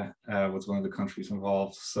Romania was one of the countries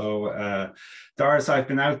involved. So Doris, I've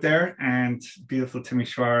been out there, and beautiful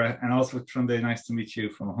Timișoara, and also Trunde, nice to meet you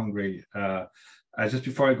from Hungary. Just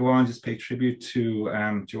before I go on, just pay tribute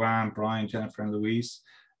to Joanne, Brian, Jennifer, and Louise.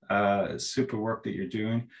 Super work that you're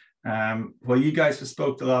doing. Well, you guys have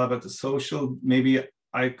spoke a lot about the social. Maybe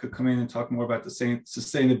I could come in and talk more about the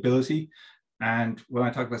sustainability. And when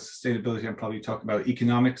I talk about sustainability, I'm probably talking about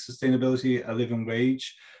economic sustainability, a living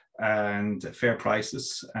wage, and fair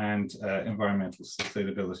prices, and environmental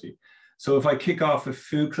sustainability. So if I kick off with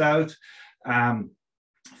Food Cloud,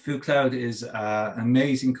 Food Cloud is an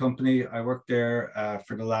amazing company. I worked there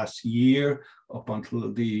for the last year up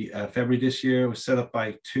until the February this year. It was set up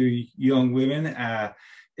by 2 young women,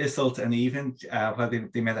 Isolt and Even, while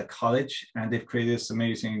they met at college, and they've created this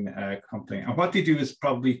amazing company. And what they do is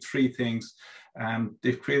probably 3 things.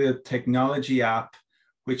 They've created a technology app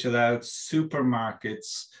which allowed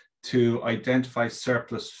supermarkets to identify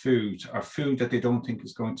surplus food, or food that they don't think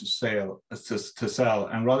is going to sell.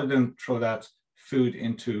 And rather than throw that food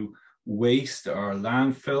into waste or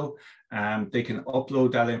landfill, they can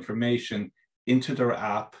upload that information into their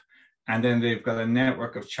app, and then they've got a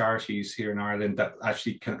network of charities here in Ireland that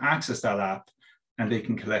actually can access that app, and they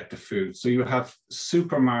can collect the food. So you have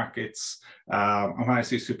supermarkets, and when I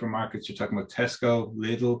say supermarkets, you're talking about Tesco,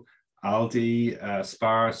 Lidl, Aldi,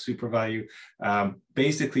 Spar, SuperValue,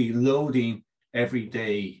 basically loading every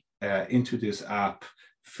day into this app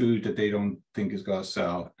food that they don't think is going to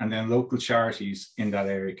sell, and then local charities in that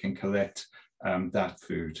area can collect that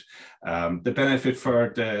food. The benefit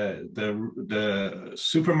for the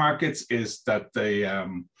supermarkets is that they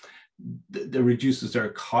reduces their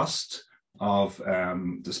cost of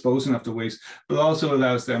disposing of the waste, but also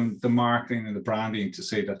allows them the marketing and the branding to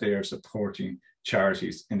say that they are supporting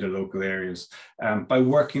charities in their local areas. By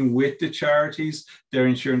working with the charities, they're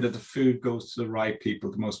ensuring that the food goes to the right people,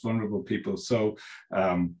 the most vulnerable people. So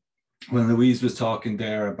when Louise was talking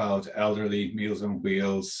there about elderly, Meals on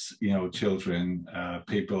Wheels, children,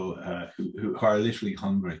 people who are literally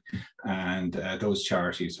hungry, and those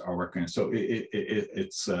charities are working. So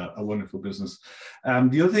it's a wonderful business.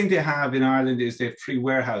 The other thing they have in Ireland is they have 3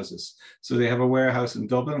 warehouses. So they have a warehouse in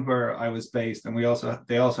Dublin where I was based, and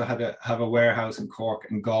they also have a warehouse in Cork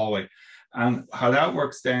and Galway. And how that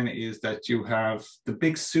works then is that you have the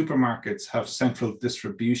big supermarkets have central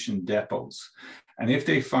distribution depots. And if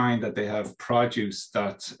they find that they have produce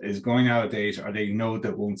that is going out of date, or they know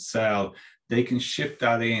that won't sell, they can ship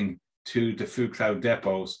that in to the Food Cloud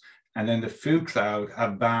depots. And then the Food Cloud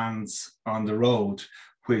have vans on the road,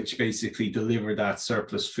 which basically deliver that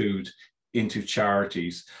surplus food into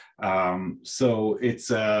charities. So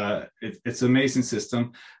it's an amazing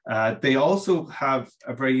system. They also have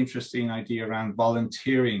a very interesting idea around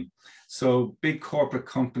volunteering. So big corporate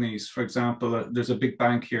companies, for example, there's a big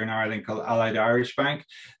bank here in Ireland called Allied Irish Bank.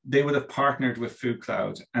 They would have partnered with Food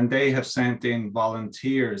Cloud, and they have sent in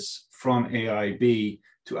volunteers from AIB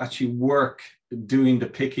to actually work doing the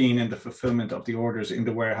picking and the fulfillment of the orders in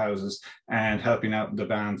the warehouses and helping out in the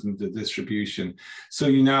vans and the distribution. So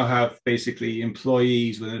you now have basically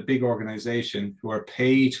employees within a big organization who are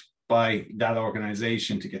paid by that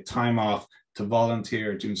organization to get time off to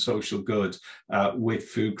volunteer doing social good with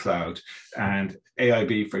Food Cloud. And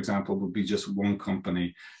AIB, for example, would be just one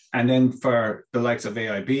company. And then for the likes of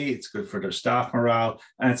AIB, it's good for their staff morale.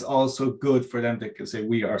 And it's also good for them to say,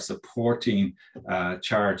 we are supporting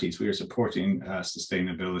charities, we are supporting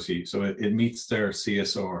sustainability. So it meets their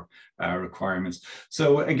CSR requirements.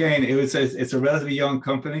 So again, it's a relatively young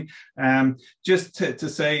company. Just to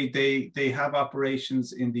say, they have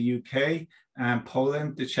operations in the UK,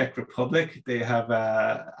 Poland, the Czech Republic. They have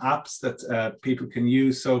apps that people can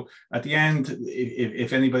use. So at the end,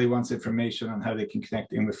 if anybody wants information on how they can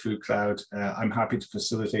connect in with Food Cloud, I'm happy to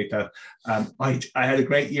facilitate that. I had a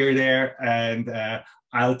great year there, and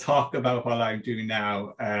I'll talk about what I'm doing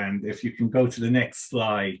now. And if you can go to the next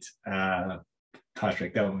slide,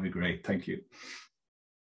 Patrick, that would be great. Thank you.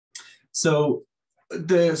 So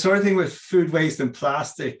the sort of thing with food waste and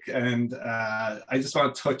plastic, and I just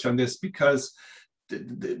want to touch on this because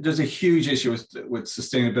there's a huge issue with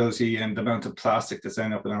sustainability and the amount of plastic that's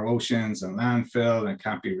ending up in our oceans and landfill and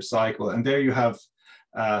can't be recycled. And there you have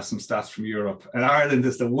some stats from Europe, and Ireland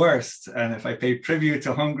is the worst. And if I pay tribute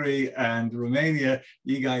to Hungary and Romania,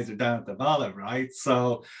 you guys are down at the bottom, right?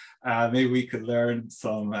 So maybe we could learn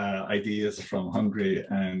some ideas from Hungary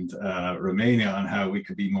and Romania on how we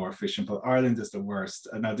could be more efficient, but Ireland is the worst.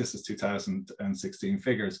 And now this is 2016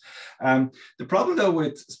 figures. The problem though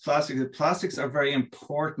with plastics are very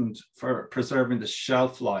important for preserving the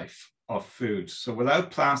shelf life of food. So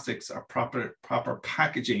without plastics or proper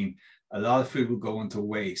packaging, a lot of food will go into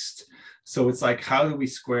waste. So it's like, how do we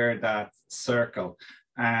square that circle?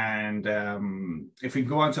 And if we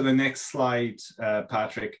go on to the next slide,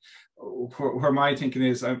 Patrick, where my thinking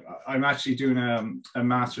is, I'm actually doing a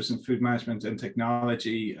master's in food management and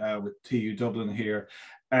technology with TU Dublin here.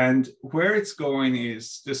 And where it's going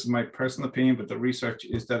is, this is my personal opinion, but the research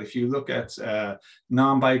is that if you look at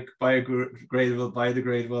non-biodegradable,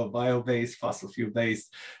 biodegradable, bio-based, fossil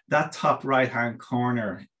fuel-based, that top right-hand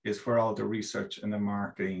corner is where all the research and the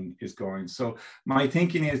marketing is going. So my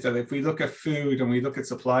thinking is that if we look at food and we look at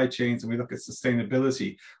supply chains and we look at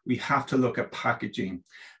sustainability, we have to look at packaging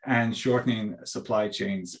and shortening supply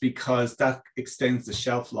chains, because that extends the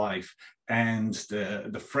shelf life and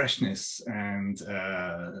the freshness and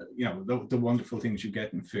you know, the wonderful things you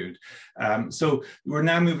get in food. So we're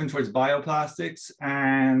now moving towards bioplastics,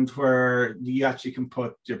 and where you actually can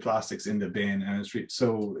put your plastics in the bin, and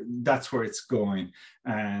so that's where it's going.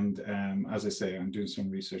 And as I say, I'm doing some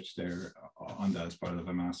research there on that as part of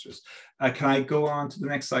a master's. Can I go on to the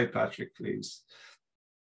next slide, Patrick, please?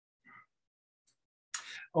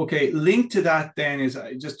 Okay, linked to that then is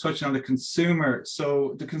just touching on the consumer.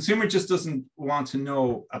 So the consumer just doesn't want to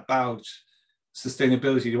know about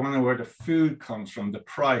sustainability. They want to know where the food comes from, the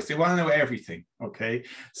price. They want to know everything, okay?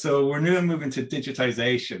 So we're now moving to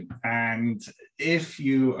digitization. And if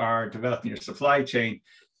you are developing your supply chain,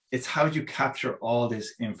 it's how do you capture all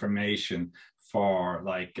this information for,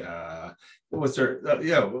 like, was there,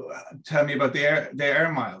 you know, tell me about the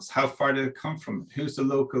air miles. How far did it come from? Who's the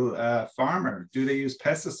local farmer? Do they use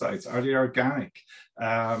pesticides? Are they organic?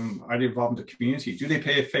 Are they involved in the community? Do they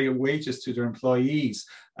pay fair wages to their employees?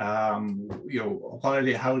 You know, what are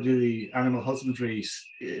they, how do the animal husbandry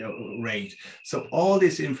rate? So all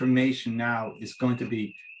this information now is going to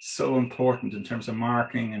be so important in terms of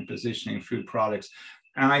marketing and positioning food products.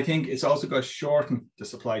 And I think it's also got to shorten the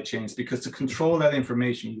supply chains, because to control that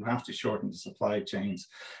information, you have to shorten the supply chains.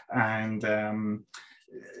 And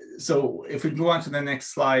so if we go on to the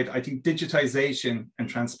next slide, I think digitization and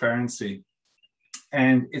transparency.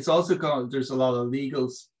 And it's also got, there's a lot of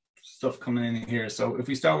legal stuff coming in here. So if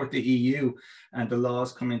we start with the EU and the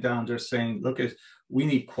laws coming down, they're saying, look, we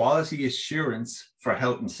need quality assurance for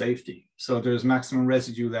health and safety. So there's maximum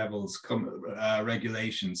residue levels,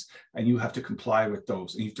 regulations, and you have to comply with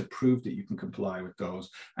those. And you have to prove that you can comply with those.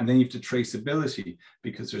 And then you have to traceability,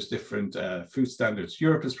 because there's different food standards.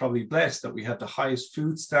 Europe is probably blessed that we have the highest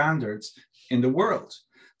food standards in the world.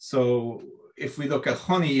 So if we look at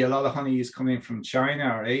honey, a lot of honey is coming from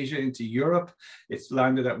China or Asia into Europe. It's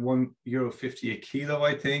landed at €1.50 a kilo,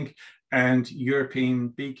 I think. And European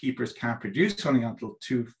beekeepers can't produce honey until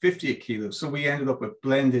 $2.50 a kilo. So we ended up with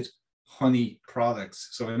blended honey products.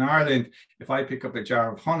 So in Ireland, if I pick up a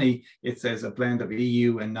jar of honey, it says a blend of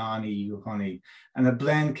EU and non-EU honey. And a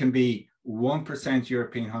blend can be 1%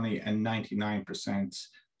 European honey and 99%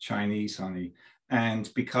 Chinese honey.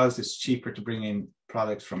 And because it's cheaper to bring in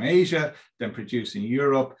products from Asia than produce in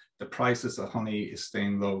Europe, the prices of honey is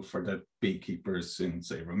staying low for the beekeepers in,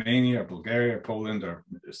 say, Romania or Bulgaria or Poland or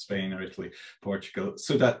Spain or Italy, Portugal,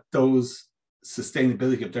 so that those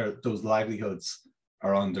sustainability of those livelihoods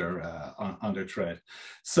are under threat.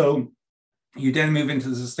 So You then move into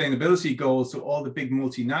the sustainability goals. So all the big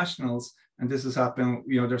multinationals, and this has happened,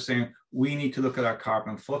 you know, they're saying we need to look at our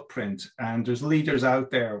carbon footprint. And there's leaders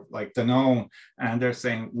out there like Danone, and they're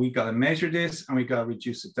saying we got to measure this and we got to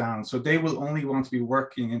reduce it down. So they will only want to be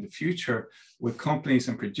working in the future with companies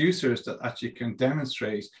and producers that actually can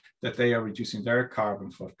demonstrate that they are reducing their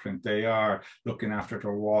carbon footprint. They are looking after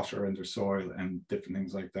their water and their soil and different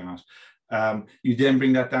things like that. You then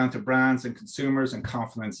bring that down to brands and consumers and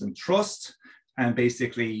confidence and trust. And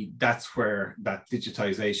basically, that's where that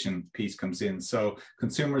digitization piece comes in. So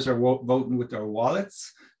consumers are voting with their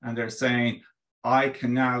wallets, and they're saying, I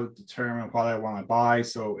can now determine what I want to buy.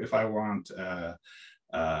 So if I want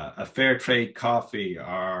a fair trade coffee,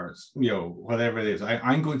 or whatever it is,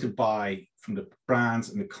 I'm going to buy from the brands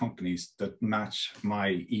and the companies that match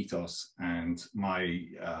my ethos and my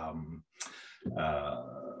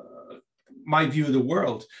my view of the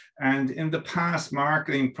world. And in the past,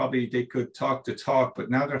 marketing, probably they could talk the talk, but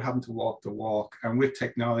now they're having to walk the walk. And with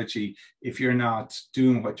technology, if you're not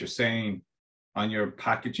doing what you're saying on your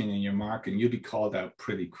packaging and your marketing, you'll be called out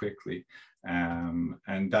pretty quickly.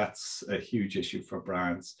 And that's a huge issue for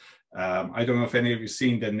brands. I don't know if any of you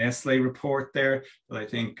seen the Nestle report there, but I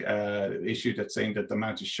think issue that's saying that the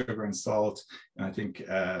amount of sugar and salt, and I think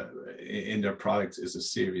in their products is a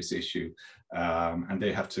serious issue. And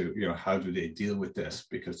they have to, how do they deal with this?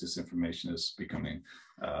 Because this information is becoming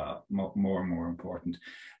more and more important.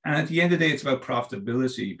 And at the end of the day, it's about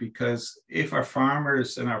profitability, because if our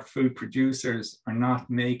farmers and our food producers are not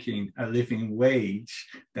making a living wage,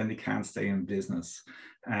 then they can't stay in business.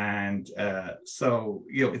 And so,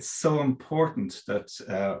 it's so important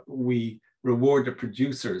that we reward the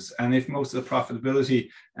producers. And if most of the profitability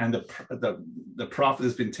and the profit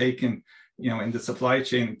has been taken, in the supply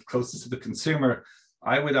chain closest to the consumer,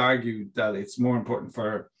 I would argue that it's more important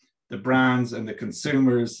for the brands and the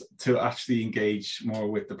consumers to actually engage more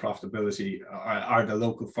with the profitability, are the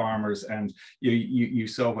local farmers. And you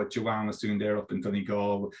saw what Joanne was doing there up in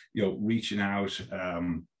Donegal, reaching out,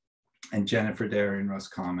 and Jennifer there in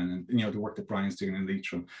Roscommon, and the work that Brian's doing in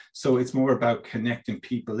Leitrim. So it's more about connecting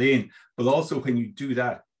people in, but also when you do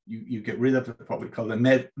that, you get rid of what we call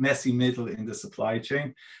the messy middle in the supply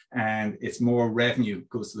chain, and it's more revenue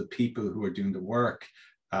goes to the people who are doing the work.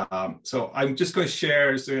 So I'm just going to share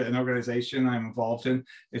an organization I'm involved in.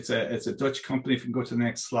 It's a Dutch company. If you can go to the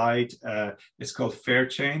next slide, it's called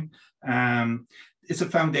Fairchain. It's a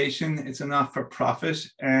foundation. It's a not-for-profit,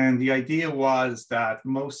 and the idea was that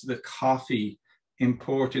most of the coffee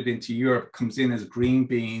imported into Europe comes in as green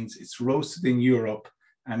beans. It's roasted in Europe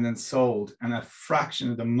and then sold, and a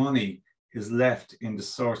fraction of the money is left in the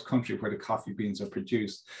source country where the coffee beans are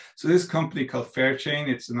produced. So this company called Fairchain,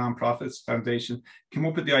 it's a non-profit foundation, came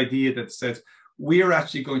up with the idea that says, we are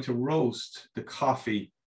actually going to roast the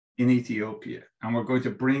coffee in Ethiopia, and we're going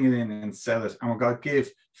to bring it in and sell it, and we're going to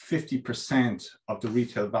give 50% of the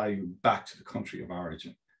retail value back to the country of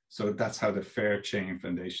origin. So that's how the Fairchain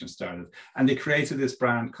Foundation started. And they created this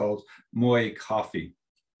brand called Moi Coffee.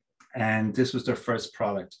 And this was their first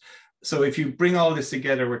product. So if you bring all this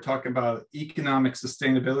together, we're talking about economic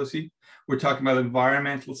sustainability, we're talking about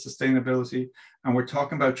environmental sustainability, and we're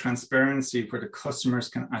talking about transparency where the customers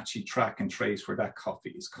can actually track and trace where that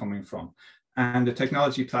coffee is coming from. And the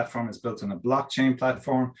technology platform is built on a blockchain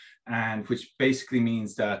platform, and which basically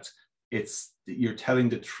means that you're telling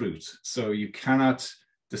the truth. So you cannot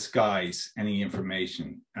disguise any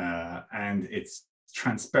information, and it's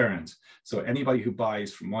transparent. So anybody who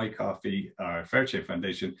buys from My Coffee or Fairchain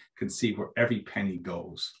Foundation can see where every penny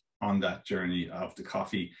goes on that journey of the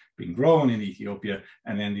coffee being grown in Ethiopia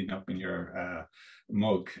and ending up in your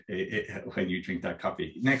mug when you drink that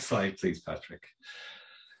coffee. Next slide, please, Patrick.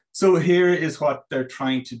 So here is what they're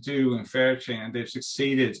trying to do in Fairchain, and they've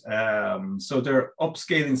succeeded. So they're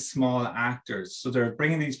upscaling small actors. So they're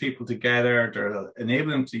bringing these people together, they're enabling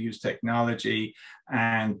them to use technology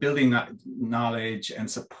and building that knowledge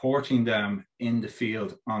and supporting them in the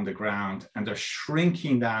field on the ground. And they're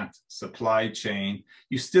shrinking that supply chain.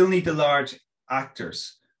 You still need the large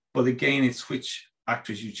actors, but again, it's which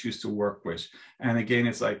actors you choose to work with. And again,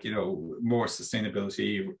 it's like, more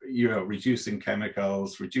sustainability, reducing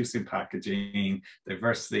chemicals, reducing packaging,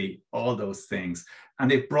 diversity, all those things. And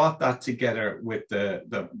they brought that together with the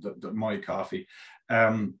Moi Coffee.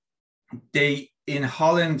 In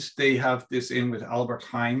Holland, they have this in with Albert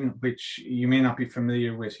Heijn, which you may not be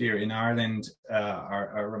familiar with here in Ireland,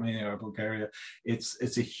 or Romania or Bulgaria.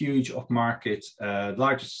 It's a huge upmarket,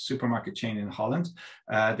 largest supermarket chain in Holland.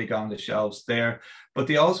 They go on the shelves there, but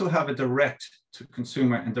they also have a direct to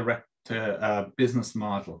consumer and direct to business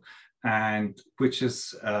model. and which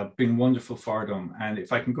has been wonderful for them. And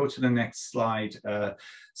if I can go to the next slide.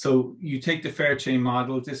 So you take the Fair Chain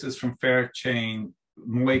model. This is from Fair Chain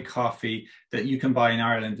Moy coffee that you can buy in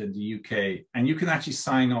Ireland and the UK. And you can actually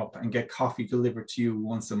sign up and get coffee delivered to you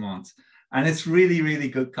once a month. And it's really, really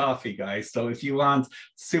good coffee, guys. So if you want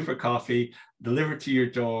super coffee delivered to your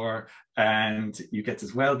door and you get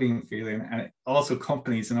this well-being feeling, and also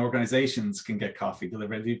companies and organizations can get coffee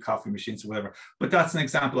delivered, do coffee machines or whatever. But that's an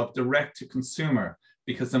example of direct to consumer,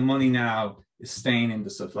 because the money now is staying in the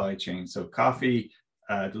supply chain. So coffee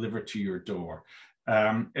delivered to your door.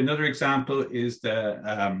 Another example is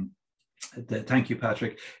thank you,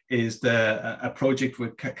 Patrick, is a project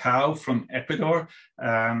with cacao from Ecuador.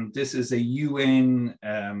 This is a UN,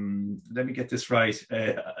 let me get this right,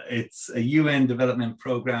 it's a UN Development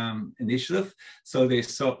Program initiative. So they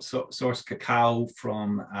source cacao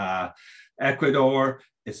from Ecuador.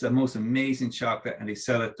 It's the most amazing chocolate and they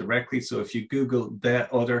sell it directly. So if you Google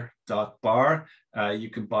theother.bar, you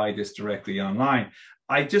can buy this directly online.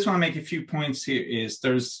 I just want to make a few points here. Is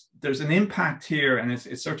there's an impact here, and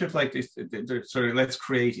it's sort of like this, sort of let's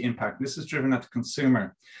create impact. This is driven at the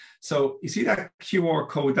consumer. So you see that QR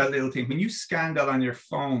code, that little thing, when you scan that on your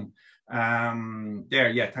phone, there,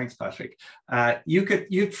 yeah, thanks, Patrick. You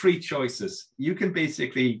have three choices. You can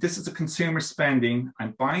basically, this is a consumer spending.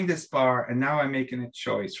 I'm buying this bar, and now I'm making a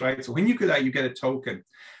choice, right? So when you do that, you get a token,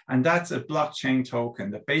 and that's a blockchain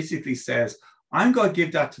token that basically says, I'm going to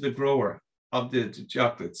give that to the grower of the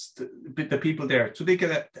chocolates, the people there, so they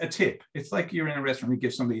get a tip. It's like you're in a restaurant, you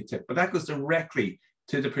give somebody a tip, but that goes directly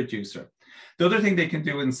to the producer. The other thing they can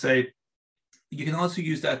do and say, you can also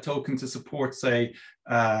use that token to support, say,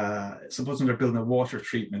 supposing they're building a water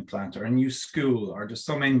treatment plant or a new school, or there's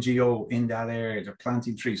some NGO in that area, they're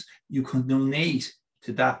planting trees. You can donate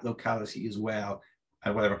to that locality as well,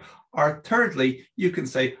 whatever. Or thirdly, you can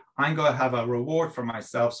say, I'm going to have a reward for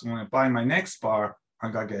myself, so when I buy my next bar,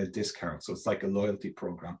 I'm going to get a discount. So it's like a loyalty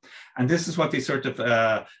program. And this is what they sort of,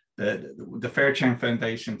 the Fair Chain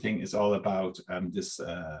Foundation thing is all about, this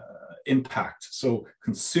impact. So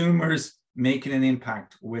consumers making an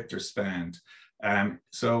impact with their spend. And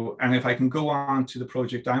if I can go on to the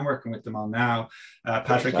project I'm working with them on now,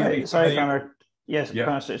 Patrick. Sorry, Connor. Yes, yeah.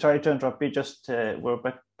 Connor, sorry to interrupt you, just we're a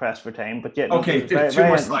bit pressed for time, but yeah. Okay, no, two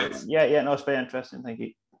more slides. Yeah, no, it's very interesting, thank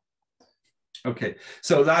you. Okay,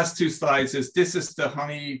 so last two slides this is the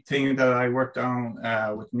honey thing that I worked on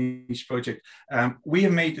with Niche Project. We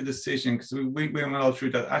have made the decision, because we went all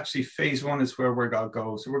through that, actually phase one is where we're going to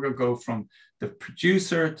go. So we're going to go from the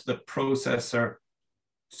producer to the processor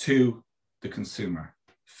to the consumer,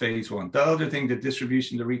 phase one. The other thing, the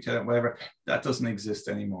distribution, the retail, and whatever, that doesn't exist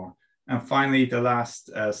anymore. And finally, the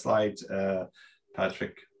last slide,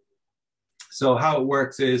 Patrick. So how it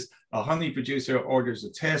works is a honey producer orders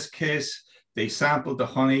a test kit. They sample the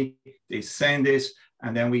honey, they send it,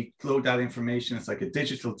 and then we load that information. It's like a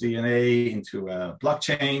digital DNA into a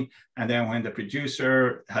blockchain. And then when the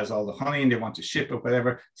producer has all the honey and they want to ship it,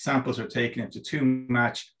 whatever, samples are taken into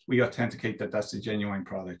 2Match. We authenticate that that's a genuine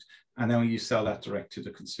product. And then you sell that direct to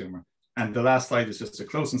the consumer. And the last slide is just a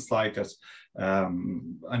closing slide. That's,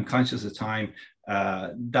 I'm conscious of time.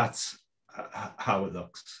 That's how it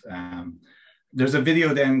looks. There's a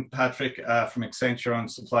video then, Patrick, from Accenture on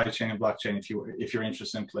supply chain and blockchain. If you're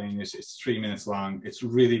interested in playing this, it's 3 minutes long. It's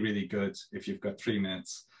really, really good if you've got 3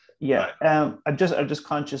 minutes. Yeah, I'm just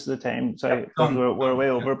conscious of the time. Sorry, we're way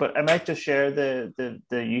over. But I might just share the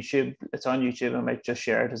YouTube. It's on YouTube. I might just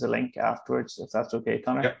share it as a link afterwards, if that's okay,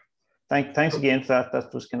 Connor. Yeah. Thanks again for that.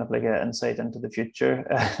 That was kind of like an insight into the future,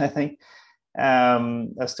 I think,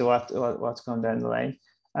 as to what's going down the line.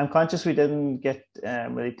 I'm conscious we didn't get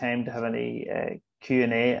really time to have any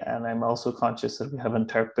Q&A, and I'm also conscious that we have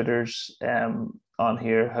interpreters on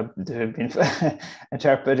here who have been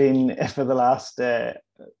interpreting for the last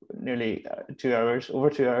nearly 2 hours, over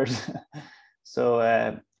 2 hours.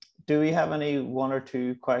 So do we have any 1 or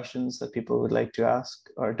 2 questions that people would like to ask?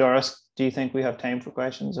 Or Doris, do you think we have time for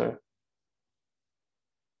questions? Or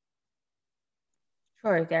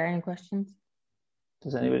sure, is there any questions?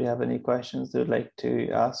 Does anybody have any questions they would like to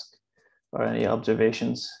ask, or any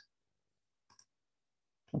observations?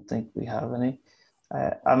 I don't think we have any.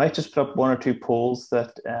 I might just put up 1 or 2 polls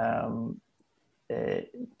that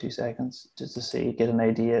 2 seconds, just to see, get an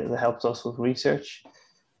idea that helps us with research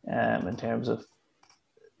in terms of,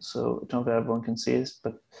 so I don't know if everyone can see this,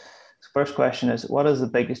 but the first question is, what is the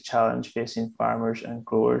biggest challenge facing farmers and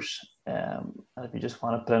growers? And if you just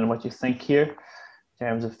want to put in what you think here, in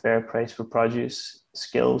terms of fair price for produce,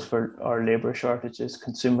 skills for our labour shortages,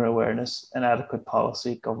 consumer awareness, inadequate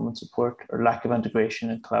policy, government support, or lack of integration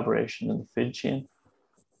and collaboration in the food chain.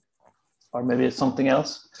 or maybe it's something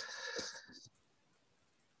else.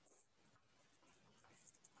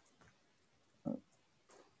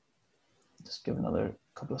 Just give another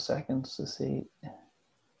couple of seconds to see.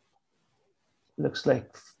 Looks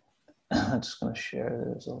like I'm just going to share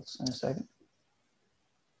the results in a second.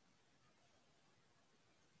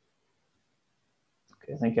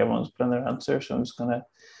 Okay, I think everyone's put in their answer, so I'm just going to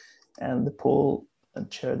end the poll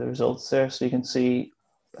and share the results there. So you can see,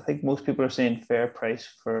 I think most people are saying fair price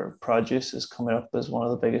for produce is coming up as one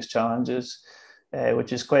of the biggest challenges,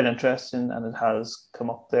 which is quite interesting, and it has come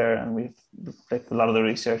up there. And we've, like a lot of the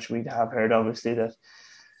research we have heard, obviously, that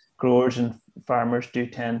growers and farmers do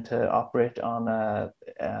tend to operate on a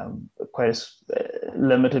quite a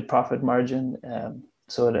limited profit margin.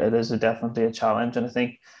 So it is definitely a challenge. And I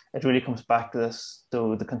think it really comes back to this,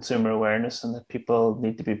 though, the consumer awareness, and that people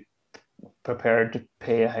need to be prepared to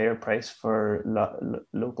pay a higher price for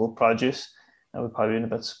local produce. And we've probably been a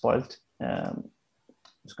bit spoilt. I'm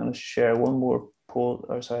just going to share one more poll,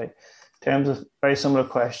 or sorry, in terms of very similar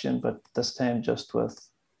question, but this time just with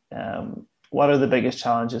what are the biggest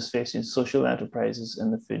challenges facing social enterprises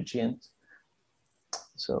in the food chain?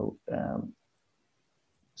 So,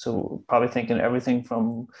 so probably thinking everything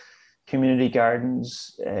from community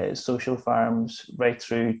gardens, social farms, right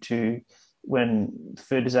through to when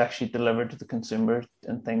food is actually delivered to the consumer,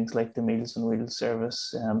 and things like the Meals on Wheels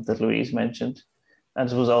service that Louise mentioned. And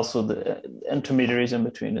there was also the intermediaries in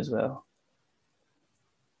between as well.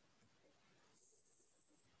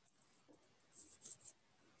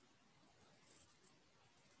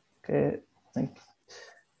 Okay, I think,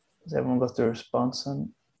 has everyone got their response?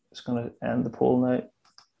 I'm just going to end the poll now.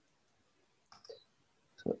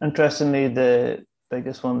 So interestingly, the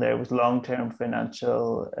biggest one there was long-term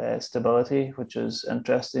financial stability, which is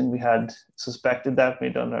interesting. We had suspected that,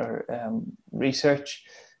 we'd done our research,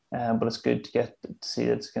 but it's good to get to see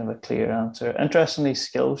it's kind of a clear answer. Interestingly,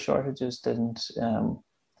 skill shortages didn't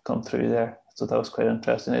come through there. So that was quite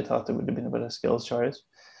interesting. I thought there would have been a bit of skills shortage.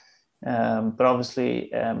 But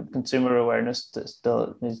obviously, consumer awareness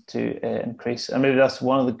still needs to increase. And maybe that's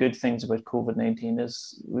one of the good things about COVID-19,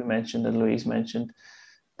 is we mentioned, and Louise mentioned,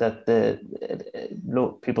 that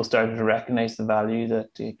people started to recognize the value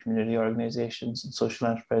that the community organizations and social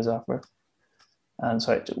enterprise offer. And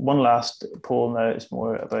so one last poll now is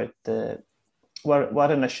more about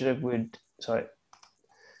what initiative would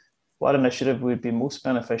be most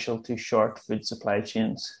beneficial to short food supply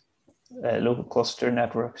chains? Local cluster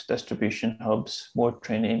networks, distribution hubs, more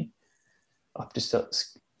training, to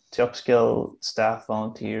upskill staff,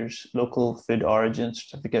 volunteers, local food origin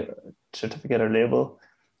certificate or label,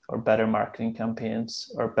 or better marketing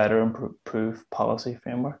campaigns, or better improved policy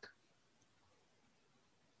framework.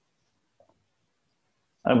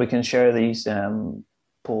 And we can share these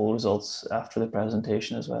poll results after the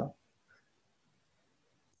presentation as well.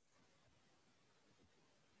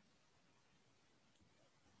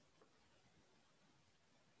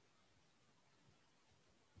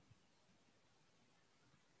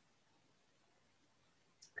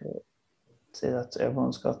 Okay, say that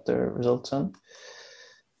everyone's got their results in.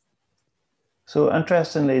 So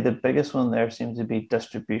interestingly, the biggest one there seems to be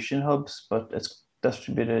distribution hubs, but it's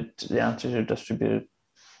distributed, the answers are distributed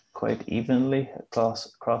quite evenly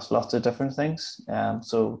across lots of different things.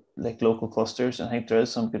 So like local clusters, I think there is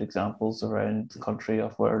some good examples around the country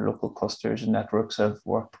of where local clusters and networks have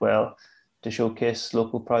worked well to showcase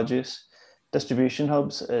local produce. Distribution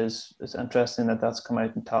hubs is interesting that that's come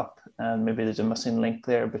out on top, and maybe there's a missing link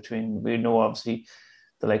there between, we know obviously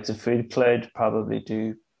the likes of Food Cloud probably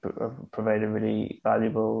do provide a really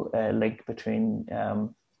valuable link between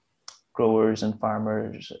growers and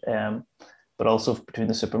farmers, but also between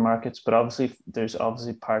the supermarkets. But obviously, there's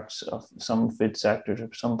obviously parts of some food sectors or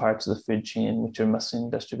some parts of the food chain which are missing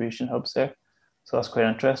distribution hubs there. So that's quite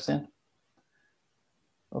interesting.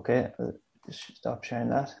 Okay, just stop sharing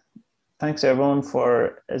that. Thanks everyone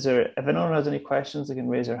for, if anyone has any questions, they can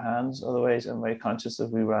raise their hands. Otherwise, I'm very conscious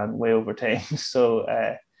that we ran way over time. So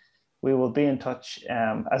we will be in touch.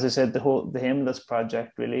 As I said, the aim of this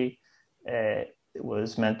project really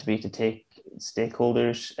was meant to be to take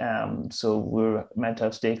stakeholders. So we're meant to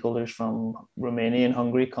have stakeholders from Romania and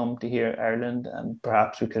Hungary come to here, Ireland, and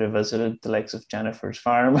perhaps we could have visited the likes of Jennifer's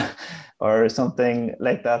farm or something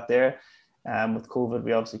like that there. With COVID,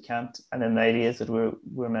 we obviously can't. And then the idea is that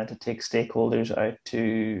we're meant to take stakeholders out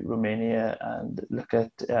to Romania and look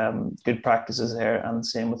at good practices there, and the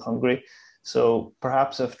same with Hungary. So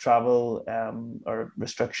perhaps if travel or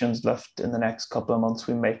restrictions lift in the next couple of months,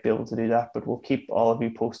 we might be able to do that, but we'll keep all of you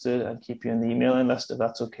posted and keep you in the emailing list if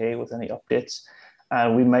that's okay with any updates.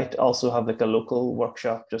 And we might also have like a local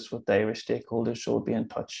workshop just with the Irish stakeholders, so we'll be in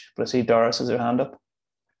touch. But I see Doris has her hand up.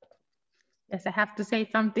 Yes, I have to say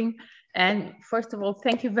something. And first of all,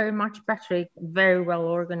 thank you very much, Patrick. Very well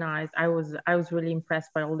organized. I was really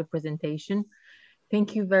impressed by all the presentation.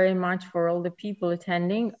 Thank you very much for all the people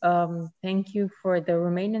attending. Thank you for the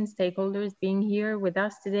Romanian stakeholders being here with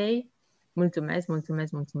us today. Mulțumesc,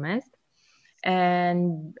 mulțumesc, mulțumesc.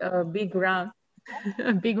 And a big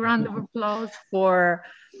round of applause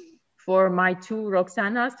for my two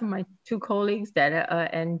Roxanas, to my two colleagues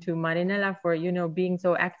and to Marinela for being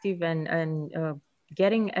so active and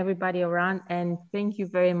getting everybody around. And thank you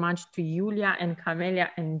very much to Julia and Camelia,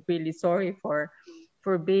 and really sorry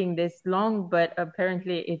for being this long, but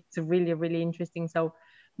apparently it's really, really interesting. So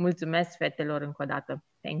mulțumesc fetelor încă o dată.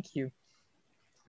 Thank you.